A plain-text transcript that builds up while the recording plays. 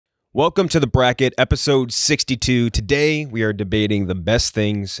Welcome to the bracket, episode 62. Today, we are debating the best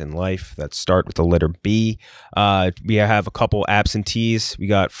things in life that start with the letter B. We have a couple absentees. We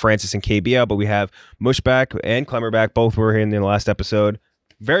got Francis and KBL, but we have Mushback and Klemmer back. Both were here in the last episode.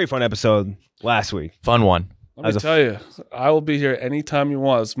 Very fun episode last week. Fun one. Let me tell you, I will be here anytime you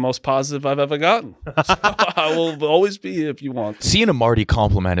want. It's the most positive I've ever gotten. So I will always be here if you want. Seeing a Marty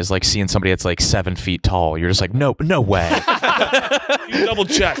compliment is like seeing somebody that's like 7 feet tall. You're just like, no way. You double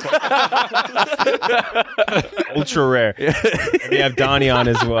check. Ultra rare. And we have Donnie on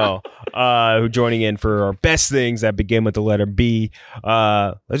as well, who joining in for our best things that begin with the letter B.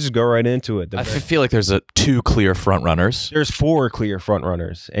 Let's just go right into it. I feel like there's two clear front runners. There's 4 clear front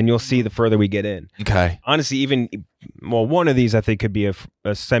runners, and you'll see the further we get in. Okay. Honestly, one of these I think could be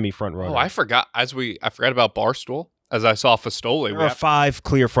a semi front runner. Oh, I forgot. I forgot about Barstool. As I saw Fastoli. There are 5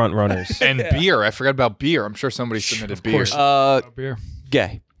 clear front runners. And beer. I forgot about beer. I'm sure somebody submitted beer. Beer.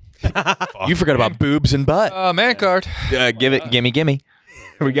 Gay. You forgot about boobs and butt. Man card. Gimme.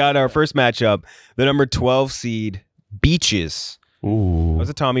 We got our first matchup, the number 12 seed, Beaches. Ooh. That was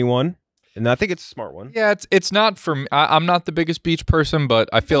a Tommy one, and I think it's a smart one. Yeah, it's not for me. I'm not the biggest beach person, but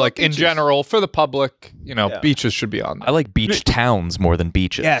I feel like in general, for the public, beaches should be on there. I like beach towns more than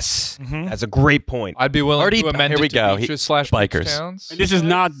beaches. Yes, that's a great point. I'd be willing Marty, to amend here we it to go. beaches / Bikers. beach towns. And this is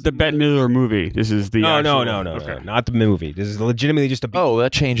not the Bette Midler movie. This is the No, actual- not the movie. This is legitimately just a beach. Oh,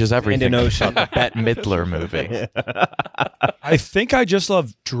 that changes everything. And an ocean. The Bette Midler movie. I think I just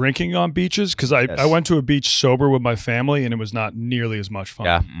love drinking on beaches because I went to a beach sober with my family and it was not nearly as much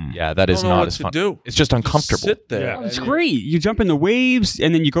fun. Yeah, that is I don't know not what as to fun. do. It's just uncomfortable. Sit there. Yeah. It's great. You jump in the waves,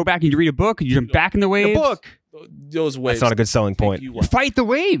 and then you go back and you read a book, and you jump back in the waves. Those waves. That's not a good selling point. You fight the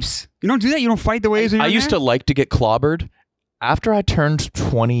waves. You don't do that. You don't fight the waves. I used to like to get clobbered. After I turned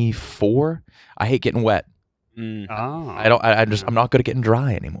 24, I hate getting wet. Oh. I'm not good at getting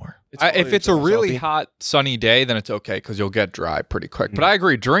dry anymore. If it's a really salty. hot, sunny day, then it's okay because you'll get dry pretty quick. But I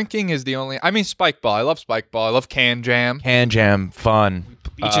agree. Drinking is the only... I mean, Spike Ball. I love Spike Ball. I love KenJac. KenJac, fun.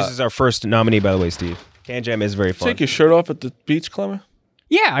 Beaches is our first nominee, by the way, Steve. KenJac is very fun. Take your shirt off at the beach, Klemmer?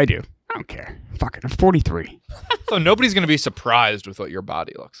 Yeah, I do. I don't care. Fuck it. I'm 43. So nobody's going to be surprised with what your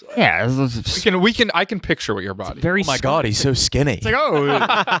body looks like. Yeah. It's I can picture what your body very Oh my God, he's so skinny. It's like, oh,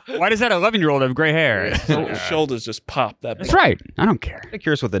 why does that 11-year-old have gray hair? Your shoulders just pop that big. That's right. I don't care. I'm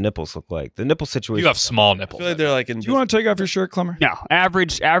curious what the nipples look like. The nipple situation. You have small I nipples. feel like they're like in. Do you want to take off your shirt, Klemmer? No,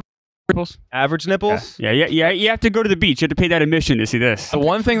 average nipples. Average nipples? Yeah. You have to go to the beach. You have to pay that admission to see this. The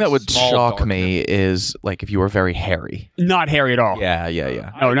one thing that would Small, shock dark me is like if you were very hairy. Not hairy at all.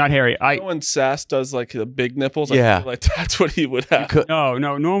 Yeah. No, not hairy. You know when Sass does like the big nipples, Yeah. I feel like that's what he would have. No,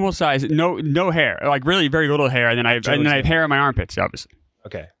 normal size. No hair. Like really very little hair, and then I have hair in my armpits, obviously.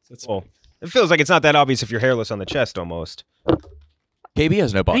 Okay. Well, it feels like it's not that obvious if you're hairless on the chest almost. KB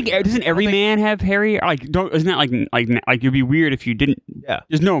has no I body. think doesn't every man have hairy? Isn't that like it'd be weird if you didn't? Yeah.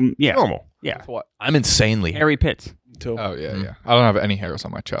 There's no Normal. Yeah. What? I'm insanely hairy. Hairy pits. Too. Oh, yeah. I don't have any hairs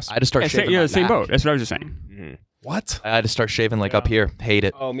on my chest. I had to start shaving. Yeah, my the same back. boat. That's what I was just saying. What? I had to start shaving like up here. Hate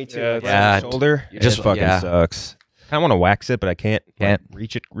it. Oh, me too. Yeah, Like yeah. right on the shoulder. It just fucking sucks. I want to wax it, but I can't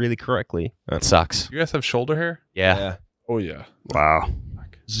reach it really correctly. It sucks. You guys have shoulder hair? Yeah. Oh yeah. Wow.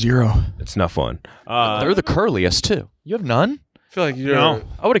 0. It's not fun. They're the curliest too. You have none? I feel like you're. No.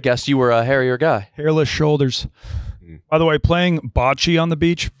 I would have guessed you were a hairier guy. Hairless shoulders. By the way, playing bocce on the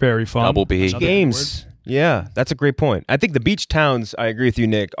beach, very fun. Double B. Another Games. Yeah, that's a great point. I think the beach towns, I agree with you,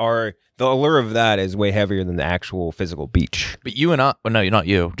 Nick, are the allure of that is way heavier than the actual physical beach. But you and I, well, no, not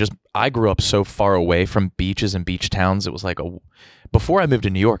you. Just I grew up so far away from beaches and beach towns. It was like before I moved to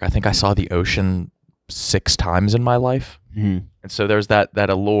New York, I think I saw the ocean 6 times in my life. Mm-hmm. And so there's that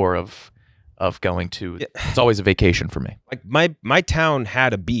allure of going to. It's always a vacation for me. Like my town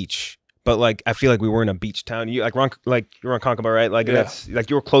had a beach, but like I feel like we were in a beach town. You you're on Concobar, right? Like that's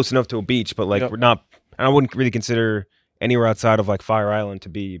like you were close enough to a beach, but like we're not. I wouldn't really consider anywhere outside of like Fire Island to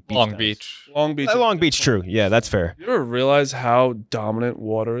be beach Long towns. Beach. Long Beach. Long Beach, true. Yeah, that's fair. You ever realize how dominant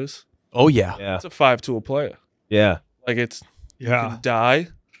water is? Oh yeah, Yeah, It's a 5-tool player. yeah. Like it's you Yeah. can die.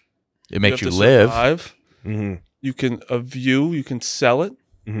 it makes have you to live. survive. Mm-hmm. You can view. You can sell it.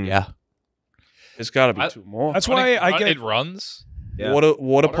 Mm-hmm. Yeah, There's got to be 2 more. That's why I get. It runs. Yeah.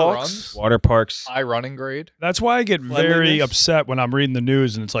 Water parks. runs. Water parks. High running grade. That's why I get very Cleanliness. upset when I'm reading the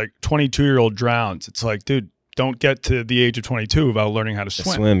news and it's like 22-year-old drowns. It's like, dude, don't get to the age of 22 without learning how to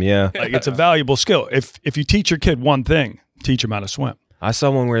swim. Swim, yeah. Like it's a valuable skill. If you teach your kid one thing, teach him how to swim. I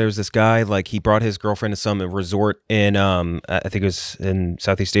saw one where there was this guy, like he brought his girlfriend to some resort in, I think it was in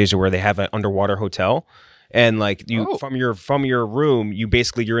Southeast Asia, where they have an underwater hotel. And like you from your room,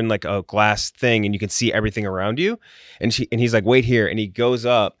 you're in like a glass thing and you can see everything around you. And he's like, wait here. And he goes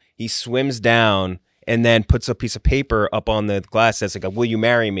up, He swims down and then puts a piece of paper up on the glass that's like, "Will you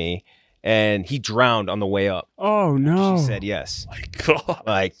marry me?" And he drowned on the way up. Oh no! She said yes. My God.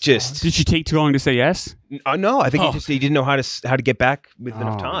 Like just Did she take too long to say yes? no. I think he didn't know how to get back with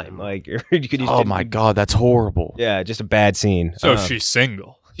enough time. Like you could. Oh my God, that's horrible. Yeah, just a bad scene. So she's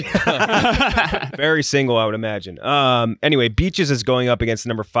single. Very single, I would imagine. Anyway, Beaches is going up against the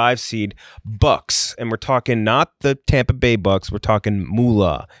number 5 seed Bucks, and we're talking not the Tampa Bay Bucks. We're talking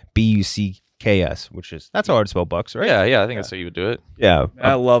Moolah, Bucks, which is that's hard to spell Bucks, right? Yeah, I think that's how you would do it. Yeah,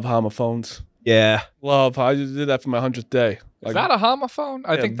 I love homophones. yeah. Love. I just did that for my 100th day. Is that a homophone?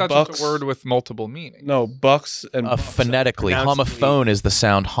 I Yeah, think that's bucks. just a word with multiple meanings. No, Bucks and Phonetically, homophone is the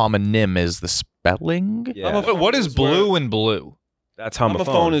sound. Homonym is the spelling. Yeah. Homophone What is is where- blue and blue? That's homophone.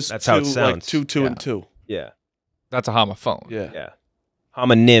 Homophone is that's two, how it sounds. like 2 and 2. Yeah, That's a homophone. Yeah. yeah.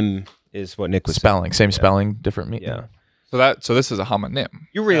 Homonym is what Nick was Spelling, same spelling, different meaning. Yeah. So this is a homonym.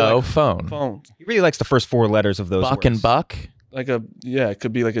 You really Oh, like, phone. Phone. he really likes the first 4 letters of those Buck words. and buck. Like it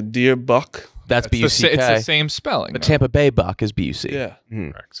could be like a deer buck. That's It's the B-U-C-K. same spelling. The though. Tampa Bay buck is B-U-C. Yeah.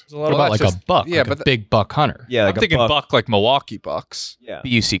 Correct. There's a lot What of about like just- a buck, yeah, like but a big buck hunter. Yeah, like I'm thinking a buck like Milwaukee Bucks. Yeah.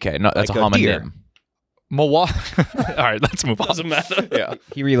 B-U-C-K. No, that's Like a a deer. homonym. Milwaukee. All right, let's move on. Doesn't matter. Yeah.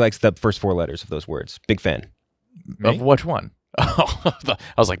 He really likes the first 4 letters of those words. Big fan. Of which one? Oh, I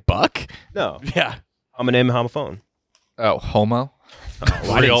was like, buck? No. Yeah. Homonym, homophone. Oh, homo.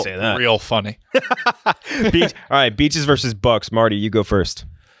 I didn't say that. Real funny. Beach. All right, Beaches versus Bucks. Marty, you go first.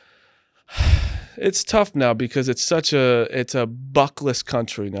 It's tough now because it's a buckless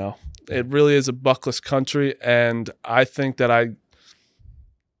country now. It really is a buckless country, and I think that I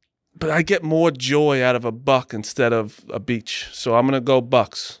get more joy out of a buck instead of a beach. So I'm gonna go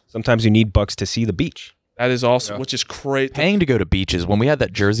Bucks. Sometimes you need Bucks to see the beach. That is also, Yeah. which is great. Paying to go to beaches when we had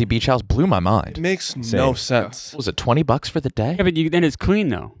that Jersey beach house blew my It mind. makes no Same. sense. What was it, $20 for the day? Yeah, but then it's clean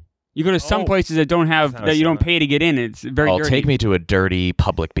though. You go to some Oh. places that don't have That's how that you it's don't not. pay to get in. It's very Oh, dirty. take me to a dirty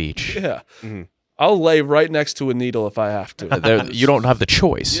public beach. Yeah. Mhm. I'll lay right next to a needle if I have to. You don't have the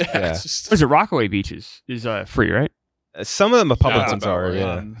choice. Yeah. Yeah. It's just- What is it? Rockaway Beaches is free, right? Some of them, public That's ones about are. right.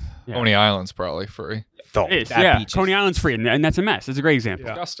 Yeah. Yeah. Coney Island's probably free. Oh, It is. that Yeah, beach is- Coney Island's free, and that's a mess. That's a great example.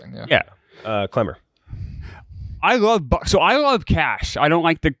 Disgusting. Yeah. Yeah. Klemmer. I love I love cash. I don't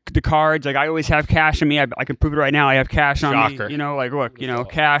like the cards. Like I always have cash on me. I can prove it right now. I have cash on Shocker. me. You know, like look, you know,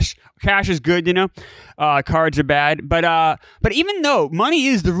 cash is good. You know, cards are bad. But even though money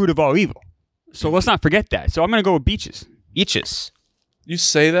is the root of all evil, so let's not forget that. So I'm gonna go with beaches. Beaches. You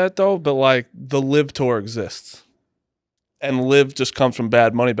say that though, but like the Live Tour exists, and Live just comes from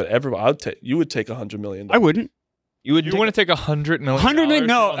bad money. But you would take $100 million. I wouldn't. You would. You want to take $100 million? $100 million?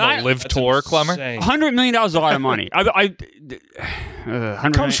 No, on the I- live tour, Klemmer. $100 million is a lot of money.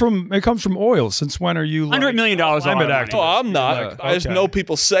 It comes from oil. Since when are you $100 million is a lot of climate money. activist? Oh, I'm not. Like, I just okay. know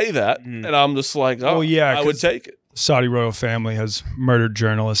people say that, and I'm just like, oh, Well, yeah, I would 'cause- take it. Saudi royal family has murdered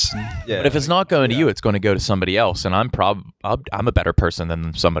journalists. And Yeah. But if it's not going to you, it's going to go to somebody else, and I'm a better person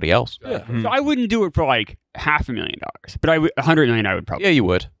than somebody else. Yeah. So I wouldn't do it for like $500,000, but $100 million I would probably. Yeah, you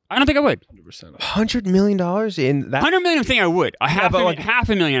would. I don't think I would. 100%. $100 million in that. $100 million thing I would. Half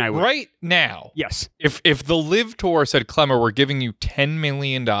a million I would. Right now, Yes. if the live tour said, Klemmer, we're giving you $10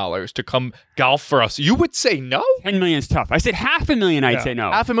 million to come golf for us, you would say no? 10 million is tough. I said $500,000. I'd Yeah. say no.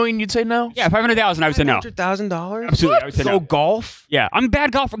 $500,000, you'd say no? Yeah, 500,000. I would say no. $100,000. Absolutely, I would say Go no. golf. Yeah, I'm a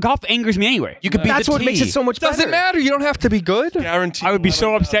bad golfer. Golf angers me anyway. You could be That's the what makes tee. it so much better. Doesn't matter. You don't have to be good. Guaranteed. I would be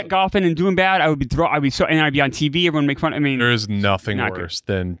so upset 100,000. golfing and doing bad. And I'd be on TV. Everyone would make fun. I mean, There is nothing Not good. worse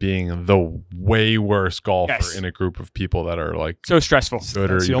than being the way worse golfer Yes. in a group of people that are like so stressful.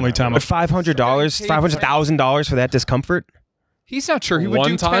 good or That's the only even time But $500, $500,000 for that discomfort. He's not sure he would one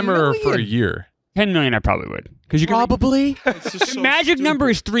do time 10 or million. for a year. 10 million, I probably would. Because you can. Probably. It's just The so magic stupid. number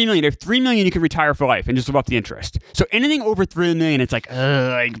is 3 million. If 3 million, you can retire for life and just live off the interest. So anything over 3 million, it's like,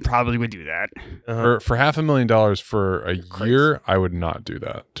 I probably would do that. For $500,000 for a year, I would not do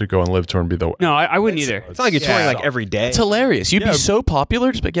that. To go and live tour and be the No, I wouldn't either. It's not like you're touring like every day. It's hilarious. You'd be so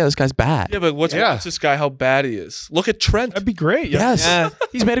popular. Just like, yeah, this guy's bad. Yeah, but what's this guy? How bad he is? Look at Trent. that'd be great. Yes.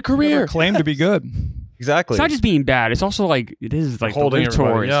 He's made a Never career. claim to be good. Exactly. It's not just being bad. It's also like, it is like holding the live tour.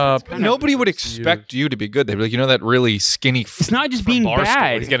 everybody up. Nobody would expect you to be good. They'd be like, you know, that really skinny. It's not just being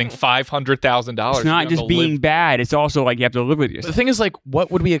bad. He's getting $500,000. It's not just being bad. It's also like you have to live with The yourself. thing is, like, what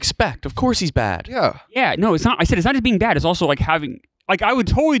would we expect? Of course he's bad. Yeah. Yeah, no, it's not. I said it's not just being bad. It's also like having. Like I would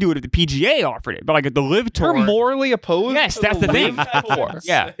totally do it if the PGA offered it, but like at the live tour. You're morally opposed. Yes, to that's the thing. Live Tour.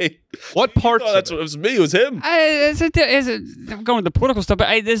 Yeah. What parts? Oh, that's of what it was me. It was him. I'm going with the political stuff, but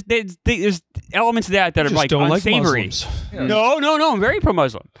there's elements of that are Just like don't like unsavory. Muslims. No, I'm very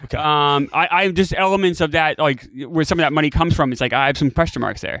pro-Muslim. Okay. I just elements of that, like where some of that money comes from. It's like I have some question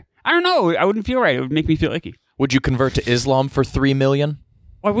marks there. I don't know. I wouldn't feel right. It would make me feel icky. Would you convert to Islam for $3 million?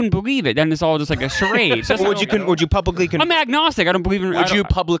 Well, I wouldn't believe it. Then it's all just like a charade. So Would you publicly I'm agnostic. I don't believe in. Would you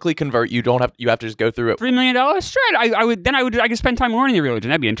publicly convert? You have to just go through it. $3 million? Sure. I would. Then I could spend time learning the religion.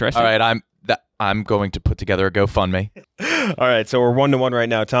 That'd be interesting. All right, I'm going to put together a GoFundMe. All right, so we're 1-1 right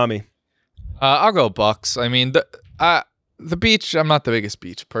now, Tommy. I'll go Bucks. I mean, the beach, I'm not the biggest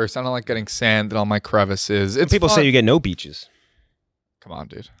beach person. I don't like getting sand in all my crevices. People say you get no beaches. Come on,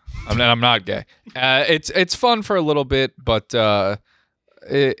 dude. I'm not gay. It's fun for a little bit, but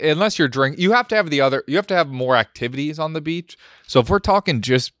unless you're drinking, you have to have more activities on the beach. So if we're talking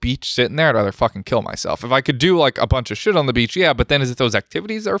just beach sitting there, I'd rather fucking kill myself. If I could do like a bunch of shit on the beach, yeah, but then is it those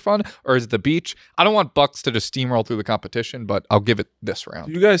activities that are fun, or is it the beach? I don't want Bucks to just steamroll through the competition, but I'll give it this round.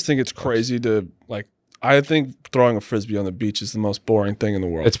 Do you guys think it's crazy to like? I think throwing a frisbee on the beach is the most boring thing in the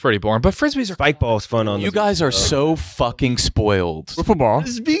world. It's pretty boring, but frisbees are Spike ball's fun on. You guys are so fucking spoiled. With football.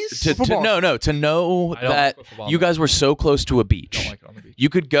 To know that you guys were so close to a beach. Don't like it on the beach. You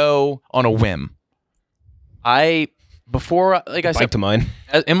could go on a whim. Before, like I said, to mine.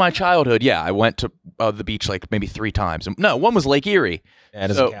 In my childhood, yeah, I went to the beach like maybe 3 times. No, one was Lake Erie. That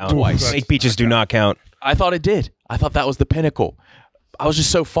doesn't count. Twice. Lake beaches do not count. I thought it did. I thought that was the pinnacle. I was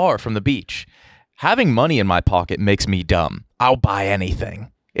just so far from the beach. Having money in my pocket makes me dumb. I'll buy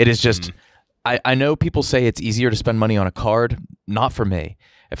anything. It is just, I know people say it's easier to spend money on a card. Not for me.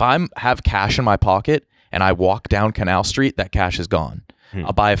 If I have cash in my pocket and I walk down Canal Street, that cash is gone.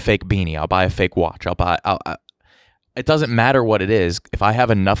 I'll buy a fake beanie. I'll buy a fake watch. It doesn't matter what it is. If I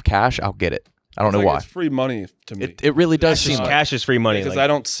have enough cash, I'll get it. I don't know why. It's free money to me. It really does seem like cash is free money. Because I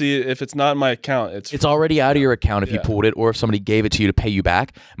don't see it. If it's not in my account, it's already out of your account if you pulled it, or if somebody gave it to you to pay you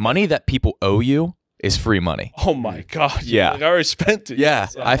back. Money that people owe you is free money. Oh my God. Yeah. Like I already spent it. Yeah.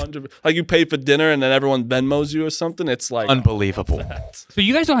 Like you paid for dinner and then everyone Venmos you or something. It's like unbelievable. So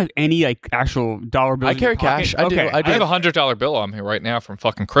you guys don't have any like actual dollar bills? I carry cash. I do. Okay. I do. I have $100 bill on me right now from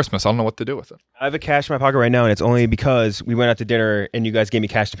fucking Christmas. I don't know what to do with it. I have a cash in my pocket right now, and it's only because we went out to dinner and you guys gave me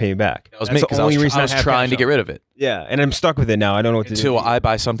cash to pay me back. That was me because I was trying to get rid of it. Yeah, and I'm stuck with it now. I don't know what to do. Until I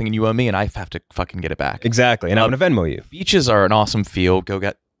buy something and you owe me, and I have to fucking get it back. Exactly, and I'm gonna Venmo you. Beaches are an awesome feel. Go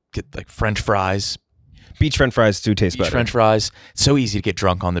get like French fries. Beach French fries do taste better. French fries. It's so easy to get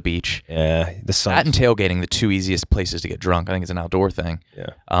drunk on the beach. Yeah, the sun. That and tailgating, the 2 easiest places to get drunk. I think it's an outdoor thing. Yeah.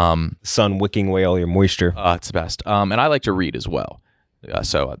 The sun wicking away all your moisture. It's the best. And I like to read as well.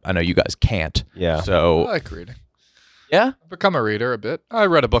 So I know you guys can't. Yeah. So I like reading. Yeah. I've become a reader a bit. I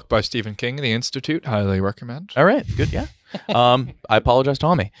read a book by Stephen King, The Institute. Highly recommend. All right. Good. Yeah. I apologize,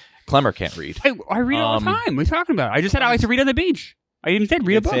 Tommy. Klemmer can't read. I read all the time. What are you talking about? I just said I like to read on the beach. I even said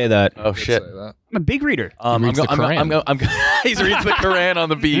read a book. Say that. Oh shit. I'm a big reader. I'm reads the Quran. He reads the Quran on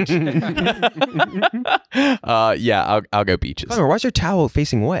the beach. Yeah, I'll go beaches. Clemmer, why's your towel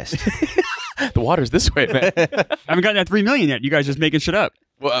facing west? The water's this way, man. I haven't gotten that $3 million yet. You guys just making shit up.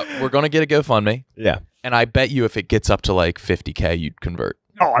 Well, we're gonna get a GoFundMe. Yeah. And I bet you if it gets up to like 50K, you'd convert.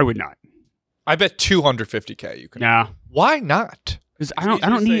 No, I would not. I bet 250K you can. Nah. Why not? I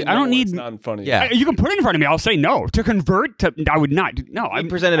don't need. It's not funny. Yeah. You can put it in front of me. I'll say no. To convert to, I would not. No, I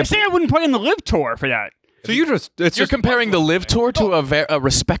say I wouldn't play in the live tour for that. So you're You're comparing the live tour to a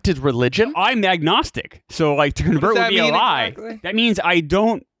respected religion? I'm agnostic, so like to convert would be a lie. Exactly? That means I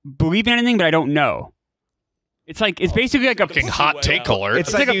don't believe in anything, but I don't know. It's basically like a Fucking hot take alert.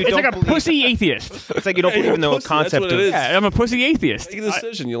 It's like a pussy atheist. It's like you don't believe in the pussy, concept that's of. what it is. Yeah, I'm a pussy atheist. Make a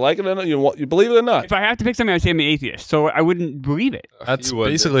decision. You like it or not? You believe it or not? If I have to pick something, I'd say I'm an atheist. So I wouldn't believe it. That's You would.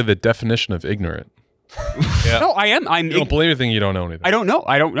 basically the definition of ignorant. No, I am. You don't believe anything, you don't know anything. I don't know.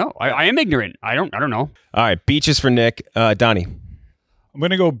 I am ignorant. I don't know. All right, beaches for Nick. Donnie. I'm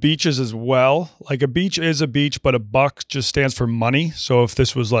going to go beaches as well. Like a beach is a beach, but a buck just stands for money. So if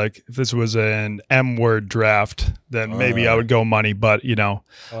this was an M word draft, then maybe I would go money. But I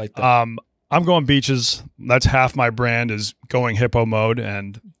like that. I'm going beaches. That's half my brand is going hippo mode,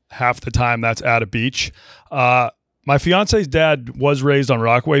 and half the time that's at a beach. My fiance's dad was raised on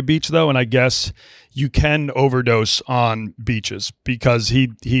Rockaway Beach though, and I guess you can overdose on beaches because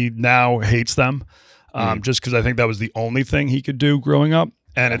he now hates them. Just because I think that was the only thing he could do growing up,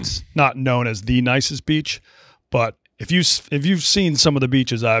 and it's not known as the nicest beach. But if you've seen some of the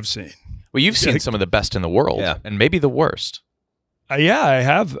beaches I've seen, Well, you've seen some of the best in the world, and maybe the worst. Yeah, I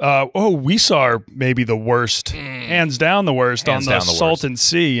have. We saw maybe the worst, hands down the worst, Hands on the down the Salton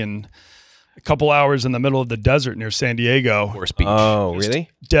Sea, and a couple hours in the middle of the desert near San Diego. Worst beach. Oh, really?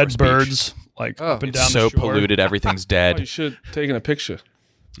 Dead Worst beach. birds, like up and It's down so the shore. polluted, everything's Oh, dead. you should have taken a picture.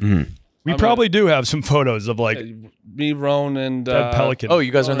 We probably do have some photos of like me, Roan, and dead pelican. Oh,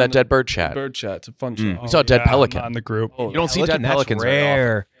 you guys are in that dead bird chat. bird chat. It's a fun chat. We saw dead pelican. on the group. Oh, You don't see Pelican, dead that's pelicans very often.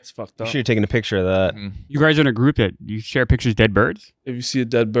 rare. it's fucked You up. should have taken a picture of that. You guys are in a group that you share pictures of dead birds? If you see a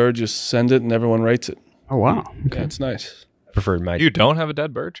dead bird, just send it and everyone rates it. Oh, wow. Yeah, it's nice. I preferred my. You don't have a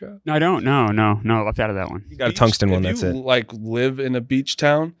dead bird chat? No, I don't. No, I left out of that one. You got a tungsten one. That's If it. you like live in a beach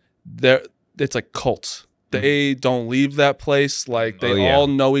town, it's like cults. They don't leave that place. Like they all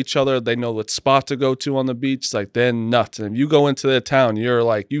know each other. They know what spot to go to on the beach. Like they're nuts. And if you go into their town, you're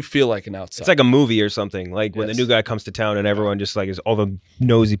like you feel like an outsider. It's like a movie or something. Like when the Yes. new guy comes to town and everyone just like is all the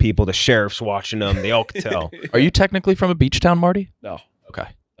nosy people. The sheriff's watching them. They all can tell. Are you technically from a beach town, Marty? no. Okay.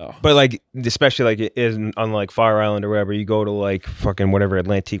 But like, especially like it is on like Fire Island or wherever you go to like fucking whatever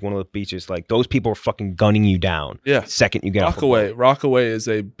Atlantique, one of the beaches. Like those people are fucking gunning you down. Yeah. Second you get off the boat. Rockaway. Rockaway is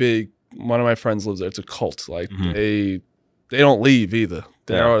a big. One of my friends lives there. It's a cult. Like Mhm. they don't leave either.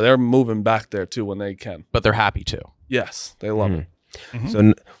 Yeah. They're moving back there too when they can. But they're happy too. Yes, they love it.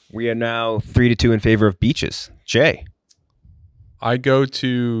 So we are now 3-2 in favor of beaches. Jay. I go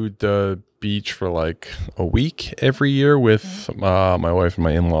to the beach for like a week every year with my wife and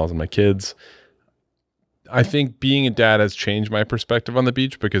my in-laws and my kids. I think being a dad has changed my perspective on the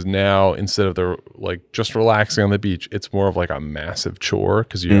beach because now instead of the like just relaxing on the beach, it's more of like a massive chore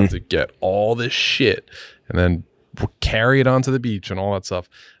because you have to get all this shit and then carry it onto the beach and all that stuff.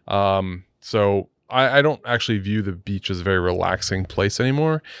 So I don't actually view the beach as a very relaxing place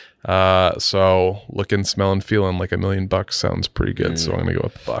anymore. So looking, smelling, feeling like $1 million sounds pretty good. So I'm gonna go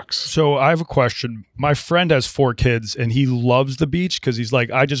with the Bucks. So I have a question. My friend has 4 kids and he loves the beach because he's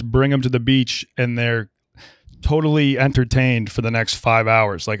like, I just bring them to the beach and they're totally entertained for the next 5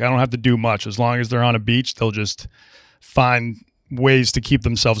 hours. Like I don't have to do much. As long as they're on a beach, they'll just find ways to keep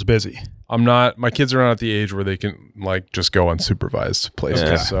themselves busy. My kids are not at the age where they can like just go unsupervised places.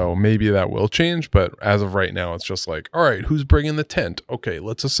 Yeah. So maybe that will change. But as of right now, it's just like, all right, who's bringing the tent? Okay,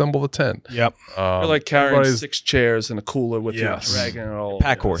 let's assemble the tent. Yep. You're like carrying everybody's- 6 chairs and a cooler with Yes. you, dragging it all.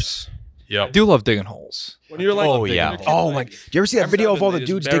 Pack horse. I Yep. do love digging holes. When you're like, Oh, yeah. Oh my! Do you ever see that video of all the They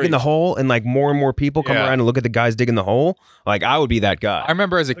just dudes bury digging the each hole and like more and more people come Yeah. around and look at the guys digging the hole? Like I would be that guy. I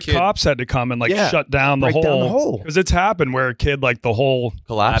remember as a The kid. cops had to come and like Yeah. shut down the Break down the hole hole. because it's happened where a kid like the hole.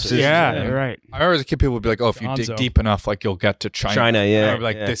 Collapses. Yeah, you're right. I remember as a kid, people would be like, "Oh, if you dig Gonzo. deep enough, like you'll get to China." China, yeah, And I would be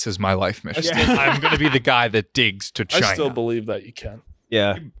like, yeah. "This is my life mission. I'm going to be the guy that digs to China." I still believe that you can.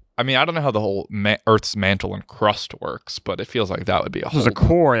 Yeah. I mean, I don't know how the whole Earth's mantle and crust works, but it feels like that would be a There's whole. a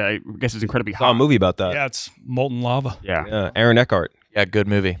core that I guess is incredibly Saw a hot. movie about that. Yeah, it's molten lava. Yeah. Yeah. Aaron Eckhart. Yeah, good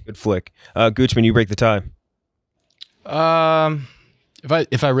movie. Good flick. Goochman, you break the tie.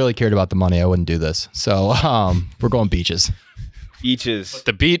 If I really cared about the money, I wouldn't do this. So we're going beaches. Beaches. the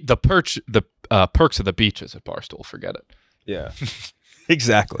perks of the beaches at Barstool. Forget it. Yeah.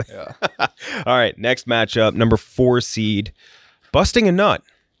 Exactly. Yeah. All right. Next matchup, number 4 seed, Busting a Nut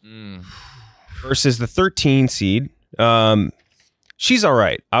versus the 13 seed. She's all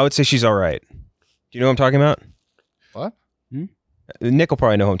right. I would say she's all right. Do you know what I'm talking about? What? Nick will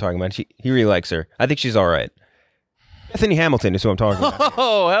probably know who I'm talking about. He really likes her. I think she's all right. Bethany Hamilton is who I'm talking about.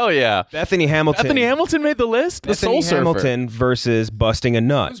 Oh, hell yeah. Bethany Hamilton. Bethany Hamilton made the list? The Bethany Soul Surfer. Hamilton versus Busting a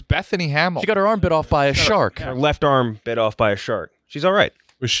Nut. Who's Bethany Hamilton? She got her arm bit off by a shark. Her left arm bit off by a shark. She's all right.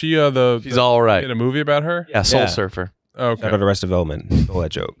 Was she She's all right. made a movie about her? Yeah, Soul Yeah. Surfer. Okay. Shout out to Arrested Development. Stole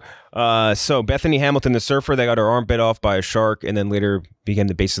that joke. So Bethany Hamilton, the surfer, they got her arm bit off by a shark and then later became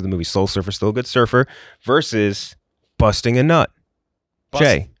the basis of the movie Soul Surfer, still a good surfer, versus Busting a Nut.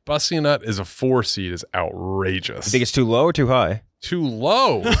 Jay, Busting a Nut is a 4 seed is outrageous. you think it's too low or too high? too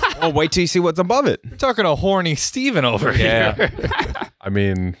low. Oh, wait till you see what's above it. We're talking a horny Steven over here. I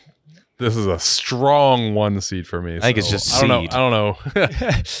mean, this is a strong 1 seed for me. I think it's just I don't know. seed. I don't know.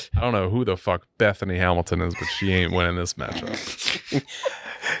 I don't know who the fuck Bethany Hamilton is, but she ain't winning this matchup.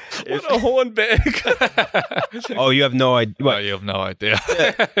 What a horn bag. Oh, you have no idea. Well, you have no idea.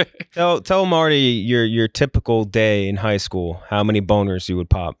 Tell Marty your typical day in high school. How many boners you would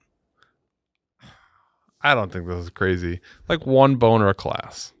pop? I don't think this is crazy. Like 1 boner a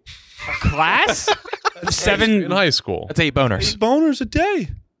class Class? in 7. high school. That's 8 boners. 8 boners a day.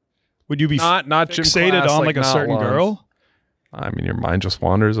 Would you be Not gym fixated class, on like a not certain lunch. girl? I mean, your mind just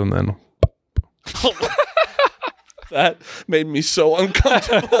wanders and then That made me so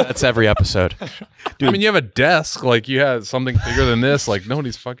uncomfortable. That's every episode. I mean, you have a desk. Like, you had something bigger than this. Like,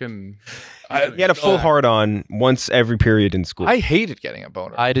 nobody's fucking... He had a full hard on once every period in school. I hated getting a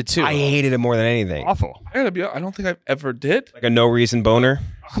boner. I did too. I hated it more than anything. Awful. I gotta be. I don't think I ever did. Like a no reason boner.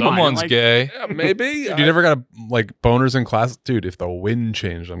 Come on, Someone's like- gay. Yeah, maybe. You never got like boners in class? Dude, if the wind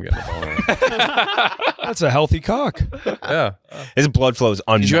changed, I'm getting a boner. That's a healthy cock. Yeah. His blood flow is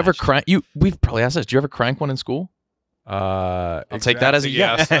unmatched. Did you ever crank? We've probably asked this. Did you ever crank one in school? I'll I'll take that as a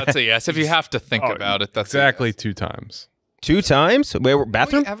yes. That's a yes. If you have to think about it, that's exactly a yes. 2 times. 2 times? Wait,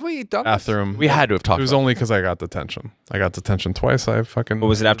 bathroom? Have we done Bathroom. We had to have talked. It was about only because I got detention. I got detention twice. I fucking. What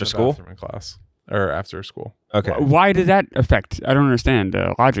was it, was in after the school? bathroom in class or after school? Okay. Why did that affect? I don't understand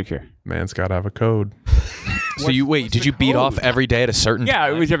the logic here. Man's got to have a code. So you wait? Did you beat off every day at a certain? Yeah,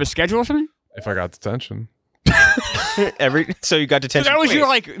 time? was you have a schedule or something? If I got detention. So you got So detention. that was Wait. your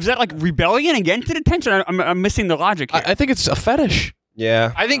like, was that like rebellion against the detention? I'm missing the logic here. I think it's a fetish.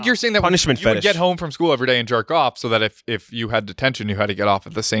 Yeah. I think you're saying that Punishment you would fetish. get home from school every day and jerk off, so that if you had detention, you had to get off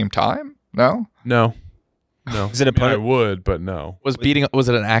at the same time. No. No. Is it a I would, but no. Was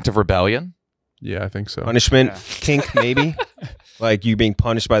it an act of rebellion? Yeah, I think so. punishment kink, maybe? Like you being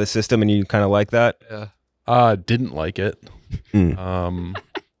punished by the system and you kind of like that? Didn't like it. Mm.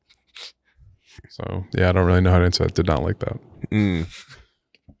 So yeah, I don't really know how to answer that. Did not like that. Mm.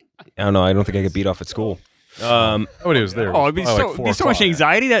 I don't know. I don't think I could beat off at school. Nobody was there. Oh, it'd be Probably so, like 4 be so much o'clock.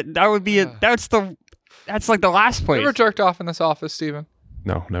 anxiety that would be that's like the last You place. ever jerked off in this office, Steven?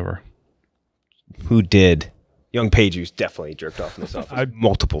 No, never. Who did? Young Pages definitely jerked off in this office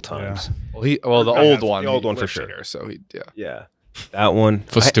multiple times. Well, the Yeah, old one. the old he one for lived sure. Here, so yeah. Yeah. That one.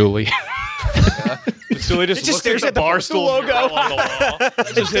 Fastuli. Fastuli It just stares at the Barstool logo. on the wall.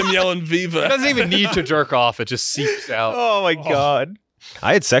 Just him yelling It "Viva." doesn't even need to jerk off. It just seeps out. Oh my God.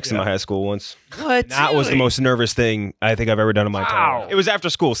 I had sex in my high school once. What? That was the most nervous thing I think I've ever done in my entire Wow. life. It was after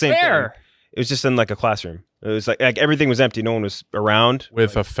school, same Where? thing. It was just in like a classroom. It was like everything was empty. No one was around.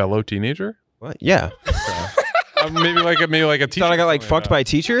 With a fellow teenager? What? Yeah. maybe like a teacher. Thought I got like fucked by a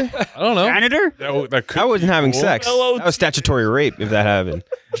teacher? I don't know. Janitor? That could I wasn't be having cool. sex. That was statutory rape if that happened.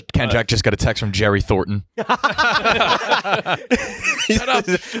 KenJac just got a text from Jerry Thornton.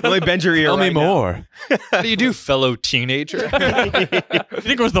 Really bend your ear. Tell me right now. more. How do you do, fellow teenager? You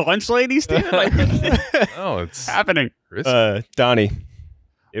think it was the lunch lady, Steven? Like, what's Oh, it's happening? Donnie.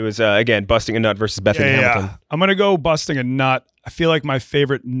 It was again busting a nut versus Bethany Hamilton. I'm gonna go busting a nut. I feel like my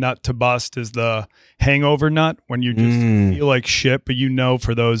favorite nut to bust is the hangover nut when you just feel like shit, but you know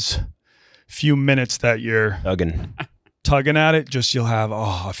for those few minutes that you're Duggan. tugging at it, just you'll have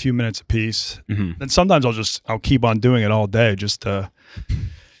a few minutes of peace. Mhm. And sometimes I'll keep on doing it all day just to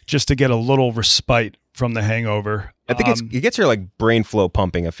get a little respite from the hangover. I think it gets your like brain flow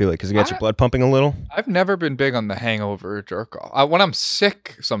pumping. I feel like because it gets your blood pumping a little. I've never been big on the hangover jerk off. When I'm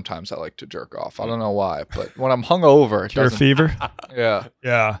sick, sometimes I like to jerk off. I don't know why, but when I'm hungover, it Cure doesn't. fever. Yeah.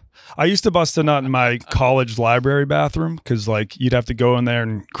 Yeah. I used to bust a nut in my college library bathroom because like you'd have to go in there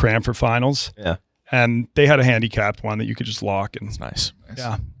and cram for finals. Yeah. And they had a handicapped one that you could just lock and It's nice.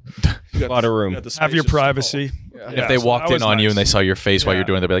 yeah, A lot of room. have your privacy. And if they walked in on you and they saw your face while you're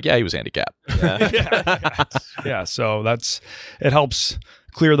doing it, they'd be like, yeah, he was handicapped. Yeah, so it helps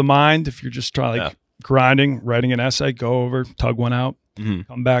clear the mind if you're just trying like grinding, writing an essay, go over, tug one out,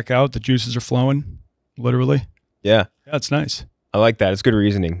 come back out, the juices are flowing, literally. Yeah. Yeah, it's nice. I like that. It's good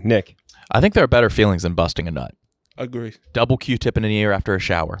reasoning. Nick. I think there are better feelings than busting a nut. Agree. Double Q-tip in an ear after a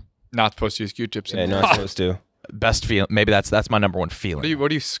shower. Not supposed to use Q-tips. Yeah, anymore. not supposed to. Best feel. Maybe that's my number one feeling.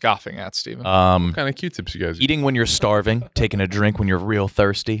 What are you scoffing at, Steven? What kind of Q-tips you guys use? Eating when you're starving, taking a drink when you're real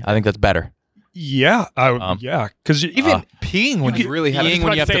thirsty. I think that's better. Yeah, because Even peeing when you really have Peeing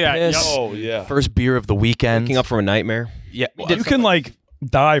when you have to piss. Oh yeah. First beer of the weekend. Waking up from a nightmare. Yeah. you can like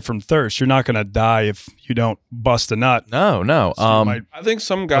die from thirst. You're not gonna die if you don't bust a nut. No. So you might- I think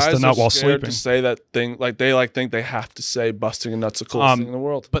some Bust guys a nut are while scared sleeping. to say that thing. Like they think they have to say busting a nut's the coolest thing in the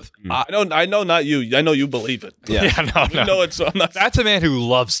world. But I know not you. I know you believe it. Yeah. You know it's. I'm not. That's a man who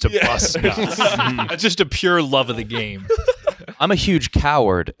loves to bust nuts. That's just a pure love of the game. I'm a huge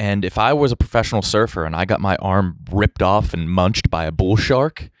coward, and if I was a professional surfer and I got my arm ripped off and munched by a bull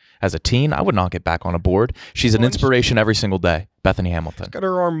shark as a teen, I would not get back on a board. She's an inspiration every single day. Bethany Hamilton. Got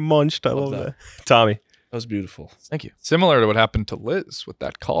her arm munched. I love that. Tommy. That was beautiful. Thank you. Similar to what happened to Liz with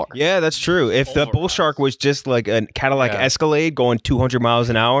that car. Yeah, that's true. If the bull shark was just like a Cadillac Escalade going 200 miles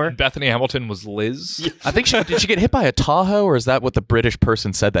an hour. Bethany Hamilton was Liz. I think did she get hit by a Tahoe, or is that what the British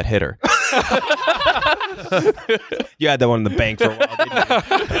person said that hit her? You had that one in the bank for a while, didn't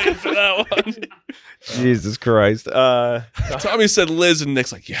you? Waiting for that one. Jesus Christ. Tommy said Liz, and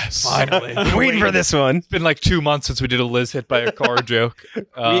Nick's like, yes. Finally. I'm waiting for this one. It's been like 2 months since we did a Liz hit by a car joke.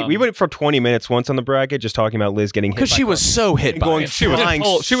 We went for 20 minutes once on the bracket just talking about Liz getting hit. Because she was so hit by going it. She was flying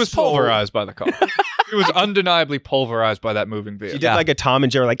she was so- pulverized by the car. She was undeniably pulverized by that moving vehicle. She did like a Tom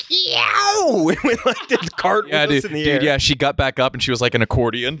and Jerry, like, yow! It went like this cart Yeah, with us dude. in the air. Dude, yeah, she got back up and she was like an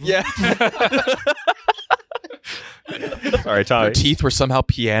accordion. Yeah. Sorry, Tommy. Her teeth were somehow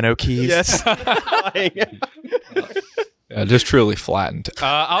piano keys. Yes. Yeah, just truly flattened.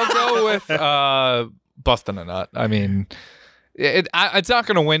 I'll go with busting a nut. I mean, it's not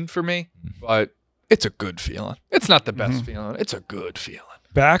going to win for me, but it's a good feeling. It's not the best feeling. It's a good feeling.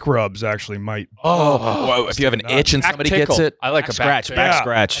 Back rubs actually might. Whoa, if you have an itch and Back somebody tickle. gets it. I like a back Scratch, tickle. back Yeah,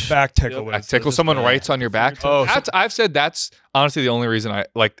 scratch. Back tickle. Back is- tickle. Someone writes on your back. Oh, I've said that's honestly the only reason I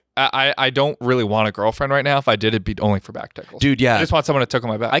like. I don't really want a girlfriend right now. If I did, it'd be only for back tickles. Dude, yeah. I just want someone to tickle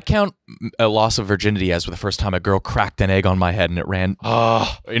my back. I count a loss of virginity as the first time a girl cracked an egg on my head and it ran.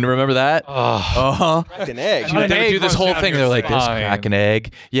 Oh, you remember that? Uh-huh. An egg. They would do this whole thing. They're like, this crack an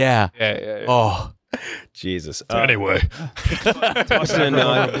egg. Yeah. yeah. Oh. Jesus. Anyway, Busting a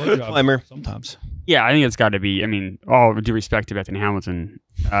nut. Klemmer. sometimes. Yeah, I think it's got to be. I mean, all due respect to Bethany Hamilton,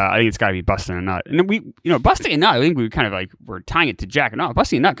 I think it's got to be busting a nut. And busting a nut. I think we kind of like we're tying it to Jack. No,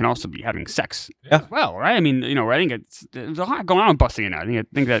 busting a nut can also be having sex. Yeah. As well, right? I mean, I think there's a lot going on with busting a nut. I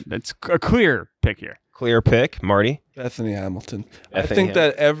think that's a clear pick here. Clear pick. Marty. Bethany Hamilton. I Bethany think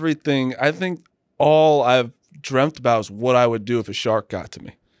that everything, all I've dreamt about is what I would do if a shark got to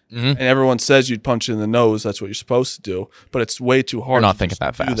me. Mhm. And everyone says you'd punch it in the nose. That's what you're supposed to do. But it's way too hard. You're not to thinking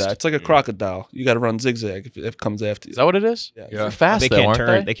just that do fast. It's like a crocodile. You got to run zigzag if it comes after you. Is that what it is? Yeah. They're fast They though, can't aren't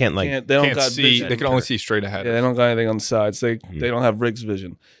turn. they? They can't like. They don't Can't got see. vision. They can only see straight ahead. Yeah, they don't got anything on the sides. They don't have Riggs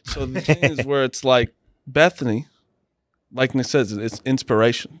vision. So the thing is where it's like Bethany, like Nick says, it's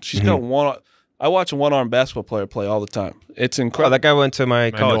inspiration. She's got one. I watch a one-arm basketball player play all the time. It's Oh, incredible. that guy went to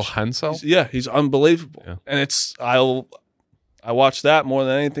my Manuel college. Hensel. He's unbelievable. Yeah. And I watch that more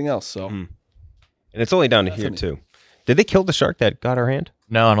than anything else. So And it's only down to here, Bethany. too. Did they kill the shark that got her hand?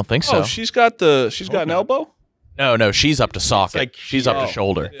 No, I don't think so. she's got an elbow? No, she's up to socket. like she's up to Oh.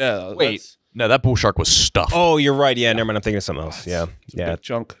 shoulder. Yeah. Wait. No, that bull shark was stuffed. Oh, you're right. Yeah, never mind. I'm thinking of something else. Yeah. Yeah. Big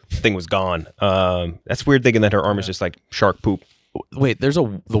chunk. Thing was gone. That's weird thinking that her arm is just like shark poop. Wait, the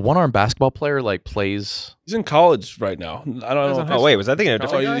one-arm basketball player like plays. He's in college right now. I don't know. Oh, wait. Was I thinking of a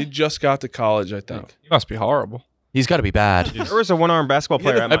different guy? He just got to college, I think. You must be horrible. He's got to be bad. There was a one-arm basketball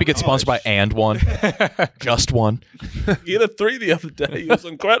player. at my Maybe get sponsored by college. And One, just one. He hit a 3 the other day. He was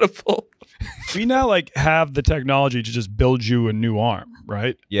incredible. We now like have the technology to just build you a new arm,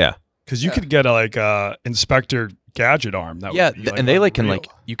 right? Yeah. Because you could get a Inspector Gadget arm. That Yeah, would be, and they can unreal.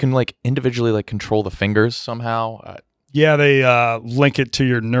 you can individually control the fingers somehow. Yeah, they link it to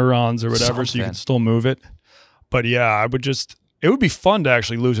your neurons or whatever, so you can Something. still move it. But yeah, it would be fun to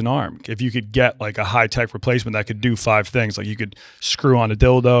actually lose an arm if you could get like a high tech replacement that could do 5 things. Like you could screw on a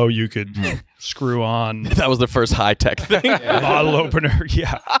dildo, you could screw on That was the first high tech thing. a bottle opener,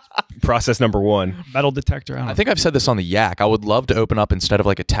 yeah, Process number 1. metal detector. I don't I know. think I've said this on the Yak. I would love to open up instead of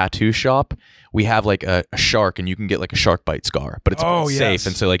like a tattoo shop, we have like a shark, and you can get like a shark bite scar, but it's Oh, safe, yes.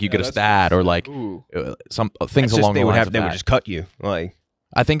 and so like you get us that or like some things along they the would lines have. of They that. would just cut you like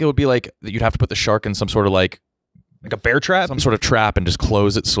I think it would be like that you'd have to put the shark in some sort of like a bear trap. some sort of trap and just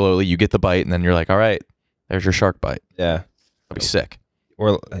close it slowly. You get the bite, and then you're like, all right, there's your shark bite. Yeah. That'd be sick.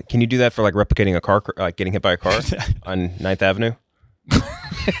 Or can you do that for like replicating a car, like getting hit by a car on 9th Avenue?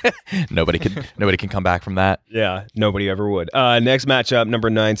 Nobody can come back from that. Yeah, nobody ever would. Next matchup, number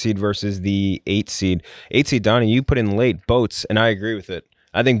 9 seed versus the 8 seed. 8 seed, Donnie, you put in late boats, and I agree with it.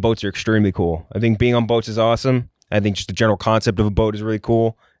 I think boats are extremely cool. I think being on boats is awesome. I think just the general concept of a boat is really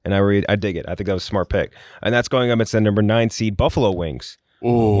cool, and I dig it. I think that was a smart pick. And that's going up against the number 9 seed, Buffalo Wings.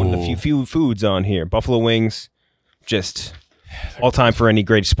 One of the few foods on here. Buffalo Wings, just all time for any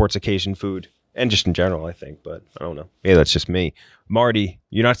great sports occasion food. And just in general, I think. But I don't know. Maybe that's just me. Marty,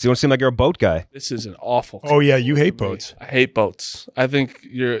 you don't seem like you're a boat guy. This is an awful. Oh yeah, you hate boats. I hate boats. I think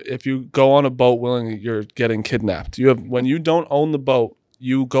if you go on a boat willingly, you're getting kidnapped. When you don't own the boat,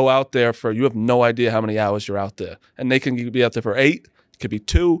 you go out there you have no idea how many hours you're out there, and they can be out there for 8. It could be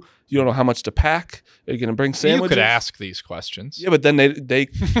 2. You don't know how much to pack. Are you going to bring sandwiches? You could ask these questions. Yeah, but then they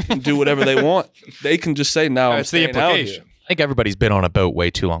can do whatever they want. They can just say, "No, I'm That's the staying out implication. here." I think everybody's been on a boat way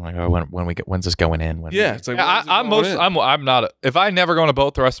too long. Like, oh, when's this going in? Yeah, it's like Yeah, when's it I'm going in? I'm not. If I never go on a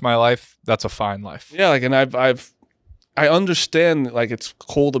boat the rest of my life, that's a fine life. Yeah, like, and I've I understand like it's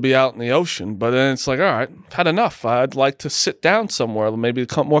cool to be out in the ocean, but then it's like, all right, I've had enough. I'd like to sit down somewhere, maybe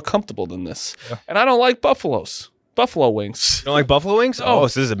become more comfortable than this. Yeah. And I don't like buffalo wings. You don't like buffalo wings? No. Oh,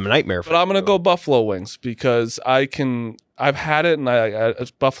 so this is a nightmare. But I'm gonna go buffalo wings because I've had it, and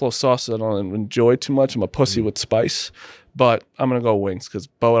it's buffalo sauce that I don't enjoy too much. I'm a pussy with spice, but I'm gonna go wings because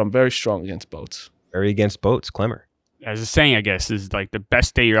I'm very strong against boats. Very against boats, Klemmer. As a saying, I guess, is like the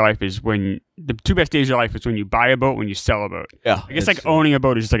best day of your life is when the 2 best days of your life is when you buy a boat, when you sell a boat. Yeah, I guess like owning a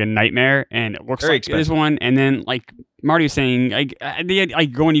boat is just like a nightmare, and it looks Very like expensive. it is one. And then like Marty was saying, like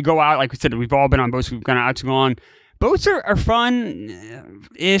when you go out, like we said, we've all been on boats. We've gone out too long. Boats are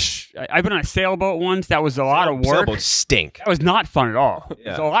fun-ish. I've been on a sailboat once. That was a lot of work. Sailboats stink. That was not fun at all. Yeah. It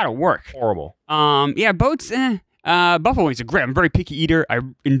was a lot of work. Horrible. Yeah, boats. Buffalo wings are great. I'm a very picky eater. I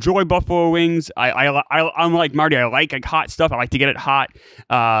enjoy buffalo wings. I'm like Marty. I like hot stuff. I like to get it hot.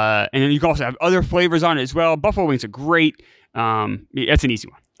 And then you can also have other flavors on it as well. Buffalo wings are great. That's an easy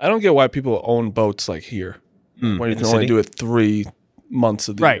one. I don't get why people own boats like here, when you can only do it 3 months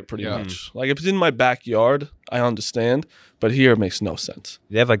of the year, pretty much. Like if it's in my backyard, I understand, but here it makes no sense.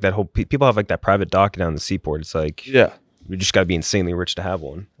 They have like that whole. People have like that private dock down the seaport. It's like Yeah. you just got to be insanely rich to have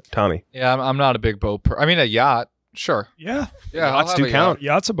one. Tommy. Yeah, I'm not a big boat. I mean, a yacht, sure. Yeah. Yeah, Yachts I'll do have a count.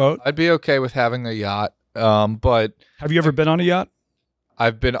 Yacht's a boat. I'd be okay with having a yacht. But Have you ever been on a yacht?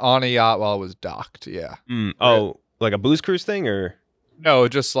 I've been on a yacht while it was docked. Yeah. Oh, like a booze cruise thing, or No,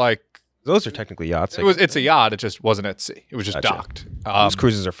 just like those are technically yachts. it's a yacht. It just wasn't at sea. It was just Gotcha. docked. Booze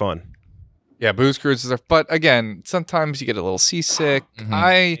cruises are fun. Yeah, booze cruises are. But again, sometimes you get a little seasick.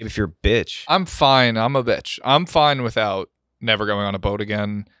 Maybe if you're a bitch. I'm fine. I'm a bitch. I'm fine without never going on a boat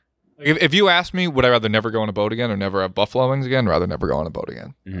again. Like if you ask me, would I rather never go on a boat again or never have buffalo wings again? Rather never go on a boat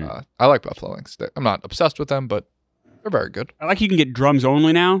again. I like buffalo wings. I'm not obsessed with them, but they're very good. I like you can get drums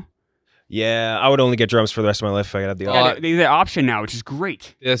only now. Yeah, I would only get drums for the rest of my life if I had the option. They have that option now, which is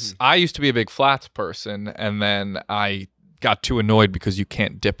great. Yes, I used to be a big flats person, and then I got too annoyed because you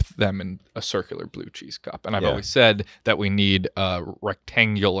can't dip them in a circular blue cheese cup. And I've always said that we need a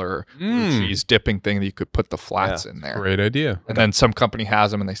rectangular blue cheese dipping thing that you could put the flats in there. Great idea. And then some company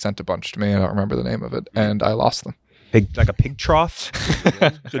has them, and they sent a bunch to me. I don't remember the name of it, and I lost them. Like a pig trough.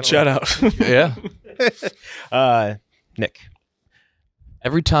 Good shout out. Yeah. Nick.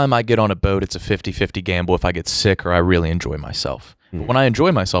 Every time I get on a boat, it's a 50-50 gamble if I get sick or I really enjoy myself. But when I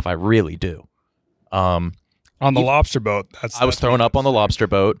enjoy myself, I really do. On the lobster boat. I was thrown up on the lobster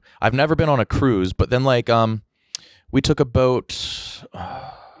boat. I've never been on a cruise, but then like we took a boat. You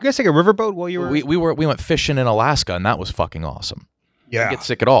guys take a riverboat while you were? We went fishing in Alaska, and that was fucking awesome. Yeah. Didn't get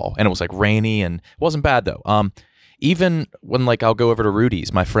sick at all, and it was like rainy, and it wasn't bad though. Even when like I'll go over to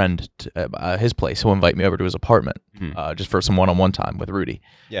Rudy's, my friend, his place, he'll invite me over to his apartment just for some one-on-one time with Rudy.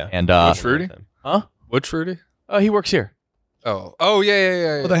 Yeah. And Which Rudy? Huh? Which Rudy? He works here. Oh,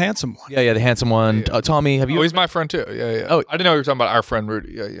 yeah. Oh, the handsome one. Yeah, the handsome one. Yeah. Tommy, have you? Oh, he's my friend too. Yeah. Oh. I didn't know you were talking about our friend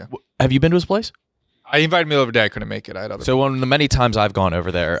Rudy. Yeah. Have you been to his place? I invited me the other day. I couldn't make it. I had other. So one of the many times I've gone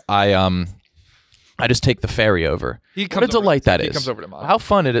over there, I just take the ferry over. What a delight that is. He comes over to mine. How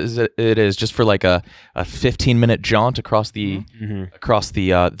fun it is just for like a 15-minute jaunt across the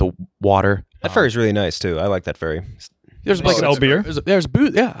water. That ferry's really nice too. I like that ferry. There's They sell beer? There's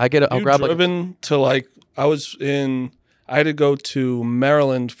booze. Yeah, I'll grab like driven to like I had to go to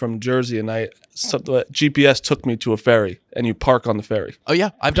Maryland from Jersey, and GPS took me to a ferry, and you park on the ferry. Oh yeah,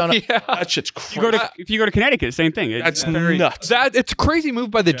 I've done it. That shit's crazy. If you go to Connecticut, same thing. That's nuts. It's a crazy move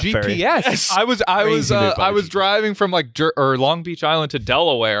by the ferry. GPS. Yes. I was Crazy move by I the was GPS. driving from like Long Beach Island to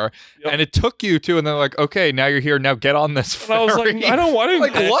Delaware, and it took you to, and they're like, okay, now you're here. Now get on this And ferry. I was like, I don't want to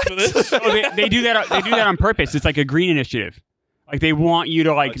Like, what? for this. Oh, they do that. They do that on purpose. It's like a green initiative. Like they want you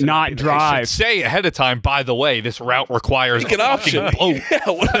to like not drive. Say ahead of time. By the way, this route requires Take an option. Yeah,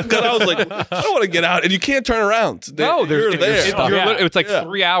 when I got out, I was like, I don't want to get out, and you can't turn around. No, you're there. It's like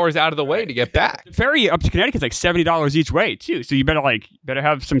 3 hours out of the way to get back. The ferry up to Connecticut's like $70 each way too. So you better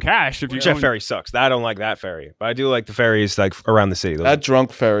have some cash if you're Which going. ferry sucks. I don't like that ferry, but I do like the ferries like around the city. Those That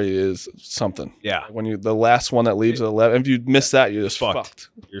drunk ferry is something. Yeah. When the last one that leaves at 11, if you miss that, you're just fucked.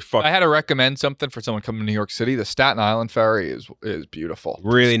 You're fucked. I had to recommend something for someone coming to New York City. The Staten Island ferry is beautiful.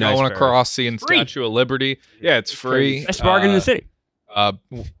 Really nice Going ferry. across, seeing Free. Statue of Liberty. Yeah, it's free. Best bargain in the city.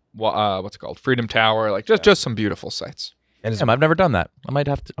 What's it called? Freedom Tower. Like just some beautiful sights. And it's Damn, I've never done that. I might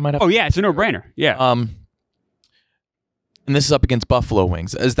have to. Oh yeah, it's a no-brainer. Yeah. And this is up against buffalo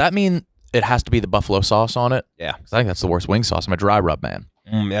wings. Does that mean it has to be the buffalo sauce on it? Yeah. 'Cause I think that's the worst wing sauce. I'm a dry rub man.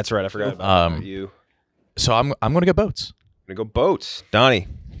 That's right. I forgot about Um, you. So I'm gonna go boats. I'm gonna go boats. Donnie.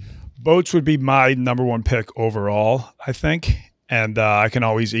 Boats would be my number one pick overall, I think. And I can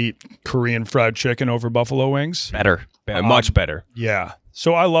always eat Korean fried chicken over buffalo wings. Better. Much better. Yeah.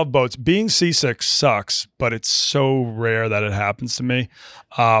 So I love boats. Being seasick sucks, but it's so rare that it happens to me.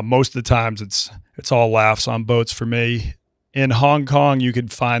 Most of the times it's all laughs on boats for me. In Hong Kong, you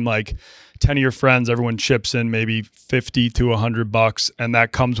could find like 10 of your friends, everyone chips in maybe 50 to $100, and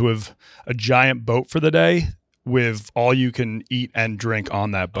that comes with a giant boat for the day with all you can eat and drink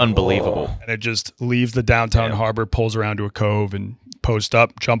on that boat. Unbelievable. And it just leaves the downtown harbor, pulls around to a cove, and post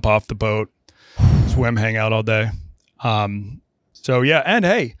up, jump off the boat, swim, hang out all day. So yeah, and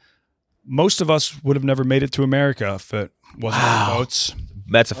hey, most of us would have never made it to America if it wasn't for boats.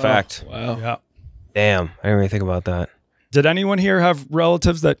 That's a fact. Wow. Yeah. Damn, I didn't really think about that. Did anyone here have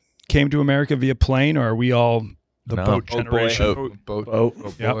relatives that came to America via plane, or are we all the No. boat Boat boy. generation? Boat.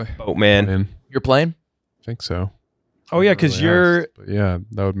 Yep. Boy. Boat man. And You're playing? I think so. Oh yeah, because Really asked, but yeah,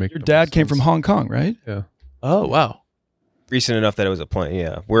 that would make your the dad most came from sense. Hong Kong, right? Yeah. Oh, wow. Recent enough that it was a plane.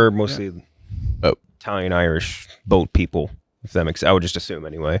 Yeah, we're mostly Italian Irish boat people. If that makes, I would just assume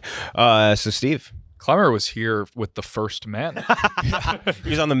anyway. So Steve, Klemmer was here with the first men. he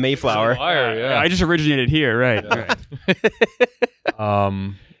was on the Mayflower. Yeah. I just originated here, right?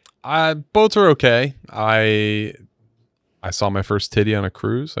 Right. Boats are okay. I saw my first titty on a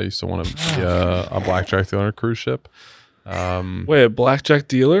cruise. I used to want to be a blackjack dealer on a cruise ship. Wait, a blackjack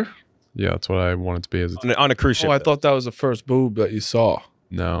dealer? Yeah, that's what I wanted to be as a On a cruise ship. Oh, I thought that was the first boob that you saw.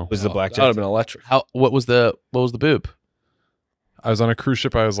 no. was the That would blackjack. have been electric. What was the boob? I was on a cruise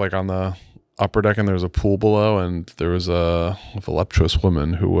ship. I was like on the upper deck, and there was a pool below, and there was a voluptuous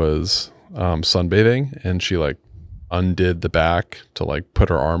woman who was sunbathing, and she like undid the back to like put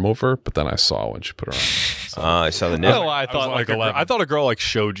her arm over, but then I saw when she put her arm. I saw the I nip. don't know why I thought like like 11. I thought a girl like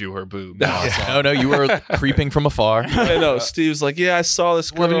showed you her boob. Oh, no, you were creeping from afar. I know. Steve's like, yeah, I saw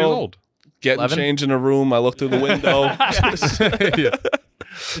this girl 11 years old. getting 11? changed in a room. I looked through the window. Yeah.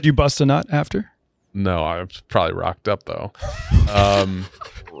 Did you bust a nut after? No, I was probably rocked up though.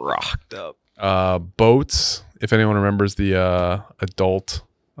 Rocked up. Boats. If anyone remembers the adult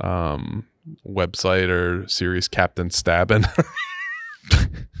website or series Captain Stabbin'.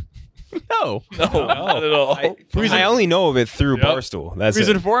 No. No, not at all. I only know of it through Barstool. That's Please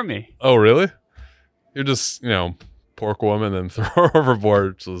it. inform me. Oh, really? You're just, pork a woman and throw her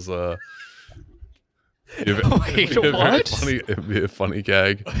overboard, which was it'd be a funny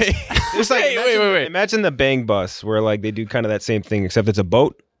gag. It's like, wait. Imagine the Bang Bus where like they do kind of that same thing except it's a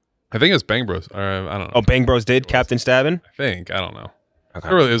boat. I think it's Bang Bros. Or, I don't know. Oh, Bang Bros did Captain Stabbin'. I don't know. Okay.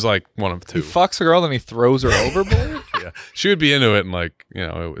 It really is like one of He two. fucks a girl and he throws her overboard. Yeah, she would be into it, and like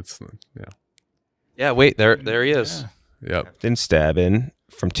it's Yeah, wait, there he is. Yep. Captain Stabbin'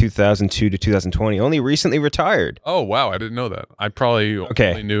 from 2002 to 2020. Only recently retired. Oh wow, I didn't know that. I probably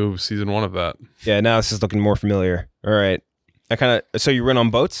only knew season 1 of that. Yeah, now this is looking more familiar. All right. So you run on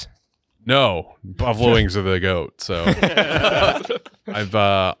boats? No, buffalo wings are the goat. So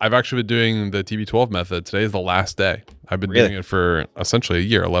I've actually been doing the TB12 method. Today is the last day. I've been doing it for essentially a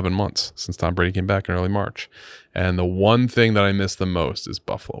year, 11 months since Tom Brady came back in early March. And the one thing that I miss the most is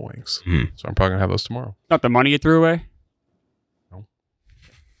buffalo wings. So I'm probably gonna have those tomorrow. Not the money you threw away.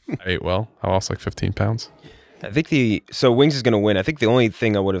 I ate well. I lost like 15 pounds. I think so Wings is going to win. I think the only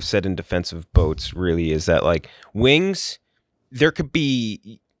thing I would have said in defense of boats really is that like Wings, there could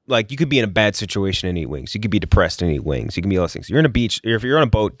be like you could be in a bad situation and eat wings. You could be depressed and eat wings. You can be all those things. You're on a beach. If you're on a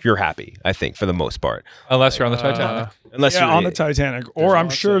boat, you're happy. I think for the most part, Unless you're on the Titanic. unless you're on the Titanic, or I'm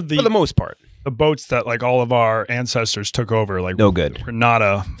sure for the most part. the boats that like all of our ancestors took over, like No good. were not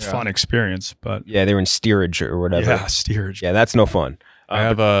a fun experience. But Yeah, they were in steerage or whatever. yeah, steerage. Yeah, that's no fun. I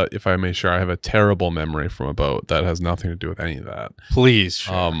have if I may share, I have a terrible memory from a boat that has nothing to do with any of that. Please.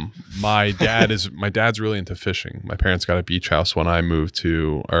 Sure. My dad's really into fishing. My parents got a beach house when I went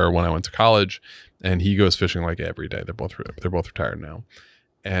to college, and he goes fishing like every day. They're both retired now.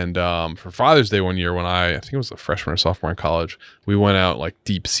 And for Father's Day one year, when I think it was a freshman or sophomore in college, we went out like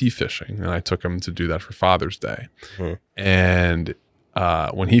deep sea fishing, and I took him to do that for Father's Day. And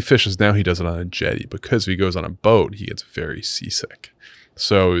when he fishes now, he does it on a jetty, because if he goes on a boat, he gets very seasick.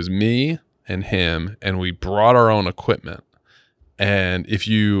 So it was me and him, and we brought our own equipment. And I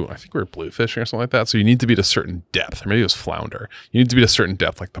think we were blue fishing or something like that. So you need to be at a certain depth, or maybe it was flounder. You need to be at a certain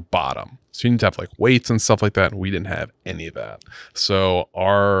depth, like the bottom. So you need to have like weights and stuff like that. And we didn't have any of that. So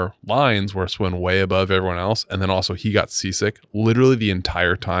our lines were swimming way above everyone else. And then also he got seasick literally the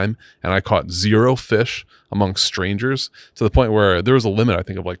entire time. And I caught 0 fish among strangers, to the point where there was a limit, I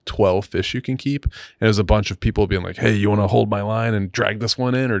think, of like 12 fish you can keep. And it was a bunch of people being like, hey, you want to hold my line and drag this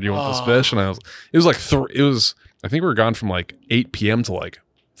one in? Or do you want this fish? And I think we were gone from like 8 p.m. to like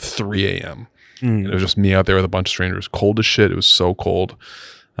 3 a.m. And it was just me out there with a bunch of strangers, cold as shit. It was so cold.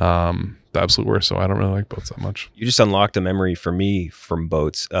 the absolute worst. So I don't really like boats that much. You just unlocked a memory for me from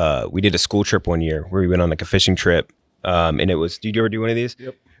boats. We did a school trip one year where we went on like a fishing trip. And it was, did you ever do one of these?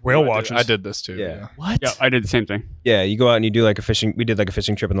 Yep. Whale watches. I did this too. Yeah. What? Yeah, I did the same thing. Yeah, you go out and you do like a fishing. We did like a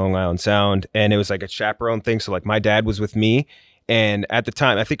fishing trip in Long Island Sound, and it was like a chaperone thing. So like my dad was with me, and at the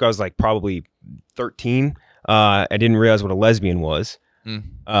time, I think I was like probably 13. I didn't realize what a lesbian was.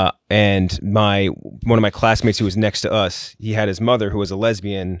 And one of my classmates who was next to us, he had his mother who was a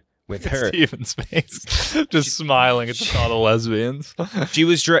lesbian with her. Steven's face, just smiling at the thought of lesbians. She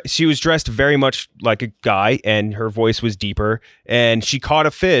was dressed very much like a guy, and her voice was deeper. And she caught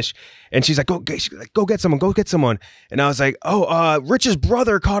a fish, and she's like, "Go get someone." And I was like, "Oh, Rich's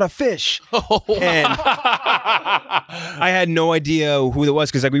brother caught a fish." And I had no idea who it was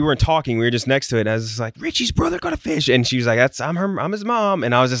because like we weren't talking, we were just next to it. And I was just like, "Richie's brother caught a fish," and she was like, I'm his mom,"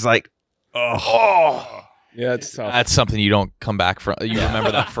 and I was just like, "Oh." Yeah, it's tough. That's something you don't come back from. You remember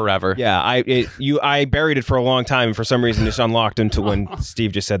that forever. Yeah, I buried it for a long time, and for some reason just unlocked until when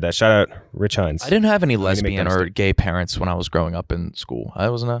Steve just said that. Shout out Rich Hines. I didn't have any make lesbian that or mistake. gay parents when I was growing up in school. I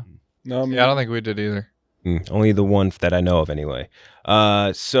wasn't a. No, Yeah, I don't think we did either. Only the one that I know of, anyway.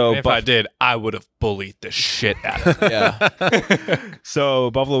 So If I did, I would have bullied the shit out of it. Yeah. So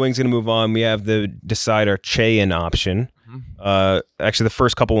Buffalo Wings gonna move on. We have the decider Cheah option. Actually, the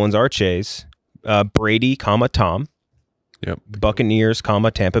first couple ones are Cheah's. Brady, Tom. Yep. Buccaneers,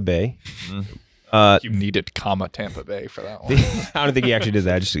 Tampa Bay. You needed Tampa Bay for that one. I don't think he actually did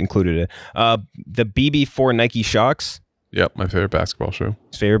that. I just included it. The BB4 Nike Shocks. Yep. My favorite basketball shoe.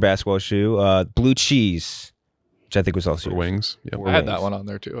 His favorite basketball shoe. Blue Cheese, which I think was also For wings. Yep. For I had wings. that one on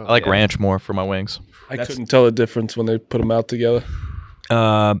there too. I like ranch more for my wings. I couldn't tell the difference when they put them out together.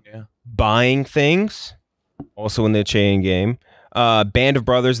 Buying things, also in the chain game. Band of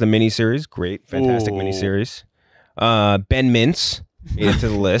Brothers, the miniseries, great, fantastic miniseries. Ben Mintz made it to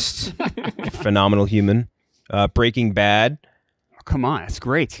the list. Phenomenal human. Breaking Bad. Oh, come on, that's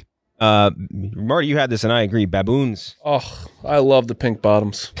great. Marty, you had this, and I agree. Baboons. Oh, I love the pink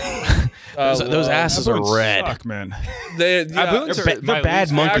bottoms. Those asses are red. Suck, man. Baboons they're are my bad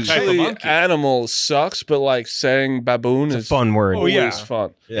least monkeys. favorite type of Actually, monkey. animal sucks, but like saying baboon is Fun word. always yeah.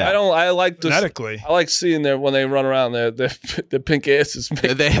 fun. Yeah. I like this. Phonetically. I like seeing their when they run around their pink asses.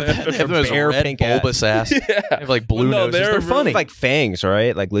 They have those bare red pink ass. bulbous ass. They have like blue Well, no, noses. they're They're really funny. Like fangs,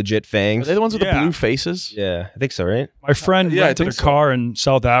 right? Like legit Are fangs. they the ones with Yeah. the blue faces? Yeah, I think so, right? My friend Yeah, I rented a think so. car in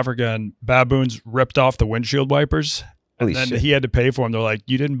South Africa, and baboons ripped off the windshield wipers. Holy And then shit. he had to pay for them. They're like,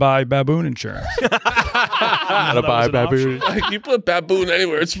 "You didn't buy baboon insurance." Gotta buy was an baboon. Like you put baboon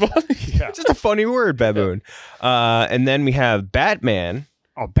anywhere, it's funny. It's just a funny word, baboon. And then we have Batman.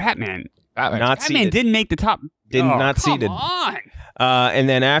 Oh, Batman. Not Batman seated. didn't make the top. Not come seated. on. And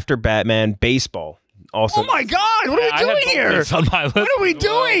then after Batman, baseball. Also, Oh my God! What are we doing here? on my list. What are we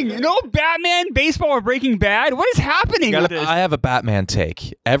doing? No Batman, baseball, or Breaking Bad? What is happening with this? I have a Batman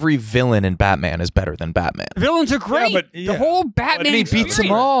take. Every villain in Batman is better than Batman. Villains are great. but- The whole Batman. And he beats them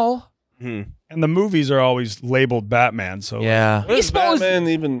all. Hmm. And the movies are always labeled Batman. So Yeah. What is Baseball is- Batman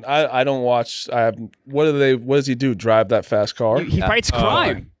even? I don't watch. What do they? What does he do? Drive that fast car? He fights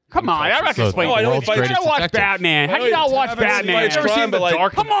crime. Come on, I'm not gonna explain. Oh, I know he You fights- gotta watch detective. Batman. How do you not watch Batman? Fights crime, but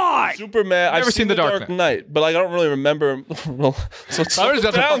like Come on. Superman. I've Never seen The Dark Dark Knight, but like I don't really remember. So How does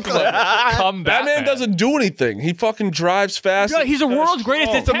that down, Klemmer. come Batman doesn't do anything. He fucking drives fast. Yeah, he's the world's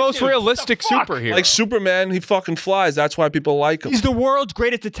greatest It's the most detective. realistic Fuck. superhero. Like Superman, he fucking flies. That's why people like him. He's the world's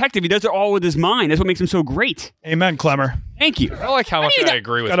greatest detective. He does it all with his mind. That's what makes him so great. amen, Klemmer. Thank you. I like how much do you I not-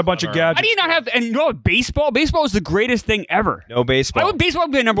 agree with. Got a bunch of Klemmer. gadgets. How do you not have? And you know what? Baseball. Baseball is the greatest thing ever. no baseball. Why would baseball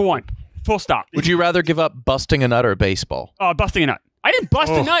be number one? Full stop. Would you rather give up busting a nut or baseball? Busting a nut. I didn't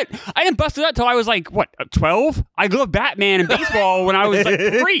bust a nut. I didn't bust a nut till I was like, what, 12? I loved Batman and baseball when I was like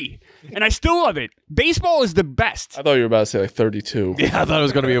 3. And I still love it. Baseball is the best. I thought you were about to say like 32. Yeah, I thought it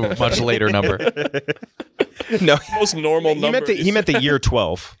was going to be a much later number. no. Most normal He number. meant the year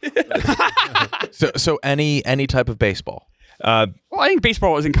 12. So any type of baseball. Well, I think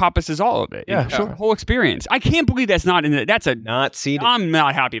baseball encompasses all of it. Yeah, You know, sure. The whole experience. I can't believe that's not in it. That's a. Not seated. I'm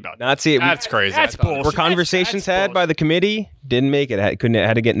not happy about that. Not seated. That's crazy. That's I thought. bullshit. Were conversations That's had by the committee? Didn't make it. Had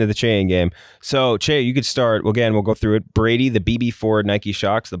to get into the chain game. So Cheah, you could start. Well, again, we'll go through it. Brady, the BB4 Nike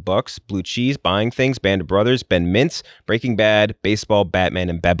Shocks, the Bucks, Blue Cheese, Buying Things, Band of Brothers, Ben Mintz, Breaking Bad, Baseball, Batman,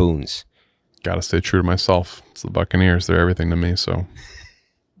 and Baboons. Gotta stay true to myself. It's the Buccaneers. They're everything to me. So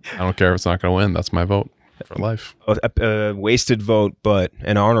I don't care if it's not gonna win. That's my vote for life. A wasted vote, but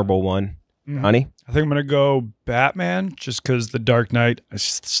an honorable one. Donnie? I think I'm gonna go Batman, just because The Dark Knight. I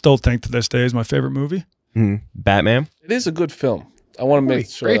still think to this day is my favorite movie. Batman? It is a good film. I want to make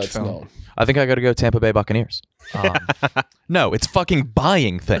sure great that's film. known. I think I got to go Tampa Bay Buccaneers. No, it's fucking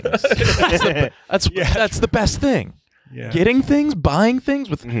buying things. That's the best thing. Yeah. Getting things, buying things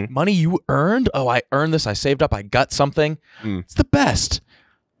with money you earned. Oh, I earned this. I saved up. I got something. It's the best.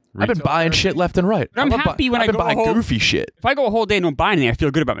 I've been buying shit left and right. I'm happy when I've been go a buying whole- goofy shit. If I go a whole day and don't buy anything, I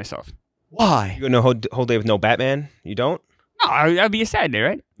feel good about myself. Why? You go a whole day with no Batman? You don't? No, that'd be a sad day,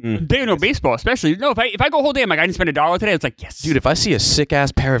 right? Day with no baseball, especially. No, if I go a whole day, I'm like, I didn't spend $1 today. It's like, yes, Dude, if I see a sick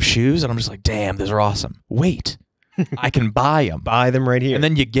ass pair of shoes and I'm just like, damn, those are awesome. Wait, I can buy them. Buy them right here. And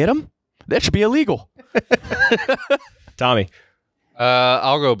then you get them? That should be illegal. Tommy.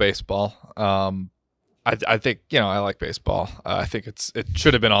 I'll go baseball. I think I like baseball. I think it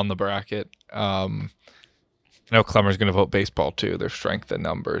should have been on the bracket. I know Klemmer's going to vote baseball too. Their strength in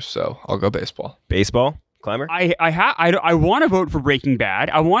numbers, so I'll go baseball. Baseball. Klemmer. I want to vote for Breaking Bad.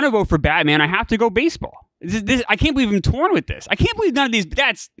 I want to vote for Batman. I have to go baseball. I can't believe I'm torn with this. I can't believe none of these.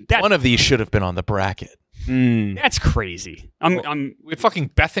 That's One of these should have been on the bracket. That's crazy. We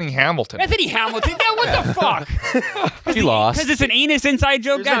fucking Bethany Hamilton. Bethany Hamilton. Yeah, what the fuck? She lost. Because it's an anus inside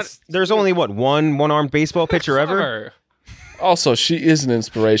joke. There's only one-armed baseball pitcher ever. Also, she is an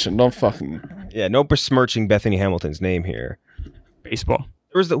inspiration. Don't fucking. Yeah, no besmirching Bethany Hamilton's name here. Baseball.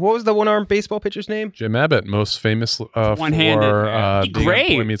 What was the one-armed baseball pitcher's name? Jim Abbott, most famous One-handed. for being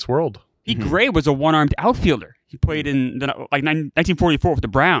Gray. on Boy Meets World. Pete Gray was a one-armed outfielder. He played in 1944 with the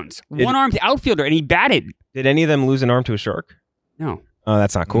Browns. One-armed outfielder, and he batted. Did any of them lose an arm to a shark? No. Oh,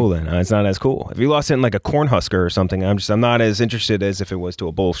 that's not cool then. It's not as cool. If you lost it in like a cornhusker or something, I'm not as interested as if it was to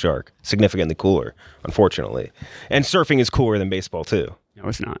a bull shark. Significantly cooler, unfortunately. And surfing is cooler than baseball too. No,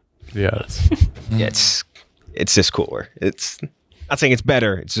 it's not. Yeah. Yeah, it's just cooler. It's not saying it's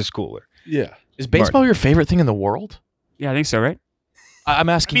better. It's just cooler. Yeah. Is baseball your favorite thing in the world? Yeah, I think so, right? I'm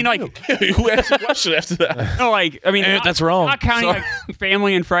asking. I mean, like, Who asked the question after that? no, like, I mean, that's wrong. Not counting like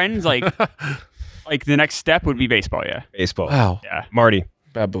family and friends, like the next step would be baseball. Yeah. Baseball. Wow. Yeah. Marty.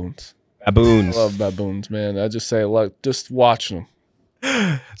 Baboons. Baboons. I love baboons, man. I just say, look, just watching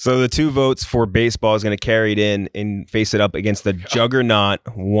them. So the 2 votes for baseball is going to carry it in and face it up against the juggernaut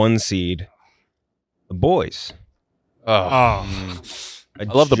 1 seed, the boys. I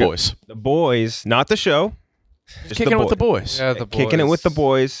love the boys. The boys, not the show. Just Kicking it with the boys. Yeah, the boys. Kicking it with the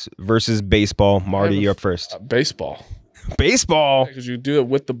boys versus baseball. Marty, you're up first. Baseball. Baseball. Because you do it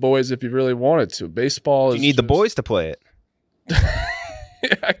with the boys if you really wanted to. Baseball is. You need the boys to play it.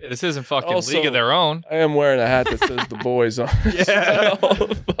 This isn't fucking Also, League of Their Own. I am wearing a hat that says the boys on it. Yeah.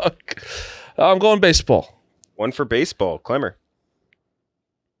 Oh, fuck. I'm going baseball. 1 for baseball. Klemmer.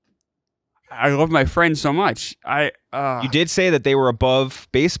 I love my friends so much. You did say that they were above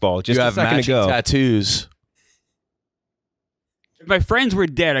baseball just You a have second matching ago. tattoos. If my friends were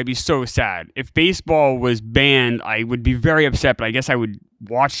dead, I'd be so sad. If baseball was banned, I would be very upset. But I guess I would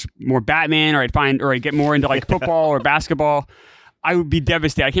watch more Batman, or I'd get more into like football or basketball. I would be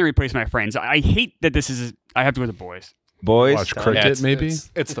devastated. I can't replace my friends. I hate that I have to go with the boys. Boys. Watch cricket, maybe?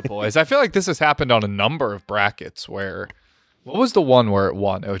 It's the boys. I feel like this has happened on a number of brackets where. What was the one where it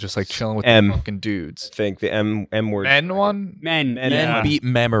won? It was just like chilling with the fucking dudes. I think the M word. Men won? Men Beat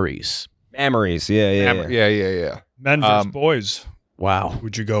memories. Memories. Yeah. Yeah. Men versus boys. Wow.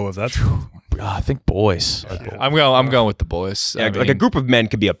 Would you go with that? I think boys. I'm going with the boys. Yeah, I like a mean, group of men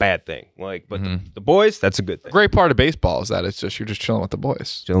could be a bad thing. But the boys, that's a good thing. great part of baseball is that it's just you're just chilling with the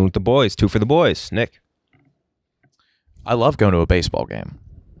boys. Chilling with the boys. 2 for the boys. Nick. I love going to a baseball game.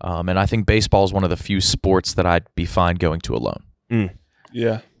 And I think baseball is one of the few sports that I'd be fine going to alone.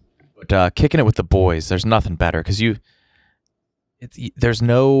 Yeah. But kicking it with the boys, there's nothing better because there's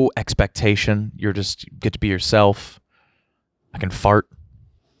no expectation. You get to be yourself. I can fart.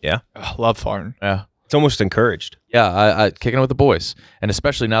 Ugh, love farting. Yeah. It's almost encouraged. Yeah, I kicking it with the boys. And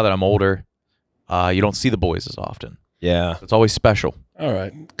especially now that I'm older, you don't see the boys as often. Yeah. It's always special. All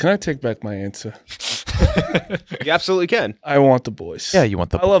right. Can I take back my answer? You absolutely can. I want the boys. Yeah, you want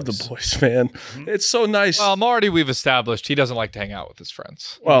the boys. I love the boys, man. It's so nice. Well, Marty, we've established he doesn't like to hang out with his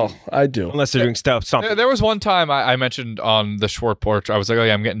friends. Well, I do. Unless they're doing something. There was one time I mentioned on the short porch, I was like, oh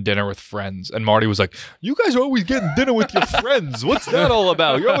yeah, I'm getting dinner with friends. And Marty was like, you guys are always getting dinner with your friends. What's that all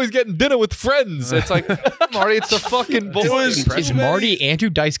about? You're always getting dinner with friends. It's like, Marty, it's the fucking boys. Is Marty Andrew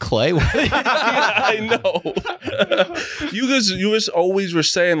Dice Clay? I know. You guys always were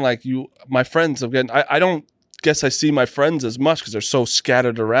saying like my friends. Again, I don't guess I see my friends as much because they're so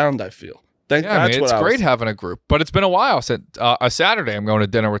scattered around. I feel. It's great having a group, but it's been a while since a Saturday. I'm going to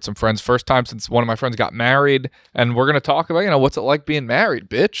dinner with some friends. First time since one of my friends got married, and we're going to talk about what's it like being married,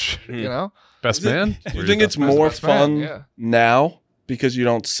 bitch. You know, Best man? Do you think it's more fun now because you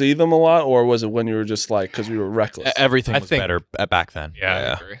don't see them a lot, or was it when you were just like because we were reckless? Everything I was think- better back then.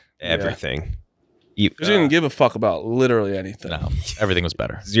 Yeah, I agree. Everything. Because you didn't give a fuck about literally anything. No, everything was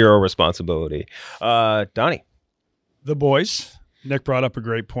better. Zero responsibility. Donnie. The boys. Nick brought up a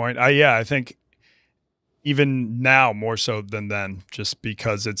great point. I think even now more so than then, just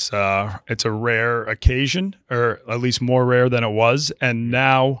because it's a rare occasion, or at least more rare than it was. And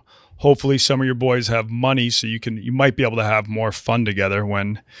now, hopefully, some of your boys have money, so you might be able to have more fun together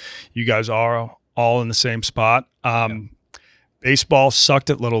when you guys are all in the same spot. Baseball sucked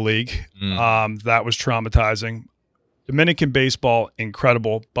at Little League. That was traumatizing. Dominican baseball,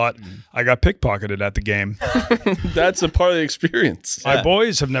 incredible, but I got pickpocketed at the game. That's a part of the experience. My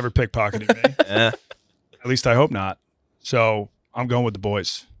boys have never pickpocketed me. At least I hope not. So I'm going with the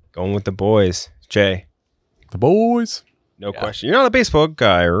boys. Going with the boys. Jay. The boys. No question. You're not a baseball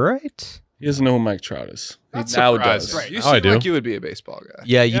guy, right? He doesn't know who Mike Trout is. He Not now surprised. does. Right. You Oh, I seem do. like you would be a baseball guy.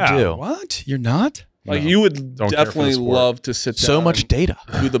 Yeah, you do. What? You're not? Like No. you would Don't care for the definitely sport. love to sit down So much data.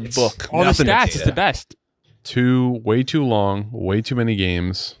 do the book. All the Nothing to stats data. is the best. Way too long, way too many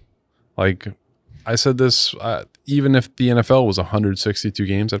games. Like I said this, even if the NFL was 162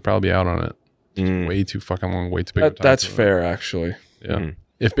 games, I'd probably be out on it. Way too fucking long, way too big. of a time That's for it. fair, actually. Yeah.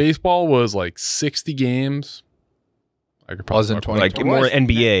 If baseball was like 60 games, I could probably Wasn't fuck with 20. it. Like more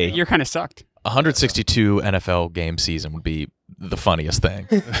NBA. You're kind of sucked. 162 NFL game season would be the funniest thing.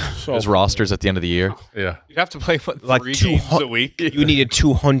 So Those rosters at the end of the year. Yeah. You'd have to play what, Like 3 games a week. You need a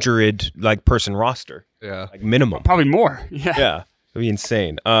 200 person roster, Yeah. like minimum. Probably more. Yeah. Yeah, it'd be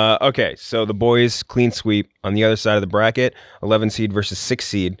insane. Okay, so the boys clean sweep on the other side of the bracket. 11 seed versus 6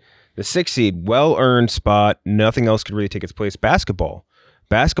 seed. The 6 seed, well earned spot. Nothing else could really take its place. Basketball.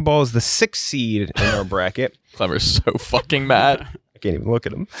 Basketball is the 6 seed in our bracket. Klemmer's so fucking mad. I can't even look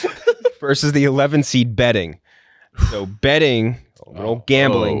at him. Versus the 11 seed betting. So betting, a little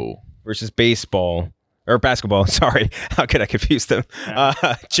gambling versus baseball or basketball. Sorry, how could I confuse them?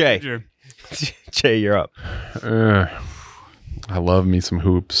 Jay, Sure. Jay, you're up. I love me some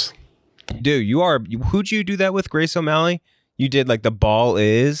hoops. Dude, who'd you do that with, Grace O'Malley? You did like the ball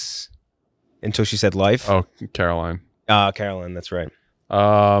is until she said life. Oh, Caroline. Carolyn, that's right.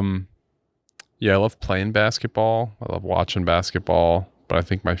 Yeah, I love playing basketball. I love watching basketball. But I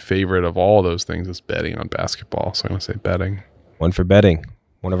think my favorite of all those things is betting on basketball. So I'm going to say betting. One for betting.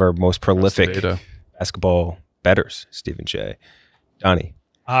 One of our most prolific Data. basketball bettors, Stephen Cheah. Donnie.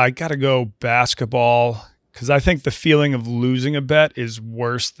 I got to go basketball because I think the feeling of losing a bet is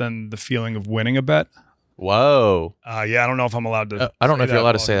worse than the feeling of winning a bet. Whoa. Yeah, I don't know if I'm allowed to. I don't know if you're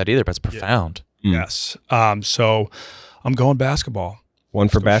allowed to while- say that either, but it's profound. Yes. So I'm going basketball. One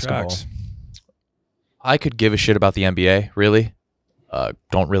for Let's go basketball. Shaqs. I could give a shit about the NBA, really.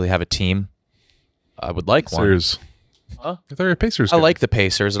 Don't really have a team. I would like one. Pacers. Huh? I thought you were a Pacers I guy. like the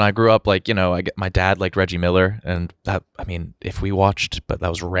Pacers, and I grew up like, my dad liked Reggie Miller, and that, I mean, if we watched, but that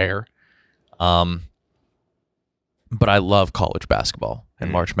was rare. But I love college basketball and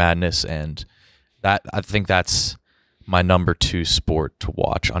March Madness, and that I think that's my number 2 sport to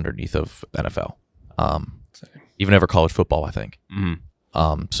watch underneath of NFL. Even over college football, I think.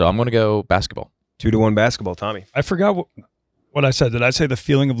 So I'm going to go basketball. 2-1 basketball, Tommy. I forgot what I said. Did I say the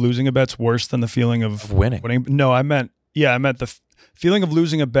feeling of losing a bet's worse than the feeling of Winning. No, I meant the feeling of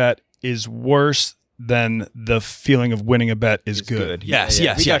losing a bet is worse than the feeling of winning a bet is good. Yes,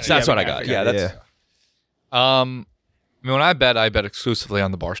 Yeah, yes, yeah. yes. That's what I we got. got Yeah, it, that's. I mean, when I bet exclusively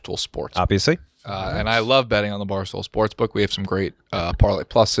on the Barstool Sports. Obviously. And I love betting on the Barstool Sportsbook. We have some great parlay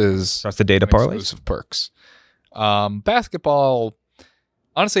pluses. Trust the data some parlays. exclusive perks. Basketball.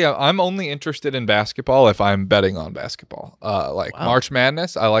 Honestly, I'm only interested in basketball if I'm betting on basketball. March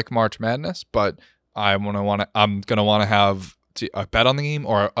Madness. I like March Madness, but I'm gonna want to have a bet on the game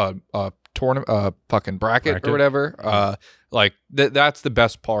or a tournament, fucking bracket or whatever. That's the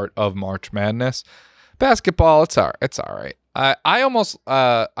best part of March Madness. Basketball, it's all right. I almost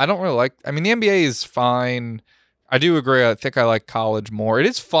I don't really like. I mean, the NBA is fine. I do agree. I think I like college more. It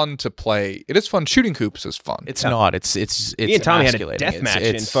is fun to play. It is fun. Shooting hoops is fun. It's not. It's Me and Tommy had a emasculating. death match in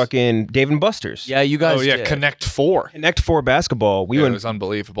It's- fucking Dave and Buster's. Yeah, you guys. Oh yeah, did. Connect 4. Connect 4 basketball. We It went was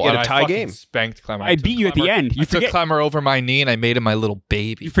unbelievable. we had And a tie I fucking game. Spanked Klemmer. I beat you at the end. I took Klemmer over my knee and I made him my little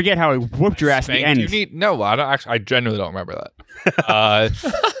baby. You forget how I whooped your ass at the Spanked end. No, I don't actually. I genuinely don't remember that.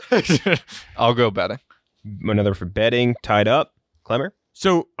 I'll go betting. another for betting, tied up. Klemmer?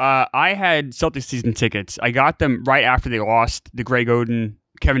 So I had Celtics season tickets. I got them right after they lost the Greg Oden,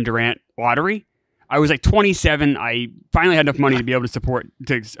 Kevin Durant lottery. I was like 27. I finally had enough money to be able to afford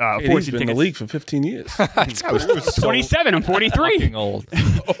He's season been in the tickets. league for 15 years. I was 27. I'm 43. Fucking old.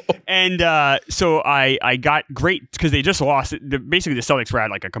 And so I got great because they just lost. Basically, the Celtics were at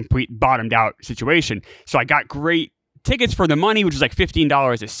like a complete bottomed out situation. So I got great tickets for the money, which was like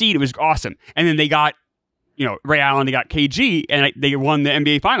 $15 a seat. It was awesome. And then they got, Ray Allen, they got KG, and they won the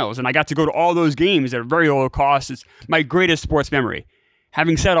NBA Finals. And I got to go to all those games at a very low cost. It's my greatest sports memory.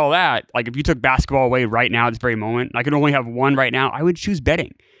 Having said all that, like if you took basketball away right now at this very moment, I could only have one right now, I would choose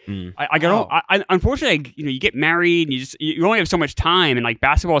betting. I unfortunately, you get married and you only have so much time, and like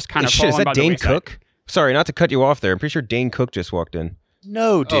basketball is kind of falling is that by the Dane wayside. Cook? Sorry, not to cut you off there. I'm pretty sure Dane Cook just walked in.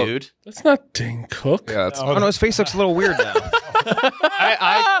 No, dude. That's not Dane Cook. Yeah, that's, Oh no, his face looks a little weird now.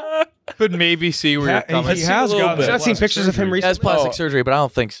 I could maybe see where you're coming. He has got I've seen pictures of him He has recently. plastic surgery, but I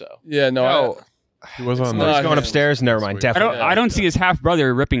don't think so. Yeah, no. He was on not He's going him. upstairs. Never mind. Definitely. I don't see his half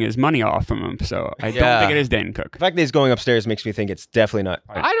brother ripping his money off from him, so I don't Yeah. think it is Dane Cook. The fact that he's going upstairs makes me think it's definitely not.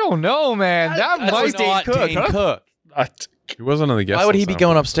 I don't know, man. That might not Dane Cook. He wasn't on the guest Why would he list, be I don't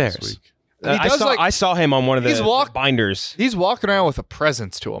going think, upstairs? this week. I saw him on one of He's the binders. He's walking around with a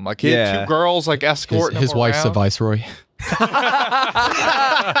presence to him. Like he had Yeah. two girls like escorting His him wife's the around. viceroy.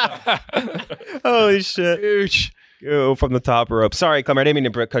 Holy shit! Go from the top rope. Sorry, Klemmer, I didn't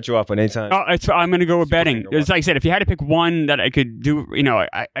mean to cut you off at any time. No, I'm going to go with betting. It's like I said, if you had to pick one that I could do,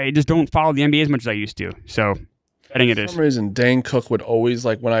 I just don't follow the NBA as much as I used to. So betting it For is. some reason, Dane Cook would always,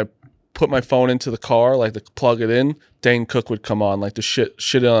 like, when I put my phone into the car, like to plug it in, Dane Cook would come on, like the shit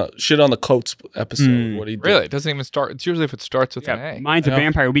on the Coats episode. What he did. Really? It doesn't even start. It's usually if it starts with an Yeah, A. mine's a Yeah.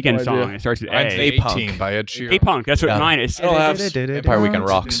 Vampire Weekend No song. idea. It starts with Mine's A. A-Punk. 18 by Ed Sheeran. A-Punk. That's what Yeah. mine is. I don't have Empire Weekend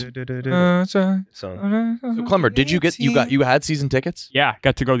rocks. So Klemmer, did you had season tickets? Yeah,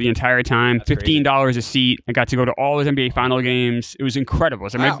 got to go the entire time. $15 a seat. I got to go to all those NBA final games. It was incredible.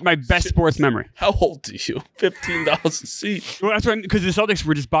 It's like my best sports memory. How old are you? $15 a seat. Well, that's because the Celtics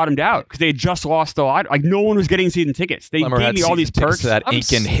were just bottomed out because they had just lost the lot. Like no one was getting season tickets. They Klemmer gave had me all these season tickets perks. to that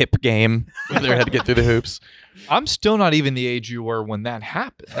Aiken hip game where they had to get through the hoops. I'm still not even the age you were when that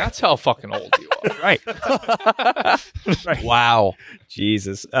happened. That's how fucking old you are. Right. Wow.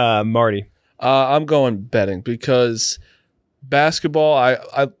 Jesus, Marty. I'm going betting because basketball,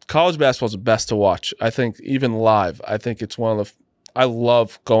 college basketball is the best to watch. I think even live, I think it's one of the. I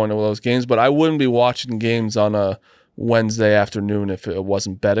love going to those games, but I wouldn't be watching games on a Wednesday afternoon if it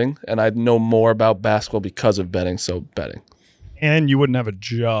wasn't betting, and I'd know more about basketball because of betting. So betting. And you wouldn't have a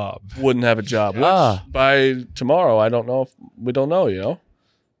job. Wouldn't have a job. Which, Ah. by tomorrow, I don't know if we don't know.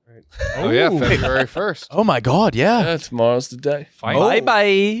 Oh yeah, February 1st. Oh my God, yeah. Yeah, tomorrow's the day.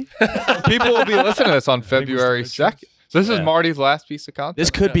 Bye. People will be listening to this on February 2nd. So this is Marty's last piece of content.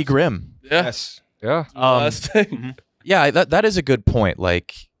 This could be grim. Yeah. Yes. Yeah. Last thing. Yeah, that is a good point.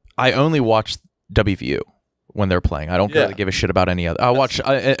 Like, I only watch WVU when they're playing. I don't really give a shit about any other. I watch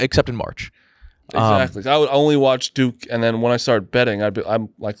except in March. Exactly. I would only watch Duke, and then when I start betting, I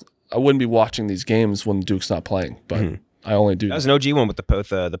wouldn't be watching these games when Duke's not playing, but I only do. That was an OG one with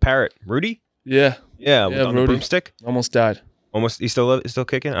the parrot, Rudy. Yeah. Yeah, with on the Rudy. broomstick. Almost died. Almost. He's still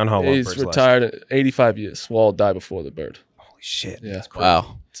kicking. I don't know how long. He's birds last. retired at 85 years. We'll all die before the bird. Holy shit. Yeah.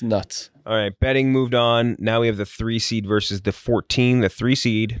 Wow. It's nuts. All right, betting moved on. Now we have the 3 seed versus the 14. The 3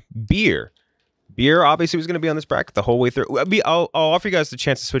 seed, beer. Beer obviously was going to be on this bracket the whole way through. I'll offer you guys the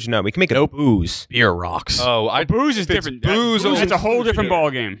chance to switch it out. We can make it booze. Beer rocks. Oh, Booze is different. booze It's a whole different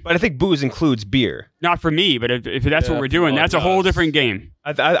ball game. But I think booze includes beer. Not for me, but if that's what we're doing, that's a whole different game.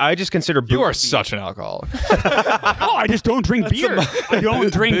 I just consider booze. you are such an alcoholic. Oh, I just don't drink beer. I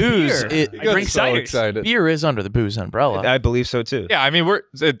don't drink Booze, beer. I drink so ciders. excited. Beer is under the booze umbrella. I believe so too. Yeah, I mean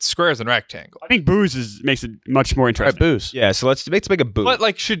it's squares and rectangle. I think booze makes it much more Right, interesting. booze. Yeah, so let's make a booze. But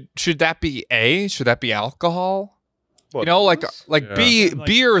like, should that be A? Should that be alcohol? What, You know, like Yeah. B. Like,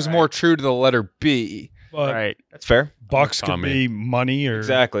 Beer is right. more true to the letter B. But Right. that's fair. bucks could Tommy. be money or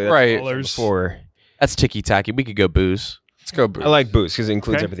Exactly. That's Right. dollars. Before. That's ticky tacky. We could go booze. Let's go booze. I like booze because it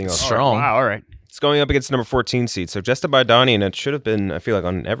includes Okay. everything else. Strong. Wow, all right. It's going up against the number 14 seed. So just by Donnie, and it should have been, I feel like,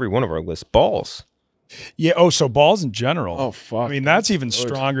 on every one of our lists. Balls. Yeah. Oh, so balls in general. Oh, fuck. I mean, that's even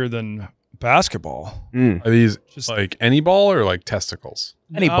stronger than basketball. Mm. Are these Just- like any ball or like testicles?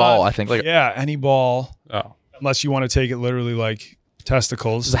 Any ball, I think. Like, Yeah, any ball, Oh, unless you want to take it literally like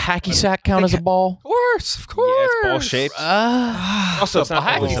testicles. does a hacky sack count as a ball? Of course, of course. Yeah, it's ball shaped. Also, it's a not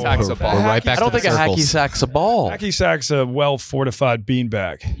hacky ball. sack's a ball. We're right back I don't to the think a hacky circles. sack's a ball. Hacky sack's a well-fortified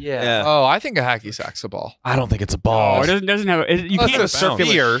beanbag. Yeah. Oh, I think a hacky sack's a ball. I don't think it's a Oh, ball. it doesn't have. You That's can't. a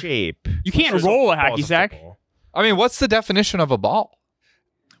circular shape. You can't roll a hacky sack. I mean, what's the definition of a ball?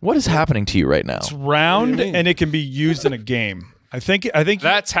 What is happening to you right now? It's round and it can be used in a game. I think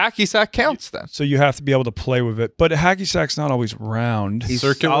That's hacky sack counts then. so. You have to be able to play with it, but a hacky sack's not always round.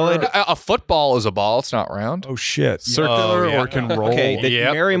 circular, A football is a ball. It's not round. Oh shit! circular, or can roll. Okay, the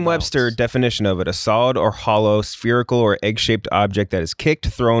Yep. Merriam-Webster definition of it: a solid or hollow, spherical or egg-shaped object that is kicked,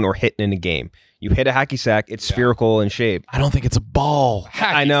 thrown, or hit in a game. You hit a hacky sack. It's spherical in shape. I don't think it's a ball.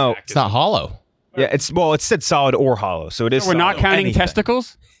 I know. It's not hollow. Yeah, it said solid or hollow, so it is. We're not solid. counting Anything.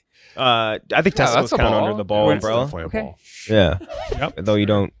 testicles. I think testicles that's a count ball. under the ball umbrella. Definitely a Okay. ball. Yeah. Yep. Though you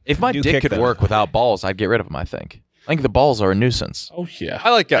don't. If my do dick kick could them. work without balls, I'd get rid of them, I think. I think the balls are a nuisance. Oh yeah. I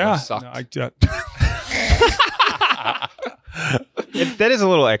like getting Yeah. sucked. That is a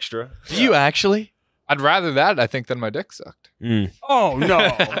little extra. Do you actually? I'd rather that, I think, than my dick sucked. Oh no,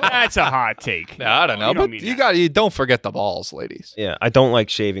 that's a hot take. Yeah, I don't know, You don't but mean you that. don't forget the balls, ladies. Yeah, I don't like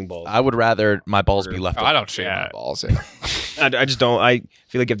shaving balls. I would rather my balls be left. I don't shave my balls. Yeah. I just don't. I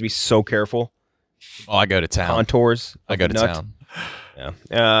feel like you have to be so careful. Oh, I go to town. Contours. I of go the to nut. town.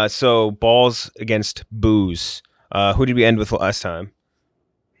 Yeah. So balls against booze. Who did we end with last time?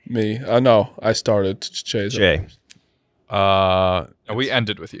 Me. No, I started. Cheah's Jay. No, we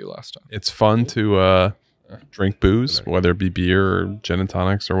ended with you last time. It's fun to drink booze, whether it be beer or gin and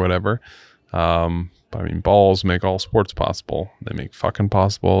tonics or whatever. But I mean, balls make all sports possible. They make fucking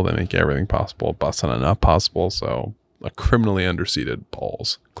possible. They make everything possible. Busting a nut possible. So a criminally underseeded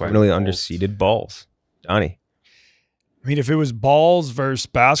balls. Criminally underseeded balls. Donnie. I mean, if it was balls versus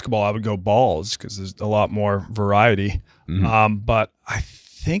basketball, I would go balls because there's a lot more variety. But I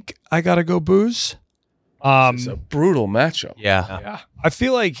think I got to go booze. It's a brutal matchup. Yeah. I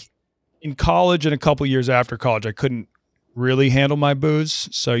feel like in college and a couple years after college, I couldn't really handle my booze.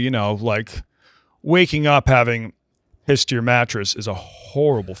 So, like waking up having pissed to your mattress is a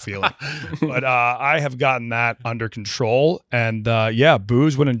horrible feeling. But I have gotten that under control. And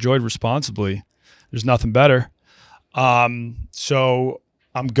booze when enjoyed responsibly, there's nothing better. So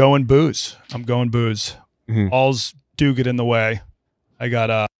I'm going booze. Balls do get in the way. I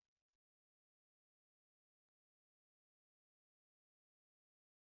got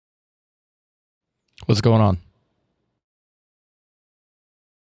What's going on?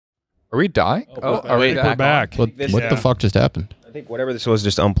 Are we dying? Are we we're back. What This- the fuck just happened? I think whatever this was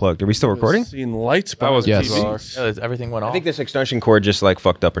just unplugged. Are we still recording? Seen lights. That was Yes. TV. Everything went off. I think this extension cord just like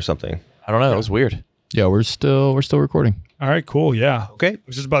fucked up or something. I don't know. That was weird. Yeah, we're still recording. All right, cool. Yeah. Okay. I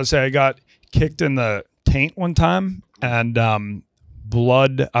was just about to say I got kicked in the taint one time and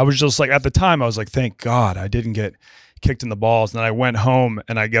blood. I was just like, at the time, I was like, thank God I didn't get kicked in the balls. And then I went home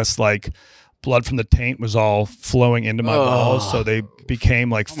and I guess like blood from the taint was all flowing into my balls. So they became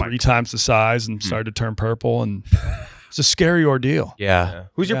like 3 times the size and started to turn purple. And it's a scary ordeal. Yeah.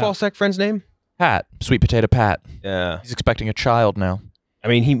 Who's your Yeah. ball sack friend's name? Pat. Sweet potato Pat. Yeah. He's expecting a child now. I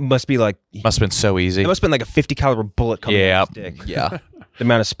mean, he must be like. Must have been so easy. It must have been like a 50 caliber bullet coming out of his dick. Yeah. The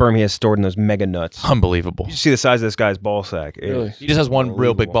amount of sperm he has stored in those mega nuts. Unbelievable. You see the size of this guy's ball sack. It Really? is He just has one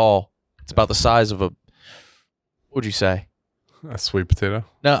real big unbelievable. ball. It's about the size of a. What would you say? A sweet potato.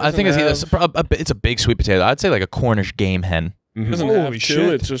 No, I think Doesn't it's a big sweet potato. I'd say like a Cornish game hen. Doesn't Holy have 2.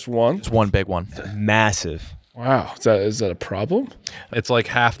 shit. It's just one. It's one big one. Massive. Wow. Is that a problem? It's like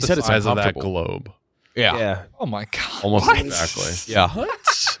half the said it's size of that uncomfortable. globe. Yeah. Oh my god. Almost exactly. Yeah.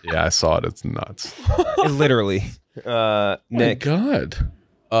 Yeah, I saw it. It's nuts. Literally. My Nick. God.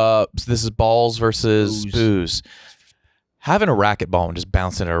 So this is balls versus booze. Having a racquetball and just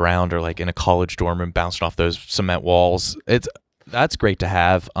bouncing it around, or like in a college dorm room, bouncing off those cement walls. That's great to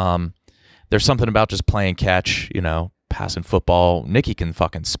have. There's something about just playing catch, passing football. Nikki can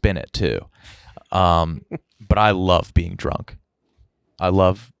fucking spin it too. But I love being drunk. I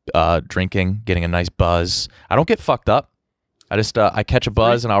love drinking, getting a nice buzz. I don't get fucked up. I just I catch a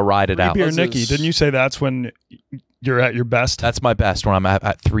buzz and I'll ride it out. Beer, Buzzes. Nikki, didn't you say that's when you're at your best? That's my best when I'm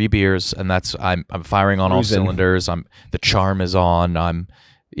at 3 beers, and that's I'm firing on all Cruising. cylinders. The charm is on.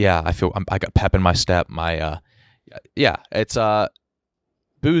 I feel I got pep in my step. It's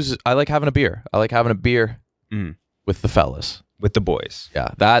booze. I like having a beer. I like having a beer with the fellas. With the boys. Yeah,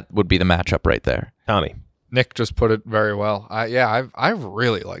 that would be the matchup right there. Tommy. Nick just put it very well. I've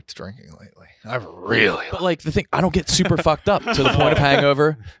really liked drinking lately. I've really. But like the thing, I don't get super fucked up to the point of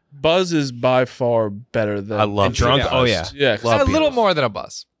hangover. Buzz is by far better than I love Drunk? drinking. Oh, yeah. Yeah. 'cause Love A little Beatles. more than a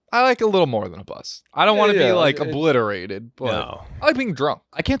buzz. I like a little more than a buzz. I don't want to be Yeah, like it- obliterated, but No. I like being drunk.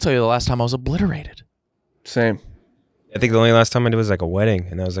 I can't tell you the last time I was obliterated. Same. I think the only last time I did was like a wedding.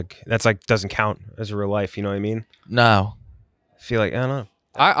 And I was like, that's like, doesn't count as a real life. You know what I mean? No. I feel like, I don't know.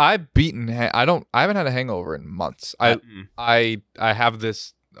 I've beaten. I haven't had a hangover in months. I have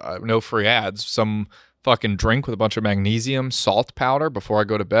this no free ads. Some fucking drink with a bunch of magnesium salt powder before I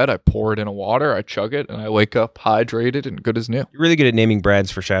go to bed. I pour it in a water. I chug it, and I wake up hydrated and good as new. You're really good at naming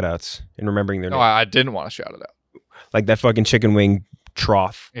brands for shout outs and remembering their No, name. I didn't want to shout it out. Like that fucking chicken wing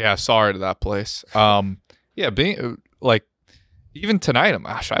trough. Yeah, sorry to that place. Being like even tonight,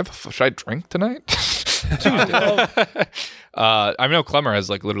 should I drink tonight? I know Klemmer has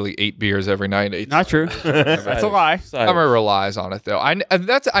like literally 8 beers every night. Not true. That's a lie. Klemmer relies on it though.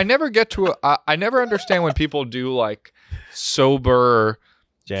 I never get to. I never understand when people do like sober,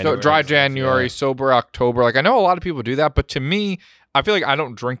 dry January, sober October. Like I know a lot of people do that, but to me, I feel like I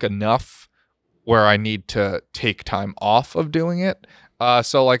don't drink enough where I need to take time off of doing it.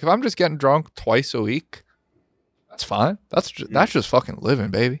 So like if I'm just getting drunk twice a week, that's fine. That's just fucking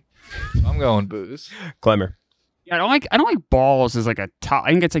living, baby. I'm going booze. Klemmer. Yeah, I don't like balls as like a top.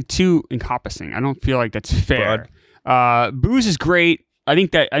 I think it's like too encompassing. I don't feel like that's fair. Booze is great. I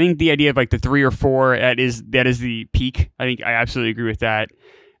think the idea of like the 3 or 4 that is the peak. I think I absolutely agree with that.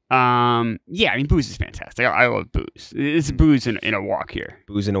 Yeah, I mean booze is fantastic. I love booze. It's booze in a walk here.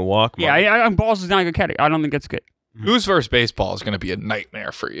 Booze in a walk. Yeah, balls is not a good category. I don't think that's good. Booze versus baseball is going to be a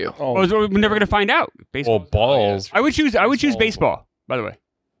nightmare for you. We're never going to find out. Baseball. Well, balls. I would choose baseball. By the way,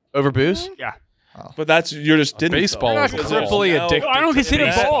 Over booze? yeah. But you're just didn't. Baseball though. is Not a cripply No. addicted. I don't consider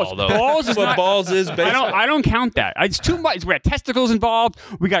baseball, balls. though. Balls is But not. balls is baseball. I don't count that. It's too much. We got testicles involved.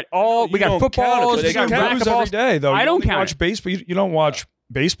 We got don't footballs. count it, We got but they Booze every racquetballs. day, though. I You don't only count watch it. baseball. You don't watch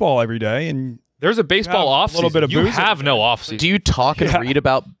baseball every day, and There's a baseball Yeah, off a little bit of You booze have no off season. Do you talk and read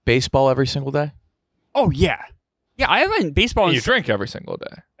about baseball every single day? Oh yeah, yeah. I haven't baseball. You drink every single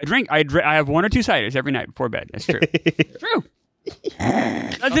day. I drink. I have 1 or 2 ciders every night before bed. That's true. True.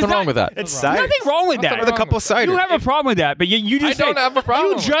 Nothing wrong with that. It's Nothing wrong with Nothing that. with a couple of ciders. You have a problem with that, but you just I don't said, have a problem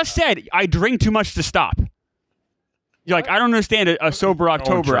You with just said I drink too much to stop. You're like I don't understand a sober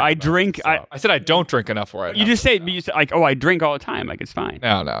October. I drink. I I don't drink enough right you now. just said like I drink all the time. Like it's fine.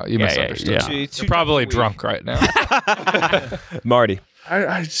 No, you Yeah, misunderstood. yeah. You're probably drunk right now. Marty.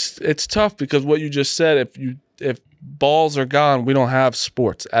 It's tough because what you just said. If balls are gone, we don't have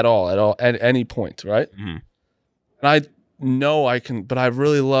sports at all at any point, right? Mhm. And I know I can, but I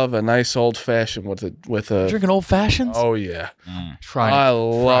really love a nice old fashioned with a. Drinking old fashions? Oh yeah, trying I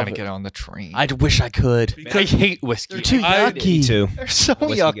love to it. get on the train. I wish I could. I hate whiskey. They're too I- yucky. Too. They're so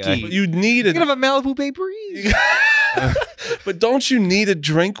Whiskey yucky. guy. But you need You can a. have a Malibu Bay Breeze. But don't you need a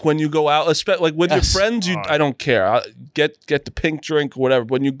drink when you go out? Especially like with Yes. your friends, I don't care. Get the pink drink, whatever.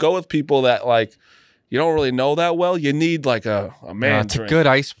 When you go with people that like you don't really know that well, you need like a man It's a drink. good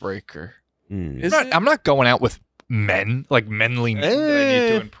icebreaker. Mm. Is it? I'm not going out with men, like menly men that I need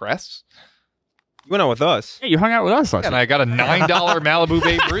to impress. You went out with us. Yeah, you hung out with us last And night. I got a $9 Malibu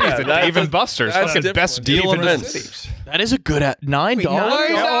Bay Breeze at that's Dave & Buster's. that's Fucking different. best deal in the Different. city. That is a good at $9.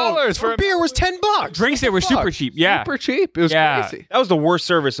 $9 for a Beer was $10. Drinks there were super cheap. Yeah. Super cheap. It was Yeah. crazy. That was the worst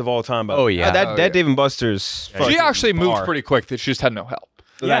service of all time. By the Oh, way. yeah. That Oh, that yeah. Dave and Buster's. She fucking actually moved bar. pretty quick. She just had no help.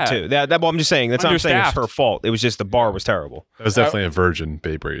 So that Yeah. too. Well, I'm just saying. That's not I'm saying it's Understaffed. her fault. It was just the bar was terrible. That was definitely a virgin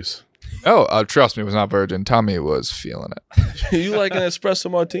Bay Breeze. Oh, trust me, it was not virgin. Tommy was feeling it. You like an espresso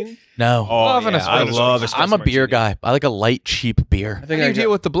martini? No. Oh, Love an yeah, I espresso. love espresso I'm a beer martini. guy. I like a light, cheap beer. I How think do I you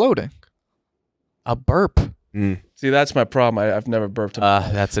deal with the bloating? A burp. See, that's my problem. I've never burped.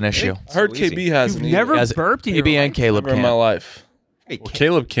 That's an issue. I heard so easy. KB hasn't You've never As- burped in your Maybe life? and Caleb never in my can. life. Well,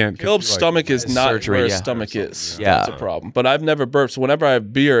 Caleb can't. 'cause Caleb's he, like, stomach is not surgery, where his yeah. stomach is. Yeah. That's a problem. But I've never burped. So whenever I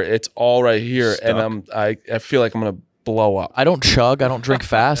have beer, it's all right here, and I feel like I'm gonna blow up. I don't chug. I don't drink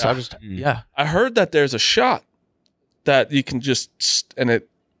fast. I just yeah. I heard that there's a shot that you can just and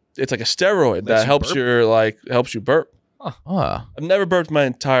it's like a steroid that helps you burp. Oh, I've never burped my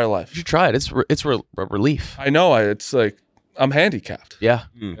entire you life. should try it. It's relief. I know. It's like I'm handicapped. Yeah.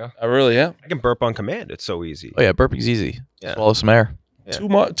 I really am. I can burp on command. It's so easy. Oh yeah, burping's easy. Yeah. Swallow some air. Yeah.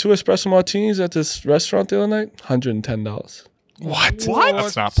 Two espresso martinis at this restaurant the other night, $110. What?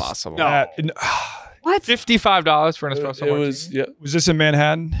 That's not possible. No. What? $55 for an espresso It was Was this in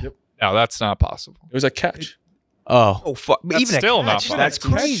Manhattan? No, that's not possible. It was a catch. Oh, Oh fuck! That's Even a still not catch, possible. That's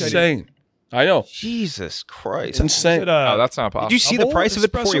crazy. Insane. I know. Jesus Christ! It's insane. No, that's not possible. Did you see the price of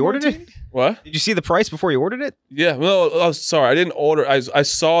it before you ordered it? What? Did you see the price before you ordered it? Yeah. No, oh, sorry. I didn't order. I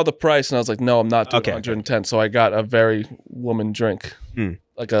saw the price and I was like, no, I'm not doing Okay. 110. So I got a very woman drink. Hmm.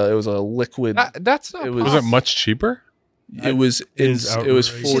 It was a liquid. That's not It was- Was it much cheaper? It was is it was outrageous.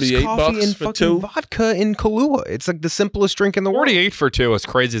 It's just $48 coffee and for fucking two. vodka in Kahlua. It's like the simplest drink in the world. 48 for two, as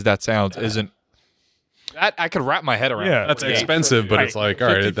crazy as that sounds, isn't. That I could wrap my head around. Yeah. That's expensive, but it's like all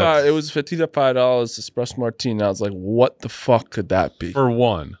right. 55, That's it was $55 espresso martini. I was like, what the fuck could that be? for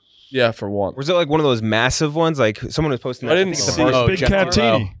one. Yeah, for one. Was it like one of those massive ones? Like someone was posting. I that, didn't think at see the it. bar- Oh, Big Jeff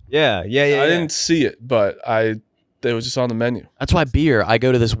Catini. Yeah. I didn't see it, but it was just on the menu. that's why beer. I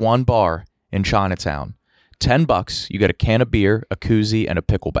go to this one bar in Chinatown. $10. You get a can of beer, a koozie, and a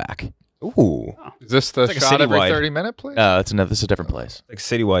pickleback. Ooh, Is this the It's like a shot every citywide. 30-minute place? No, this is a different place. like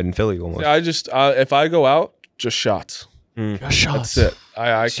citywide in Philly almost. Yeah, I just if I go out, just shots. Just shots. That's it.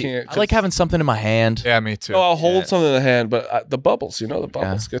 I can't. I like having something in my hand. Yeah, me too. No, I'll hold something in the hand, but the bubbles, the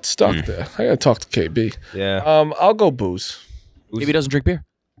bubbles get stuck there. I gotta talk to KB. Yeah. I'll go booze. Maybe doesn't drink beer.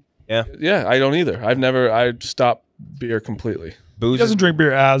 Yeah, I don't either. I stopped beer completely. Booze He doesn't drink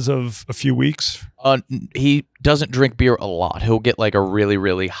beer as of a few weeks. He doesn't drink beer a lot. He'll get like a really,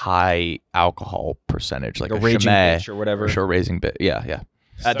 really high alcohol percentage, like a raging Cheah bitch or whatever. or sure, raising bit. Yeah.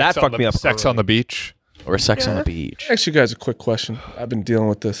 That fucked me up. Sex on the beach. Or sex on the beach. Ask you guys a quick question. I've been dealing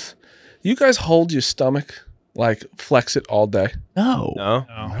with this. You guys hold your stomach, like flex it all day? No. No.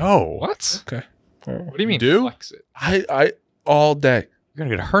 No. What? Okay. What do you mean? do? Flex it? I all day. You're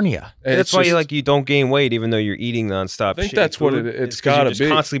gonna get a hernia. That's why you don't gain weight even though you're eating nonstop. I think shitty that's what food. it's 'cause gotta you're just be.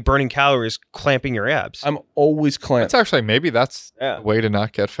 constantly burning calories, clamping your abs. I'm always clamped. That's actually maybe that's Yeah. a way to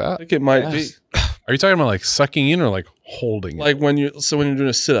not get I fat. think it might Yes. be. Are you talking about like sucking in or like holding it? Like when you're doing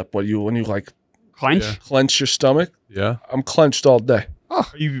a sit up, when you like Clench? Yeah. clench your stomach, Yeah. I'm clenched all day. Are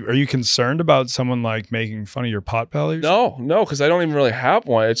you concerned about someone like making fun of your pot belly? No, because I don't even really have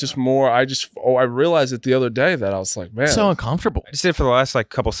one. It's just more. I realized it the other day that I was like, man, So uncomfortable. I just did it for the last like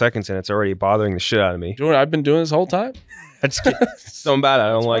couple seconds and it's already bothering the shit out of me. Jordan, I've been doing this whole time. I just get something about it. I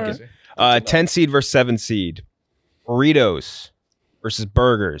don't like it. 10 seed versus 7 seed. Burritos versus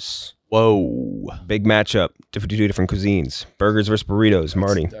burgers. Whoa. Big matchup. Two different cuisines. Burgers versus burritos.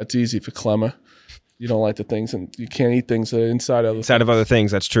 Marty. That's easy for Klemmer. You don't like the things, and you can't eat things that are inside of. Inside of other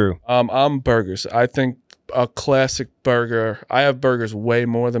things, that's true. I'm burgers. I think a classic burger. I have burgers way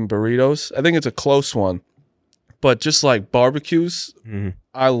more than burritos. I think it's a close one, but just like barbecues,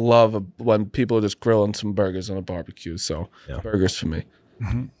 I love when people are just grilling some burgers on a barbecue. So burgers for me.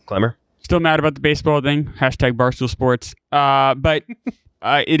 Klemmer? Still mad about the baseball thing. Hashtag Barstool Sports. But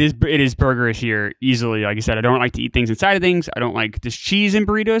it is burgers here easily. Like I said, I don't like to eat things inside of things. I don't like this cheese in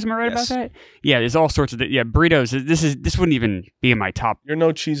burritos. Am I right about that? Yeah, there's all sorts of burritos. This wouldn't even be in my top. You're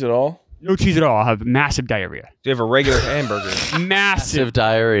no cheese at all. No cheese at all. I'll have massive diarrhea. Do you have a regular hamburger? Massive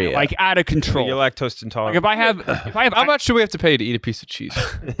diarrhea. like out of control. You're lactose intolerant. Like if I have How much do we have to pay to eat a piece of cheese?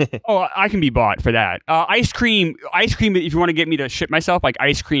 Oh, I can be bought for that. Ice cream. If you want to get me to shit myself, like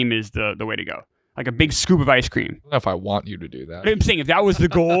ice cream is the way to go. Like a big scoop of ice cream. I don't know if I want you to do that. But I'm saying if that was the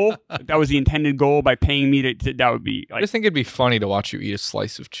goal, if that was the intended goal by paying me to that would be I like. just think it'd be funny to watch you eat a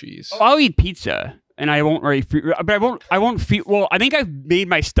slice of cheese. I'll eat pizza, and I won't really. But I won't feel. Well, I think I've made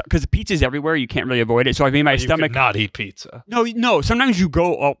my stuff because pizza's everywhere. You can't really avoid it. So I've made my You stomach. could not eat pizza. No. Sometimes you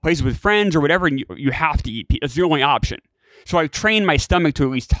go places with friends or whatever, and you have to eat pizza. It's the only option. So I've trained my stomach to at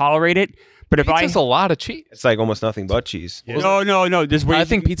least tolerate it. But if Pizza's a lot of cheese. It's like almost nothing but cheese. No. There's I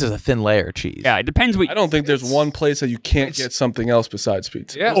think pizza's a thin layer of cheese. Yeah, it depends what. I don't think there's one place that you can't get something else besides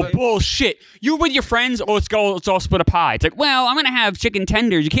pizza. Yeah. Oh, bullshit. You with your friends, let's all split a pie. It's like, well, I'm going to have chicken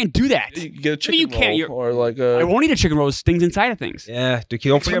tenders. You can't do that. You can get a chicken You can't, roll you're- or like I a. won't eat a chicken roll. There's things inside of things. Yeah. Dude,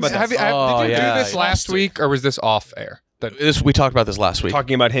 don't forget about that. Did you do this last week or was this off air? We talked about this last week.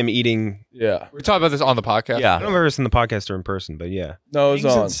 Talking about him eating. Yeah. We talked about this on the podcast. I Yeah. don't remember if it's in the podcast or in person, but yeah. No, it's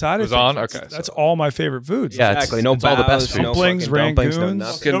Things on. inside It was of on? things. Okay, That's so- all my favorite foods. Yeah, Exactly. No it's all the best bows, no Dumplings, fucking dumplings, no rangoons.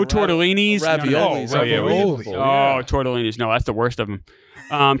 nothing. No tortellinis. Raviolis. No, ravioli. Oh, tortellinis. No, that's the worst of them.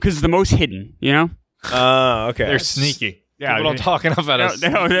 Because it's the most hidden, you know? Okay. They're sneaky. Yeah, People don't talking about us.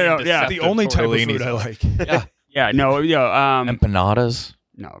 No, yeah. The only type of food I like. Yeah, no, Empanadas.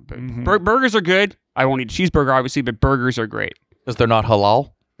 no. But burgers are good. I won't eat a cheeseburger, obviously, but burgers are great. Because they're not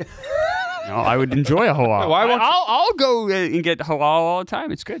halal. No, I would enjoy a halal. Why won't you- I'll go and get halal all the time.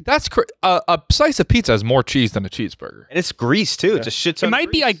 It's good. That's a slice of pizza has more cheese than a cheeseburger. And it's grease too. It's a shit ton It of might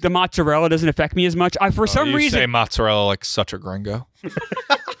be grease. like the mozzarella doesn't affect me as much. For some You say reason. mozzarella like such a gringo.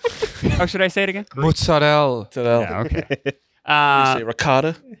 How should I say it again? Mozzarella. Yeah, okay. You say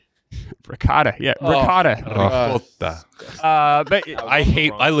ricotta. Ricotta. Yeah, Oh. ricotta. Ricotta. But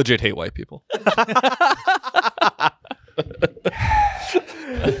I legit hate white people.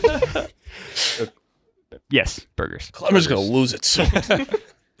 yes, burgers. Klemmer's gonna lose it soon.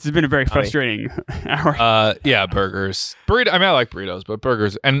 This has been a very frustrating hour. Yeah, burgers. I mean, I like burritos, but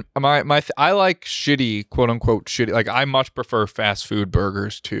burgers. And I like shitty, quote unquote, shitty. Like, I much prefer fast food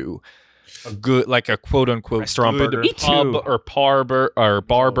burgers to a good, like a quote unquote Restaurant good burger. Me too. pub or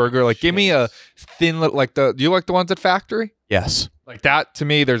bar burger. Like, give me a thin, like do you like the ones at Factory? Yes. Like that to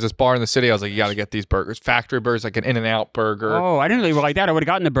me, there's this bar in the city. I was like, you got to get these burgers. Factory burgers, like an In-N-Out burger. Oh, I didn't really like that. I would have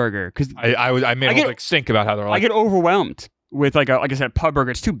gotten the burger because I made I a get- whole big stink about how they're I like. get overwhelmed. with like I said, pub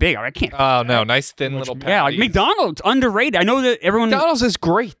burger. It's too big. I can't. Oh no, nice thin little patties. Yeah, like McDonald's, underrated. I know that everyone. McDonald's is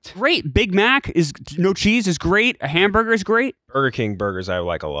great. Great. Big Mac is no cheese is great. A hamburger is great. Burger King burgers I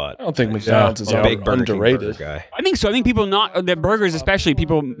like a lot. I don't think McDonald's is I'm a big Burger King underrated. burger guy. I think so. I think people not the burgers, especially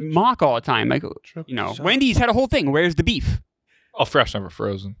people mock all the time. Like Wendy's had a whole thing. Where's the beef? Oh, fresh, never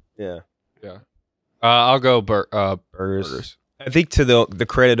frozen. Yeah. I'll go burgers. I think to the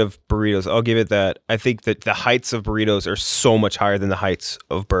credit of burritos, I'll give it that. I think that the heights of burritos are so much higher than the heights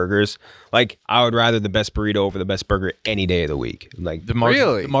of burgers. Like, I would rather the best burrito over the best burger any day of the week. Like, The margin,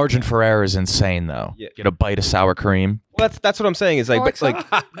 Really? the margin for error is insane, though. Yeah. Get a bite of sour cream. well, that's what I'm saying. Is like,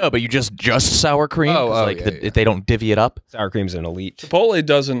 No, but you just sour cream. Oh, 'cause, if they don't divvy it up. sour cream's an elite. Chipotle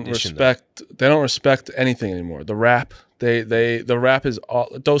doesn't Addition, respect. They don't respect anything anymore. The wrap. The wrap is all.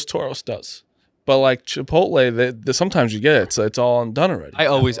 Dos Toros does. But like Chipotle, sometimes you get it. So it's all done already. I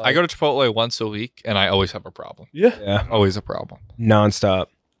go to Chipotle once a week, and I always have a problem. Yeah. Yeah, Always a problem. nonstop.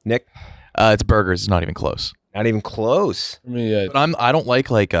 Nick, It's burgers. It's not even close. not even close. I mean, yeah. But I don't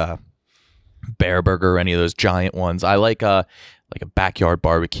like a Bear Burger or any of those giant ones. I like a backyard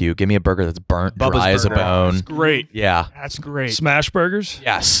barbecue. Give me a burger that's burnt Bubba's dry as a Burger. bone. Great. Yeah. That's great. Smash burgers.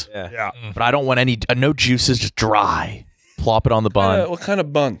 Yes. Yeah. Yeah. But I don't want any no juices, just dry. Plop it on the bun. What kind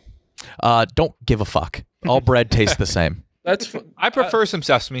of bun? Don't give a fuck. All bread tastes the same. That's. I prefer some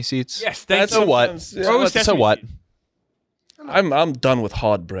sesame seeds. Yes. That's So what? Yeah, Oh, that's- So what? I'm done with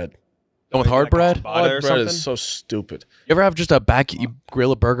hard bread. Done with hard bread? Ciabatta or Hard bread something? is so stupid. You ever have just you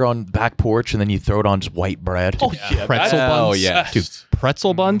grill a burger on the back porch and then you throw it on just white bread? Oh yeah, Pretzel that's buns. Oh, yeah. Dude,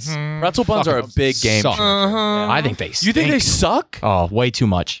 pretzel buns. Pretzel buns are a big game suck. changer. I think they You think they stink. suck? Oh, way too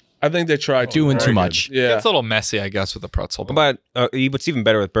much. I think they tried Doing too very much. good. Yeah. It's a little messy, I guess, with the pretzel. What about what's even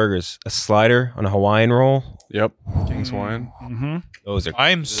better with burgers? A slider on a Hawaiian roll. Yep. King's Hawaiian. Those are.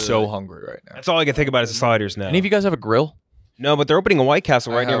 I'm so hungry right now. That's all I can think about is the sliders now. Any of you guys have a grill? No, but they're opening a White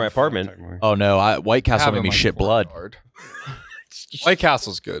Castle right near my apartment. Oh no, White Castle Have made in me my shit Ford blood. yard. White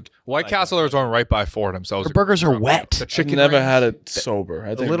Castle's good. White Castle, there was one right by Fordham. So Their burgers are wet. The I've chicken never ranch. had it sober. I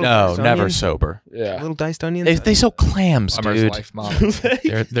think. little- No, Diced never onions? sober. Yeah. Little diced onions. They sell clams, Summer's dude. Life model.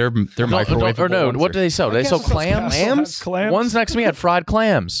 They're microwave. Or no, what do they sell? Do they sell clams? Clams. One's next to me had fried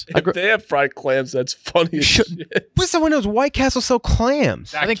clams. If they have fried clams, that's funny as shit. What's the one of those White Castle sell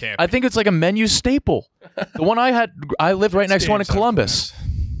clams? That can't I think it's like a menu staple. The one I lived right next to one in Columbus.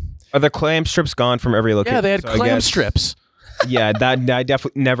 Are the clam strips gone from every location? Yeah, they had So I clam guess- strips. Yeah, I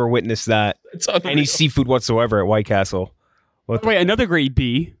definitely never witnessed that. It's unreal. Any seafood whatsoever at White Castle. Wait, another great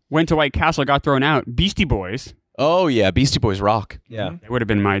B went to White Castle, got thrown out. Beastie Boys. Oh yeah, Beastie Boys rock. Yeah. It would have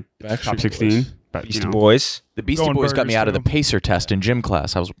been my Backstreet top Boys. 16. But, Beastie Boys. The Beastie Going Boys got me burgers, out of the too. pacer test in gym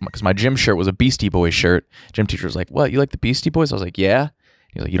class. Because my gym shirt was a Beastie Boys shirt. Gym teacher was like, "What? You like the Beastie Boys?" I was like, "Yeah."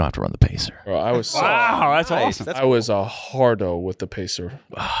 He's like, "You don't have to run the pacer." Bro, I was. Wow, that's Nice. awesome. I was a hardo with the pacer.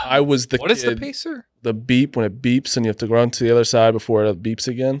 I was the What is the kid, pacer? the beep when it beeps and you have to run to the other side before it beeps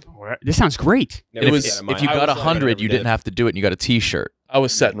again. This sounds great. Never It was- forget mine. If you I got was like- 100, you Never didn't have to do it, and you got a T-shirt. I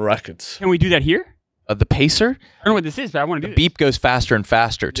was setting records. Can we do that here? The pacer, I don't know what this is, but I want to do it. beep goes faster and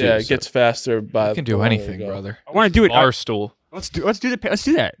faster too. Yeah, it so- gets faster by. You can the do longer anything, you go. brother. I want to do it. Barstool. Let's do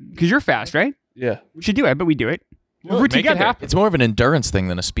that because you're fast, right? Yeah. We should do it, but we do it. We're Make it together. happen. It's more of an endurance thing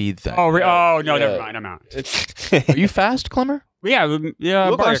than a speed thing. Oh, oh no, Yeah. never mind. I'm out. It's Are you fast, Klemmer? Yeah,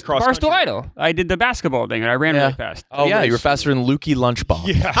 look like a cross Barstool country. Idol. I did the basketball thing, and I ran Yeah. really fast. I'll Yeah, you were race faster than Lukey Lunchball.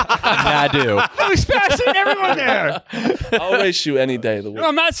 Yeah, I do. I was faster than everyone there. I'll race you any day of the week. No,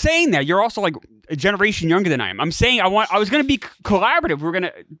 I'm not saying that. You're also like a generation younger than I am. I'm saying I was going to be collaborative. We're going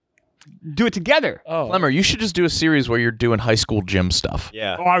to do it together. Oh, Klemmer, you should just do a series where you're doing high school gym stuff.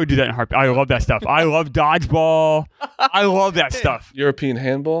 Yeah. Oh, I would do that in a heartbeat. I love that stuff. I love dodgeball. I love that stuff. European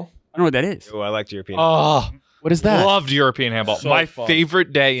handball. I don't know what that is. Oh, I liked European. Oh, What is that? loved European handball. So My fun.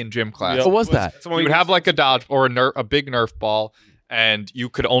 favorite day in gym class. Yep. What was that? That's the one You we would have like a dodge or a big Nerf ball, and you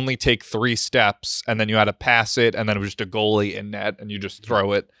could only take 3 steps, and then you had to pass it, and then it was just a goalie in net, and you just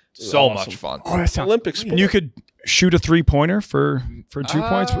throw it. So Awesome. much fun. Oh, that sounds Olympic sport. And you could shoot a 3-pointer for 2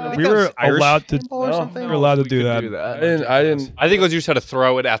 points. I think We that were was Irish allowed to. handball or No. something? We were allowed to We do could that. I didn't. I think it was you just had to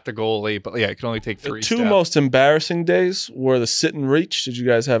throw it at the goalie, but yeah, you can only take 3 The two steps. most embarrassing days were the sit and reach. Did you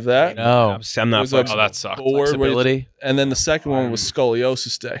guys have that? No. I'm not It was a flexible. Oh, that sucks. board where you- Flexibility. and then the second one was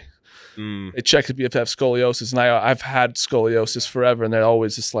scoliosis day. Mm. They checked if you have scoliosis, and I've had scoliosis forever, and they're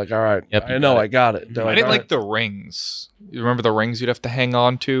always just like, "All right, Yep, I you know, got it. I got it." They're I didn't "All like the rings. You remember the rings you'd have to hang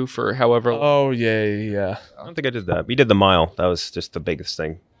on to for however long? Oh yeah. I don't think I did that. We did the mile. That was just the biggest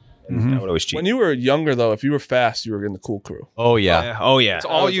thing. And I would always cheat. When you were younger, though, if you were fast, you were in the cool crew. Oh yeah. Oh yeah. That's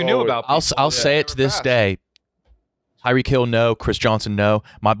all was you knew always- about. I'll people. say it to this Fast. day. Tyreek Hill, no. Chris Johnson, no.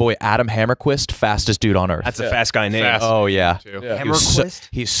 My boy Adam Hammerquist, fastest dude on earth. That's a fast guy name. Fast. Oh yeah, Yeah.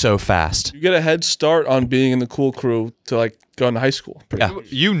 he's so fast. You get a head start on being in the cool crew to like go into high school. Yeah.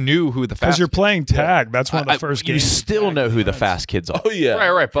 You knew who the Because fast. you're playing tag. That's one of the first You games. still know who the fast kids are. Oh yeah.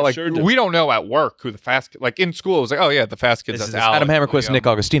 Right. But like, Sure do. we don't know at work who the fast. Like in school, it was like, oh yeah, the fast kids. This That's is Alex, Adam Hammerquist, Liam. Nick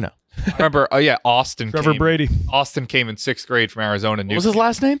Augustino. I remember. Oh yeah, Austin. Trevor came, Brady. Austin came in 6th grade from Arizona. What was his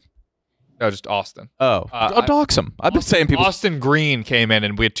last name? No, just Austin. Oh, I- dox him. I've been saying people. Austin Green came in,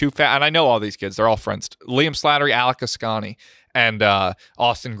 and we had 2 fat. And I know all these kids; they're all friends. Liam Slattery, Alec Ascani, and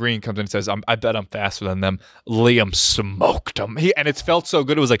Austin Green comes in and says, "I bet I'm faster than them." Liam smoked him, and it's felt so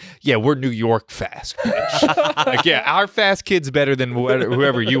good. It was like, "Yeah, we're New York fast." Like, yeah, our fast kid's better than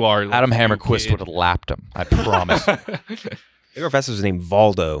whoever you are. Adam you Hammerquist kid. would have lapped him. I promise. Your professor was named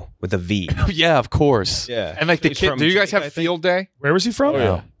Valdo with a V. Yeah, of course. Yeah. And like the He's kid, from do you guys Jamaica, I have think. field day? Where was he from? Oh,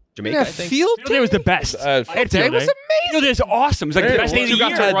 yeah. Jamaica, Yeah, I think. field Field day was the best. I had I had Day field was day. Field day is awesome. It's like the Hey, best day of the You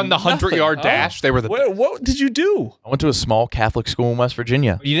got year. to run the 100-yard dash. They were the What did you do? I went to a small Catholic school in West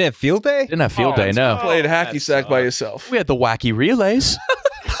Virginia. You didn't have field day? Didn't have field day, no. Played hacky sack by yourself. We had the wacky relays.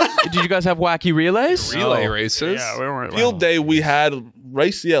 Did you guys have wacky relays? relay races. Yeah, we weren't. Field day we had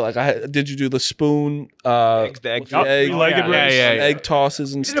race. Yeah, like did you do the spoon? The egg. the egg, three-legged race. egg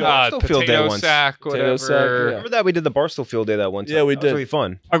tosses and stuff. Barstool field day Potato once. sack, Potato whatever. sack, yeah. Remember that we did the Barstool field day that one time? Yeah, we That was did. really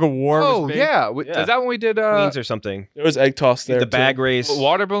fun. Like a war. Oh was big. yeah. Yeah. Is that when we did Queens or something. There was egg toss there. The too. bag race.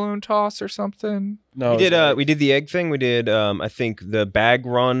 water balloon toss or something? No, We did the egg thing. We did I think the bag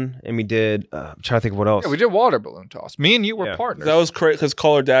run, and we did I'm trying to think of what else. Yeah, we did water balloon toss. Me and you were Yeah. partners. that was crazy because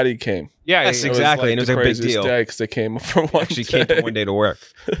Caller Daddy came. yeah, Yes, yeah, yeah. exactly. And it was the like a big craziest deal. day because they came for one. Actually day. came for one day to work.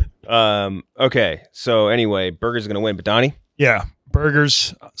 Okay, so anyway, Burger's gonna win, but Donnie, Yeah,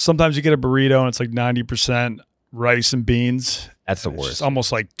 burgers. Sometimes you get a burrito and it's like 90% rice and beans. that's the It's worst. just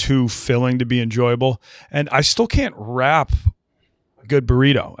almost like too filling to be enjoyable. And I still can't wrap a good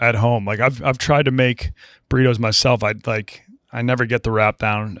burrito at home. Like I've tried to make burritos myself. I never get the wrap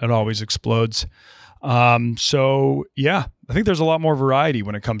down. It always explodes. So yeah, I think there's a lot more variety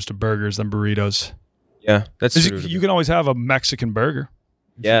when it comes to burgers than burritos. Yeah, that's 'Cause true. You can always have a Mexican burger.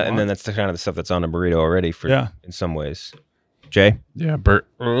 Yeah, and then that's the kind of the stuff that's on a burrito already. Yeah. In some ways. Jay, Yeah,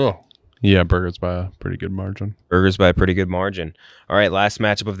 burgers by a pretty good margin. Burgers by a pretty good margin. All right, last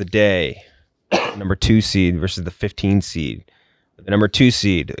matchup of the day: number 2 seed versus the 15 seed. The number 2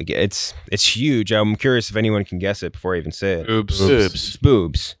 seed, it's huge. I'm curious if anyone can guess it before I even say it. Oops. It's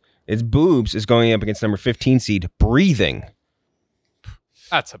Boobs. It's Boobs is going up against number 15 seed Breathing.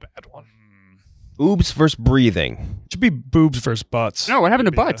 That's a bad one. Boobs versus Breathing. It should be boobs versus butts. No, what happened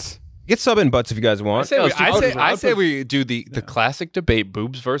to butts? Get sub in butts if you guys I want. say we do the classic debate: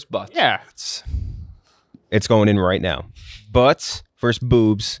 boobs versus butts. Yeah. It's going in right now. Butts versus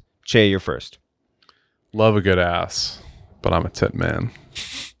boobs. Cheah, you're first. Love a good ass, but I'm a tit man.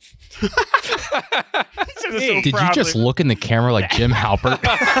 Did you just look in the camera like Jim Halpert?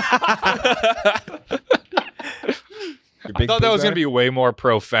 I thought that was going to be way more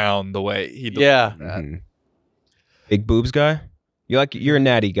profound the way he delivered Yeah. that. Mhm. Big boobs guy? You're a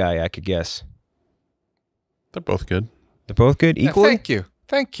natty guy, I could guess. They're both good. They're both good Yeah, equally?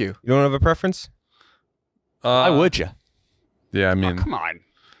 Thank you. You don't have a preference? Why would you? Yeah, I Oh, mean, come on.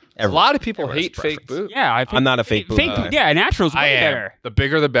 A lot of people everyone's hate fake preference. boobs. Yeah, I think I'm not a fake boob guy. Yeah, natural's I way am. better. The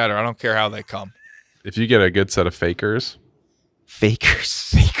bigger, the better. I don't care how they come. if you get a good set of fakers,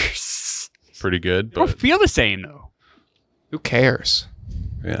 Fakers. pretty good. They don't But feel the same though. Who cares?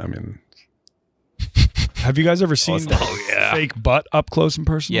 yeah, I mean, Have you guys ever seen yeah. fake butt up close and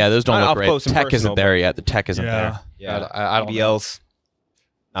personal? Yeah, those don't Not look up great. close and Tech personal, isn't there yet. The tech isn't Yeah. there. Yeah. I don't know. BBLs.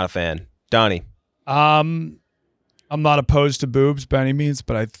 Not a fan. Donnie. I'm not opposed to boobs by any means,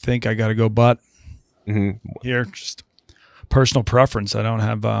 but I think I got to go butt hmm here. Just personal preference. I don't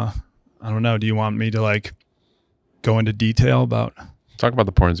have. I don't know. Do you want me to like go into detail about? talk about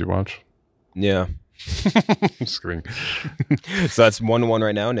the porns you watch. Yeah. Just kidding. So that's 1-1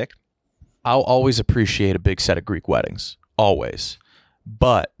 right now, Nick. I'll always appreciate a big set of Greek weddings. Always.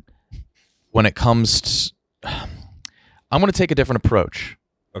 But when it comes to, I'm going to take a different approach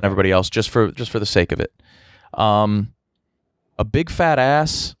than everybody else just for the sake of it. A big fat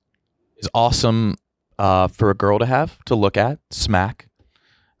ass is awesome for a girl to have, to look at, smack,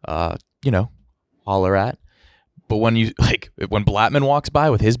 holler at. But when when Blattman walks by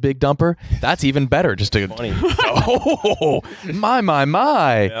with his big dumper, that's even better. Just to Funny. oh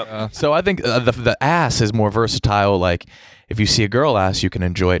my. Yep. So I think the ass is more versatile. Like if you see a girl ass, you can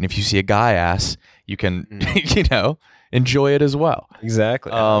enjoy it, and if you see a guy ass, you can enjoy it as well.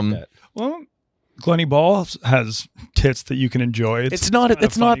 Exactly. I like that. Well, Glenny Ball has tits that you can enjoy. It's not.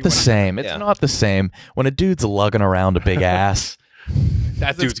 It's not the same. It's Yeah. not the same when a dude's lugging around a big ass.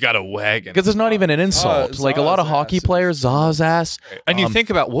 That dude's got a wagon. Because it's not even an insult. Like a lot of Zah's hockey ass. players, Zah's ass. And you think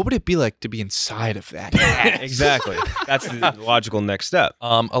about what would it be like to be inside of that? Exactly. That's the logical next step.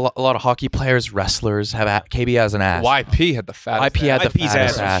 A lot of hockey players, wrestlers have KB has an ass. YP had the fattest. YP had the YP's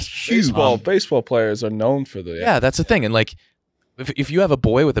fattest ass ass. Baseball players are known for the. Yeah, that's the thing. And like, if you have a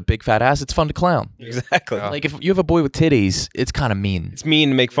boy with a big fat ass, it's fun to clown. Exactly. Like if you have a boy with titties, it's kind of mean. It's mean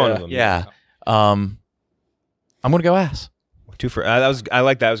to make fun of them. Yeah. I'm gonna go ass. Two for I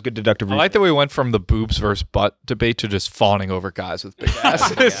like that. It was good deductive I reasoning. like that we went from the boobs versus butt debate to just fawning over guys with big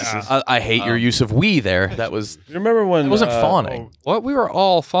asses. I hate your use of "we" there. That was You remember when it wasn't fawning. What we were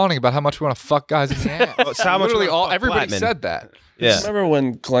all fawning about how much we want to fuck guys in the ass. It's how much Literally we wanna all fuck everybody Blattman. said that. Yeah. Remember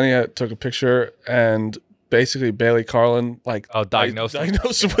when Glenny took a picture and basically Bailey Carlin Diagnosed him.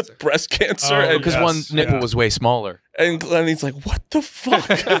 diagnosed him with breast cancer, Oh, and, Because one nipple was way smaller. and Glenny's like, "What the fuck?"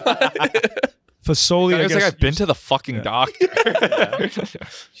 Fasoli, I It's like guess, I've been to the fucking doctor.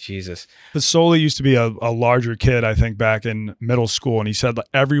 Jesus. Fasoli used to be a larger kid, I think, back in middle school, and he said like,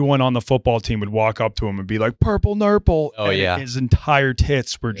 everyone on the football team would walk up to him and be like, "Purple nurple." Oh, And yeah. his entire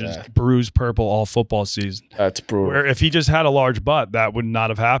tits were just bruised purple all football season. That's brutal. Where if he just had a large butt, that would not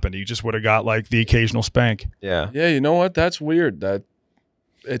have happened. He just would have got like the occasional spank. Yeah. Yeah, you know what? That's weird. That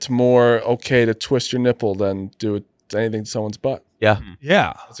it's more okay to twist your nipple than do it to anything to someone's butt. Yeah.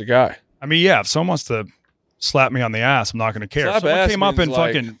 Yeah. That's a guy. I mean, yeah, if someone wants to slap me on the ass, I'm not going to care. Slap If someone ass came up and means,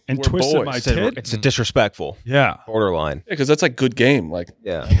 like, fucking and we're twisted boys. my It's a, tit, it's a disrespectful yeah. borderline. Yeah, because that's like good game. Like,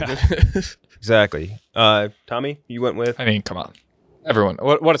 Yeah. Exactly. Tommy, you went with I mean, come on. Everyone.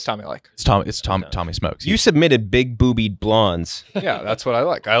 What does Tommy like? It's Tommy Smokes. you submitted big boobied blondes. Yeah, that's what I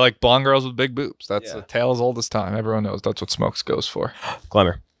like. I like blonde girls with big boobs. That's a tale as old as time. Everyone knows that's what Smokes goes for.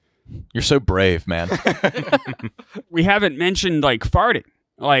 Klemmer. You're so brave, man. We haven't mentioned like farting.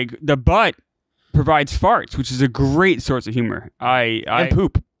 Like the butt provides farts, which is a great source of humor. And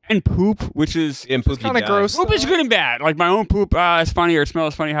poop. And poop, which is And poop Kind of gross. poop is good and bad. Like my own poop is funny or it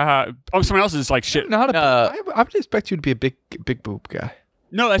smells funny. Haha. Oh, someone else's is like shit. Not I would expect you to be a big boob guy.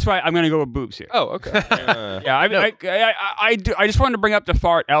 No, that's why I'm gonna go with boobs here. Oh, okay. Yeah, I just wanted to bring up the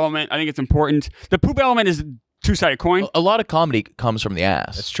fart element. I think it's important. The poop element is a two-sided coin. A lot of comedy comes from the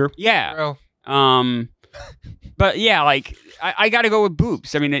ass. That's true. Yeah. Well, But yeah, like I got to go with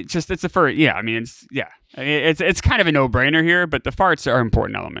boobs. I mean, it's the first. Yeah, I mean, it's kind of a no-brainer here, but the farts are an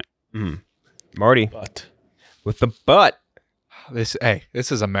important element. Marty but with the butt. this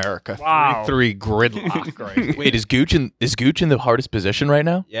is America. Wow. 3-3 gridlock, right? Wait, is Gooch in the hardest position right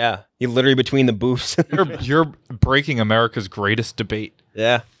now? Yeah. He literally between the boobs. You're breaking America's greatest debate.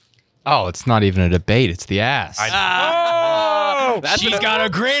 Yeah. Oh, it's not even a debate. It's the ass. She's got a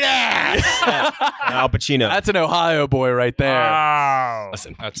great ass. Al Pacino. That's an Ohio boy right there. Wow.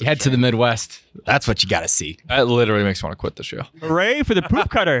 Listen, That's you a head to the Midwest. That's what you got to see. That literally makes me want to quit the show. Hooray for the poop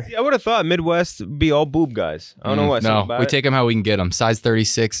cutter. Yeah, I would have thought Midwest would be all boob guys. I don't know what. No, we take them how we can get them. Size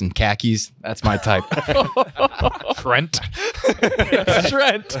 36 and khakis. That's my type. Trent.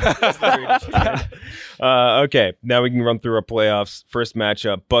 Trent. Okay, now we can run through our playoffs. First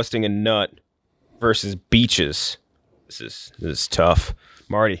matchup: Busting a Nut versus Beaches. This is tough.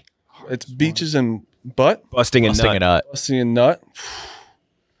 Marty, it's beaches and butt. busting a Busting nut. it up. Busting a nut.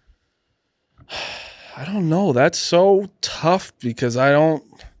 I don't know. That's so tough because I don't.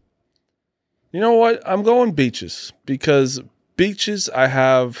 You know what? I'm going beaches because beaches I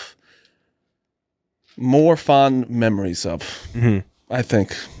have more fond memories of. Mhm. I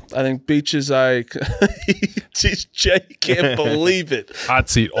think beaches. Jeez, Jay can't believe it. Hot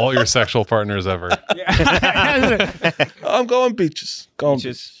seat all your sexual partners ever. I'm going beaches. Going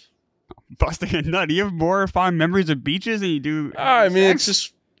Beaches. Busting a nut. Do you have more fond memories of beaches than you do? I mean, it's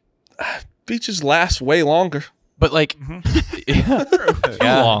just beaches last way longer. But like, Too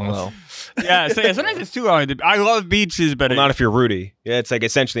long though. Yeah, sometimes it's too long. I love beaches, but Well, not if you're Rudy. Yeah, it's like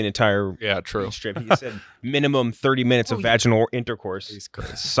essentially an entire Yeah, true. strip. He said minimum 30 minutes of vaginal intercourse. He's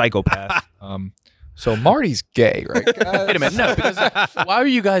crazy. Psychopath. So Marty's gay, right? wait a minute, no, because why are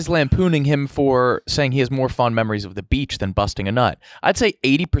you guys lampooning him for saying he has more fond memories of the beach than busting a nut? I'd say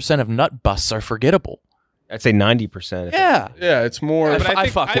 80% of nut busts are forgettable. I'd say 90%. Yeah. Yeah, it's more. But I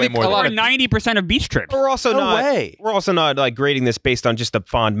fuck way more a than lot or of 90% of beach trips. We're also No not. way. We're also not like grading this based on just the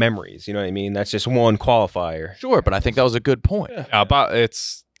fond memories. You know what I mean? That's just one qualifier. Sure, but I think that was a good point. about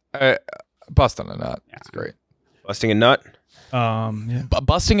it's busting a nut. It's great. Busting a nut. Yeah.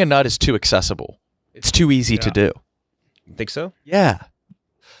 Busting a nut is too accessible. It's too easy to do. You think so? Yeah.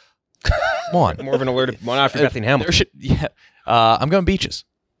 Come on. More of an alert one after Bethany Hamilton. There should, yeah. I'm going beaches.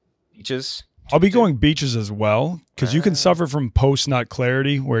 Beaches. I'll be going beaches as well because you can suffer from post-nut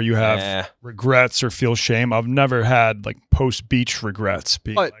clarity where you have regrets or feel shame. I've never had like post-beach regrets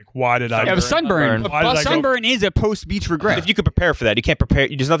being like, why did I? Yeah, the sunburn. Sunburn is a post-beach regret. If you could prepare for that, you can't prepare.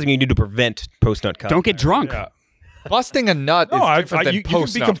 There's nothing you can do to prevent post-nut contact. Don't get drunk. Yeah. Busting a nut is different than you can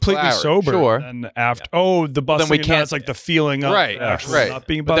be completely clarity. sober. Sure. And after, the busting we a nut, can't- it's like the feeling of Right, actually right. not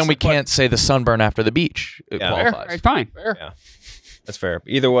being But busted. then we can't say the sunburn after the beach. It qualifies. All right, fine. That's fair.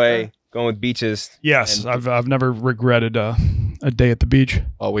 Either way, going with beaches. Yes, I've never regretted a day at the beach.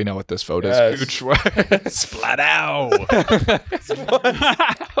 Oh, we know what this vote Yes. is. Gooch. Splat out.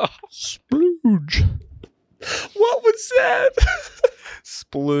 Splooge. What was that?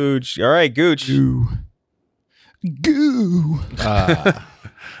 Splooge. All right, Gooch. Goo.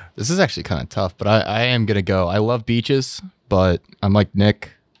 This is actually kind of tough, but I am going to go. I love beaches, but I'm like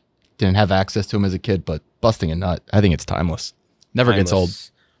Nick. Didn't have access to them as a kid, but busting a nut, I think it's timeless. Never gets old.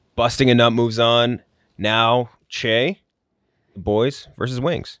 Timeless. Busting a nut moves on. Now, Cheah, the boys versus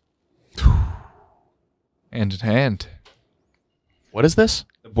wings. Hand in hand. What is this?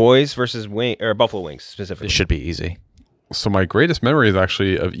 The boys versus buffalo wings specifically. This should be easy. So my greatest memory is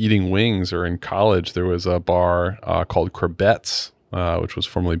actually of eating wings. Or in college, there was a bar called Corbett's, which was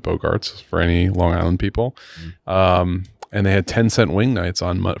formerly Bogart's for any Long Island people. And they had 10-cent wing nights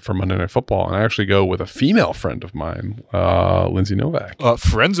for Monday Night Football. And I actually go with a female friend of mine, Lindsay Novak.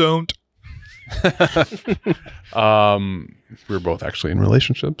 Friend zoned. We were both actually in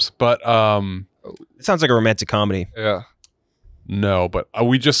relationships, but It sounds like a romantic comedy. Yeah. no, but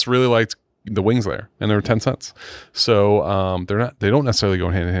we just really liked the wings there, and they were 10 cents. So they don't necessarily go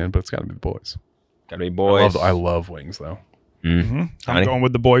hand in hand, but it's got to be the boys. Gotta be boys. I love wings though. I'm Donnie? going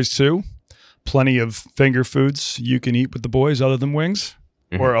with the boys too. Plenty of finger foods you can eat with the boys other than wings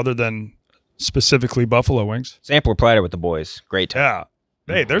or other than specifically buffalo wings. Sampler platter with the boys. Great time.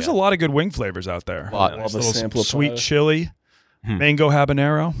 Yeah. Hey, there's a lot of good wing flavors out there. Lot. There's Love a little sampler sweet platter. chili, mango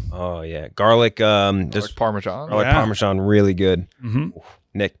habanero. Oh yeah, garlic. There's There's Parmesan. garlic Yeah. parmesan, really good. Mm-hmm.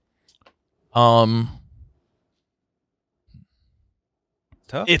 Nick,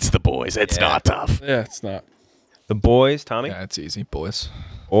 tough. It's the boys. It's not tough. Yeah, it's not. The boys, Tommy. Yeah, it's easy, boys.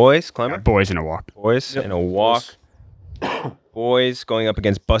 Boys, Klemmer. Boys in a walk. Boys Yep. in a walk. Boys going up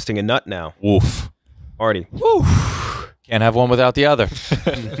against busting a nut now. Woof. Marty. Can't have one without the other.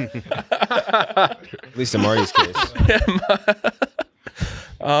 At least in Marty's case.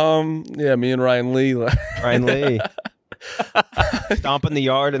 Yeah, me and Ryan Lee. Ryan Lee. Stomp in the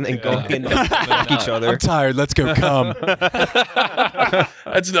yard and then go in and fuck each other. tired. Let's go come.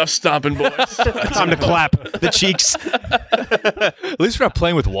 That's enough stomping, boys. Time to clap the cheeks. At least we're not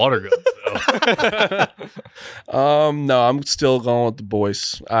playing with water guns. No, I'm still going with the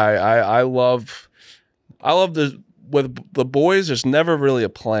boys. I love with the boys. There's never really a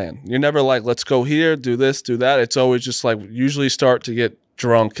plan. You're never like, let's go here, do this, do that. It's always just like usually start to get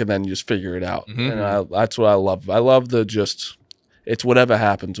drunk and then you just figure it out. And that's what I love. I love it's whatever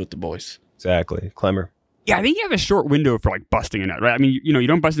happens with the boys. Exactly. Klemmer. Yeah, I think you have a short window for like busting a nut, right? I mean, you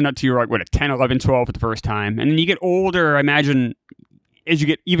don't bust a nut till you're like, what, at 10, 11, 12 for the first time. And then you get older, I imagine, as you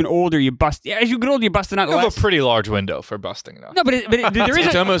get even older, you bust. Yeah, as you get older, you bust a nut You have less. a pretty large window for busting it up. No, but there is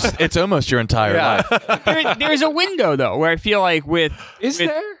It's almost your entire life. there's a window, though, where I feel like Is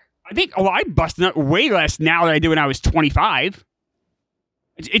there? I think, I bust a nut way less now than I did when I was 25.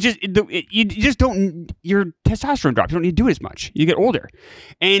 You just don't. Your testosterone drops. You don't need to do it as much. You get older,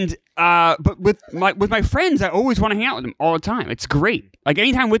 and but with my friends, I always want to hang out with them all the time. It's great. Like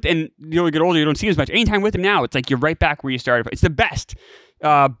anytime with, and you get older, you don't see as much. Anytime with them now, it's like you're right back where you started. It's the best.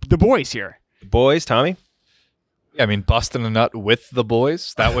 The boys here. The boys, Tommy. Yeah, I mean, busting a nut with the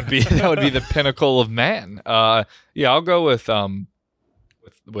boys. That would be the pinnacle of man. Yeah, I'll go with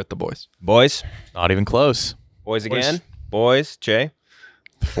the boys. Boys. Not even close. Boys again. Boys. Cheah.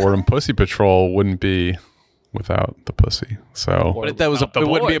 Fordham Pussy Patrol wouldn't be without the pussy. So But that was it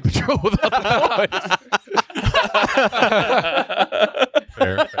wouldn't be a patrol without the boys.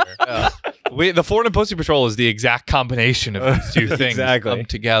 fair. The Ford and Pussy Patrol is the exact combination of these two things Exactly. come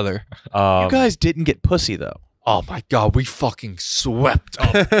together. You guys didn't get pussy though. Oh my God, we fucking swept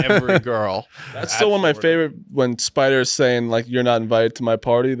up every girl. That's still one of my favorite when Spider's saying like you're not invited to my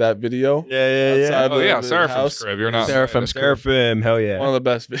party. That video. Yeah. Oh yeah, the Seraphim's house. crib. You're not Seraphim's crib. Seraphim. Hell One yeah. of the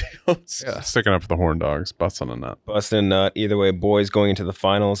best videos. Yeah. Sticking up for the horn dogs, busting a nut. Busting a nut. Either way, boys going into the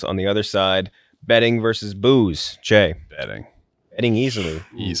finals. On the other side, betting versus booze. Cheah. Betting Betting easily.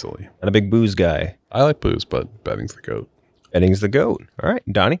 easily. Not a big booze guy. I like booze, but betting's the goat. Betting's the goat. All right,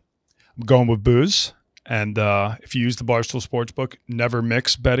 Donnie. I'm going with booze. And if you use the Barstool Sports book, never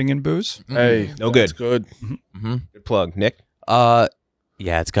mix betting and booze. Hey, No that's good. good. Good plug. Nick.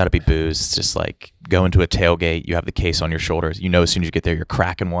 Yeah, it's got to be booze. It's just like going to a tailgate. You have the case on your shoulders. You know, as soon as you get there, you're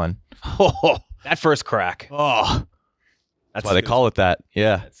cracking one. Oh, that first crack. Oh, that's why they call it that.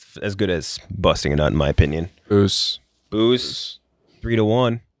 Yeah. It's as good as busting a nut, in my opinion. Booze. Booze.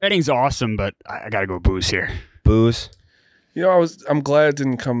 3-1. Betting's awesome, but I gotta go booze here. Booze. You know, I'm glad it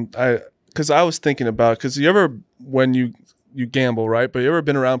didn't come. Because I was thinking about, because you ever, when you gamble, right? But you ever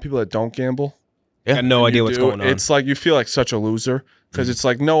been around people that don't gamble? I got no idea what's going on. It's like you feel like such a loser because it's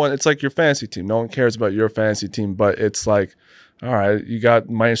like no one. It's like your fantasy team. No one cares about your fantasy team, but it's like, all right, you got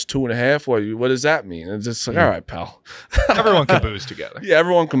 -2.5. What does that mean? It's just like, all right, pal. Everyone can booze together. Yeah,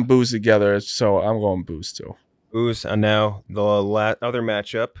 everyone can booze together. So I'm going booze too. Booze. And now the other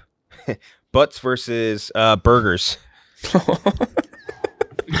matchup. Butts versus burgers.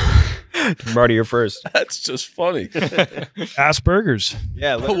 Marty, you're first. That's just funny. Asperger's.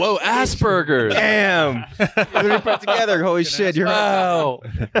 Yeah. Whoa, Asperger's. Damn. Literally put together. Holy shit. You're Wow.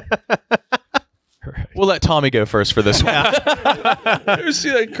 We'll let Tommy go first for this one. You ever see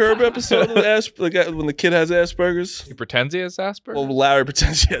that Curb episode of when the kid has Asperger's? He pretends he has Asperger's. Well, Larry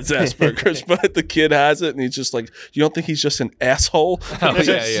pretends he has Asperger's, but the kid has it, and he's just like, you don't think he's just an asshole? Oh,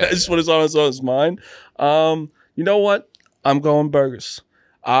 yeah, That's what is on his mind. You know what? I'm going burgers.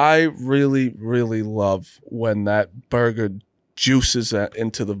 I really, really love when that burger juices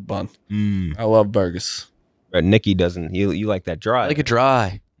into the bun. I love burgers. Nikki doesn't. You like that dry. I like it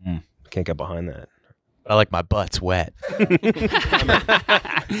dry. Can't get behind that. But I like my butts wet.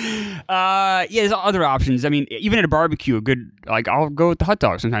 Yeah, there's other options. I mean, even at a barbecue, I'll go with the hot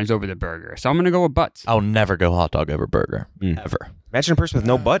dog sometimes over the burger. So I'm gonna go with butts. I'll never go hot dog over burger. Ever. Imagine a person with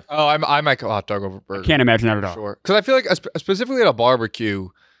no butt. Oh, I might go hot dog over burger. Can't imagine that at all. Sure. Because I feel like specifically at a barbecue,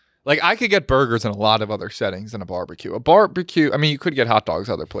 like I could get burgers in a lot of other settings than a barbecue. A barbecue, I mean, you could get hot dogs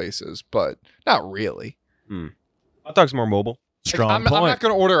other places, but not really. Hot dog's more mobile. Strong I'm point. not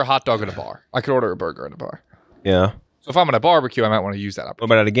going to order a hot dog at a bar. I could order a burger at a bar. Yeah. So if I'm at a barbecue, I might want to use that What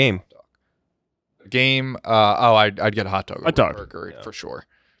opportunity. about at a game? Game, I'd get a hot dog over a dog. burger for sure.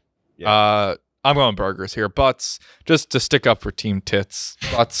 Yeah. I'm going burgers here. Butts, just to stick up for Team Tits.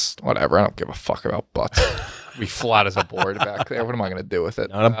 Butts, whatever. I don't give a fuck about butts. Be flat as a board back there. What am I going to do with it?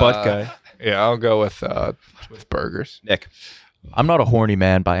 Not a butt guy. Yeah, I'll go with burgers. Nick. I'm not a horny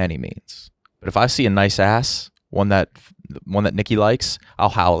man by any means, but if I see a nice ass, one that Nikki likes, I'll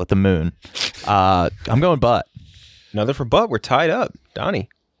howl at the moon. I'm going butt. Another for butt. We're tied up. Donnie.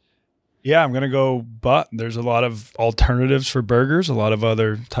 Yeah, I'm going to go butt. There's a lot of alternatives for burgers, a lot of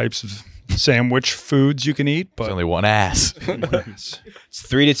other types of sandwich foods you can eat, There's but only one ass. It's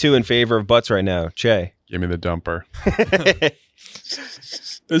 3-2 in favor of butts right now. Cheah. Give me the dumper.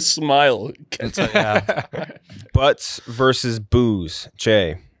 The smile. Butts versus booze.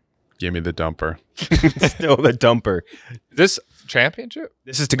 Cheah. Give me the dumper. Still the dumper. This championship?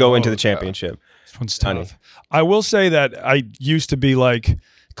 This is to go into the championship. this one's Donnie. tough. I will say that I used to be like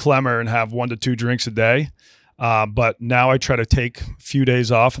Klemmer and have 1 to 2 drinks a day, but now I try to take a few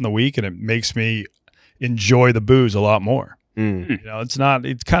days off in the week, and it makes me enjoy the booze a lot more. You know, it's not.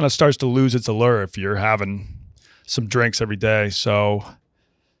 It kind of starts to lose its allure if you're having some drinks every day. So,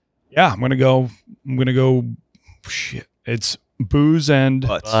 yeah, I'm gonna go. Shit, it's booze and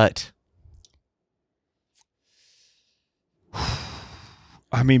Butts. But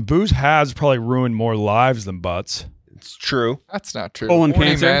I mean, booze has probably ruined more lives than butts. It's true. That's not true. Colon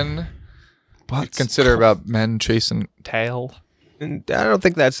Horny cancer? men, you consider about men chasing tail. And I don't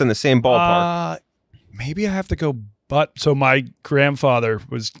think that's in the same ballpark. Maybe I have to go butt. So my grandfather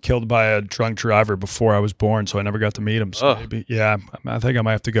was killed by a drunk driver before I was born, so I never got to meet him. So Ugh. maybe, yeah, I think I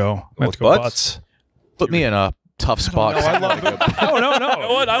might have to go. I have to go Butts? butts. put me in a tough spot. No, I love it. No, no,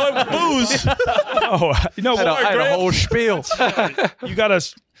 no. What? I like booze. Oh, you know I had what? a whole spiel. You got to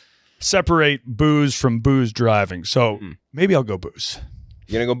separate booze from booze driving. So maybe I'll go booze.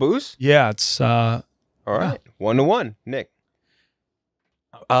 You gonna go booze? Yeah, it's All right. 1-1. Nick.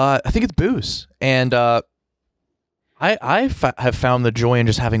 I think it's booze, and I have found the joy in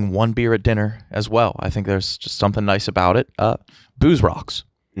just having one beer at dinner as well. I think there's just something nice about it. Booze rocks.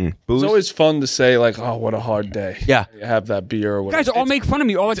 Booze. It's always fun to say like, "Oh, what a hard day." Yeah. You have that beer or You whatever. guys all make fun of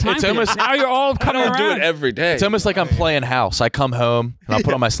me all the time. it's for this. almost- Now you're all I coming don't do around. it every day. It's almost like I'm playing house. I come home and I'll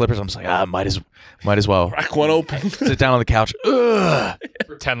put on my slippers. I'm just like, might as well Crack one open. sit down on the couch. Ugh.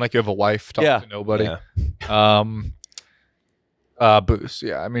 Pretend like you have a wife. Talk Yeah. to nobody. Yeah. Booze.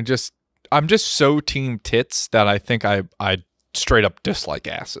 Yeah. I mean, I'm just so team tits that I think I straight up dislike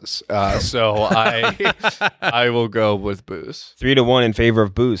asses. So I will go with booze. 3-1 in favor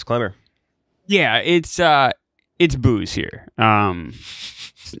of booze. Klemmer. Yeah, it's booze here.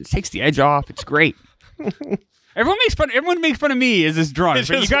 It takes the edge off. It's great. Everyone makes fun of me as this drunk,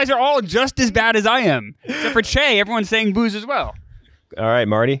 but you guys are all just as bad as I am. Except for Cheah, everyone's saying booze as well. All right,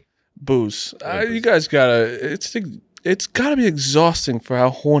 Marty. Booze. You guys gotta. It's gotta be exhausting for how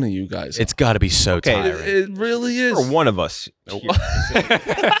horny you guys are. It's got to be so tiring. It really is. For one of us.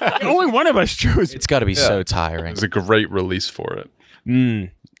 Only one of us chose. It's got to be so tiring. It's a great release for it. You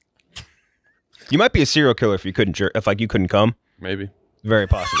might be a serial killer if you couldn't you couldn't come. Maybe. Very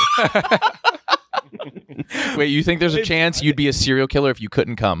possible. Wait, you think there's a chance you'd be a serial killer if you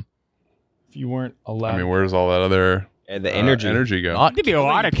couldn't come? If you weren't allowed. I mean, where's all that other And the energy. go? Not There'd be a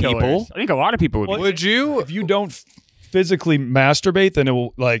lot of killing killers. people. I think a lot of people would. Would you? If you don't physically masturbate, then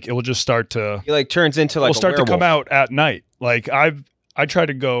it will just start to He like turns into like will start a to werewolf. come out at night. Like I tried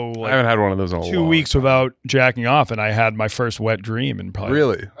to go I like haven't had one of those in a 2 long weeks time. without jacking off, and I had my first wet dream in probably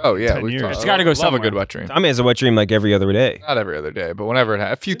Really? Oh yeah, 10 we've years. talked- It's gotta go Love somewhere. a good wet dream. Tommy has a wet dream like every other day. Not every other day, but whenever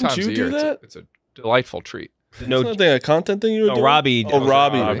a few Didn't times you a do year, that? it's a delightful treat. No, Something, a content thing you were no doing? Robbie. Oh,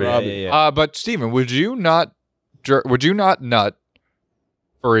 Robbie. Yeah. But Steven, would you not nut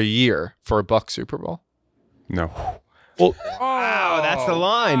for a year for a Buck Super Bowl? No. Wow, that's the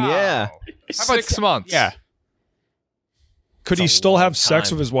line. Yeah. How about 6 months? Yeah. Could he still have sex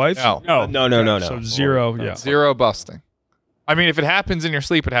with his wife? No. No. So zero. Yeah. Zero busting. I mean, if it happens in your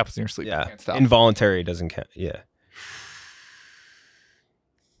sleep, it happens in your sleep. You Yeah. can't stop. Involuntary doesn't count. Yeah.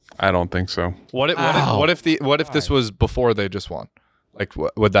 I don't think so. What if this was before they just won? Like,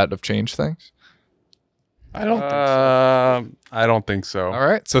 would that have changed things? I don't think so. I don't think so. All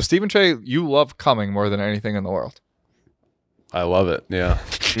right. So Stephen Cheah, you love coming more than anything in the world. I love it. Yeah.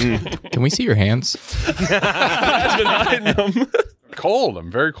 Can we see your hands? I've been hiding them. Cold.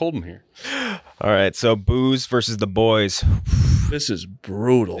 I'm very cold in here. All right. So booze versus the boys. This is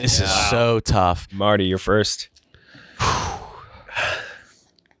brutal. This is so tough. Marty, you're first.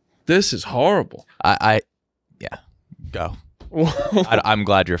 This is horrible. Yeah, go. I'm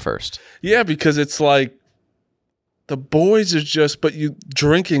glad you're first. Yeah, because it's like the boys is just, but you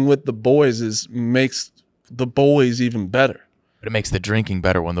drinking with the boys makes the boys even better. But it makes the drinking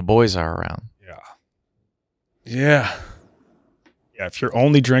better when the boys are around. Yeah. Yeah. If you're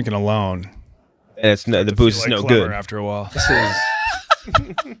only drinking alone, And it's no, the you booze feel is no like good. Klemmer after a while.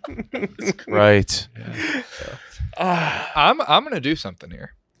 Right. I'm gonna do something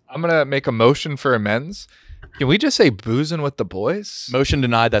here. I'm gonna make a motion for amends. Can we just say boozing with the boys? Motion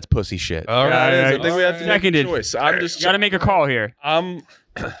denied. That's pussy shit. All Yeah, right. I think we have to make a Seconded. choice. I'm just You got to make a call here.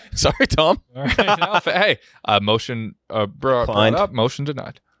 Sorry, Tom. All right. No, hey, motion brought Declined. up. Motion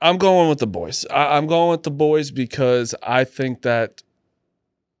denied. I'm going with the boys. I'm going with the boys because I think that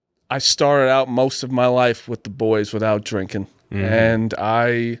I started out most of my life with the boys without drinking. And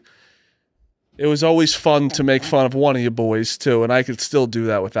it was always fun to make fun of one of you boys too, and I could still do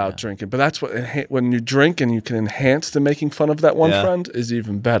that without drinking. But that's what when you drink and you can enhance the making fun of that one Yeah. friend is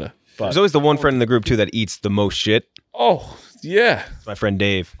even better. There's But always the one friend in the group too that eats the most shit. oh yeah, It's my friend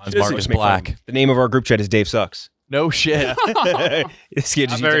Dave. Mine's Marcus Black. The name of our group chat is Dave Sucks. No shit. This kid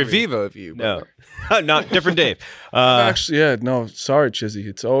Not just very eats everything. Viva of you. No, not different Dave. actually no, sorry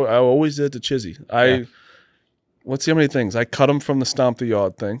Chizzy. I always did the Chizzy. Let's see how many things I cut him from the Stomp the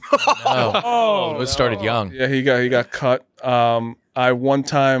Yard thing. Oh, it started young. Yeah, he got cut. I one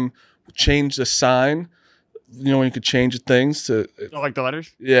time changed a sign. You know when you could change things to Don't like the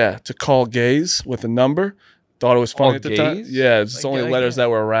letters? to call gays with a number. Thought it was funny Call at the time. gays? Yeah, it's only letters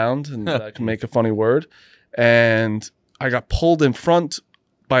that were around and that can make a funny word. And I got pulled in front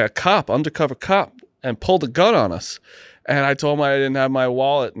by a cop, undercover cop, and pulled a gun on us. And I told him I didn't have my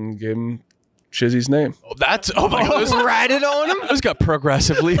wallet and gave him Chizzy's name. Oh my god, those ratted on him. Those got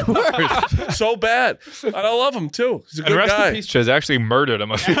progressively worse. So bad. And I love him too. He's a And good rest guy. in peace, Chiz actually murdered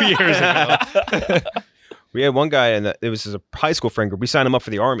him a few years ago. We had one guy, and it was his high school friend group. We signed him up for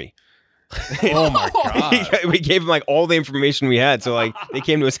the army. Oh my god. We gave him like all the information we had. So like they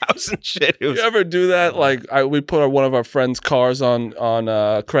came to his house and shit. It was, You ever do that? Like we put one of our friends' cars on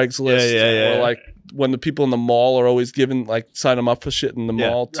Craigslist. Yeah. Or like when the people in the mall are always giving sign them up for shit in the Yeah.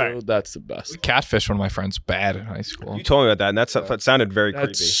 mall too. Right. That's the best. Catfish one of my friends bad in high school. you told me about that, and that sounded very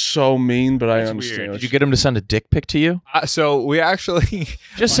That's creepy. so mean, but I That's understand. weird. what Did you get him to send a dick pic to you? So we actually,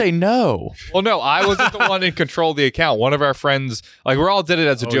 Just say no. well, no, I wasn't the one in control of the account. One of our friends, like we all did it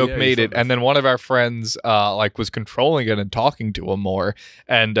as a joke, yeah, you made said it, that. and then one of our friends, was controlling it and talking to him more.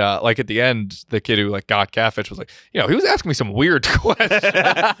 And at the end, the kid who got catfish was like, he was asking me some weird questions.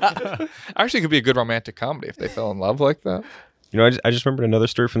 Actually, it could be a good romantic comedy if they fell in love like that. You know, I just remembered another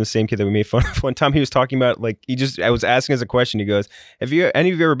story from the same kid that we made fun of. One time he was talking about, like, I was asking as a question, he goes, have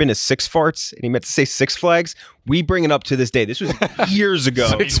any of you ever been to Six Farts? And he meant to say Six Flags. We bring it up to this day. This was years ago.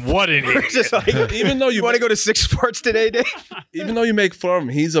 What an We're just like, Even though you want to go to Six Farts today, Dave? even though you make fun of him,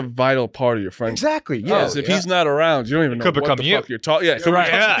 he's a vital part of your friendship. Exactly, yeah. Because if he's not around, you don't even know Could what become the you. fuck you're talking. Yeah, it could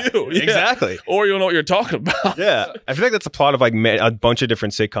become you. Yeah. Exactly. Or you don't know what you're talking about. Yeah. I feel like that's a plot of like a bunch of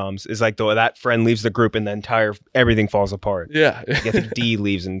different sitcoms. Is like that friend leaves the group and the everything falls apart. Yeah. I think D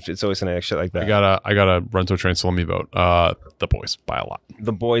leaves and it's always something like shit like that. I gotta run to a train, so let me vote. The boys by a lot.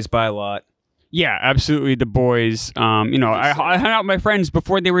 The boys buy a lot. Yeah, absolutely. The boys. You know, I hung out with my friends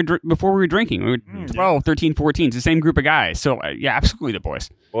before we were drinking. We were 12, 13, 14. It's the same group of guys. So yeah, absolutely the boys.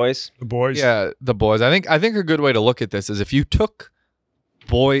 Boys. The boys. Yeah, the boys. I think a good way to look at this is if you took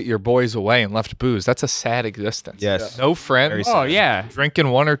your boys away and left booze, that's a sad existence. Yes. No friends. Very sad. Oh yeah. Drinking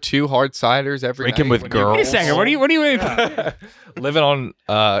 1 or 2 hard ciders every Drinking night with when girls. Wait a second. What are you waiting for? living on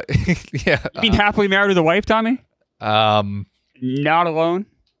yeah. You mean happily married with a wife, Tommy? Not alone.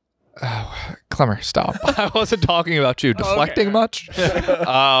 Klemmer, stop. I wasn't talking about you deflecting much.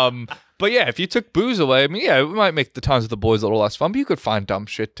 But yeah, if you took booze away, I mean, yeah, it might make the times with the boys a little less fun, but you could find dumb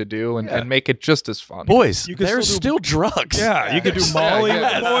shit to do and make it just as fun. Boys, You could there's still still drugs. Yeah, you could do Molly with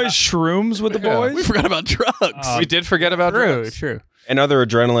the boys, shrooms with the boys. We forgot about drugs. We did forget about drugs. True. And other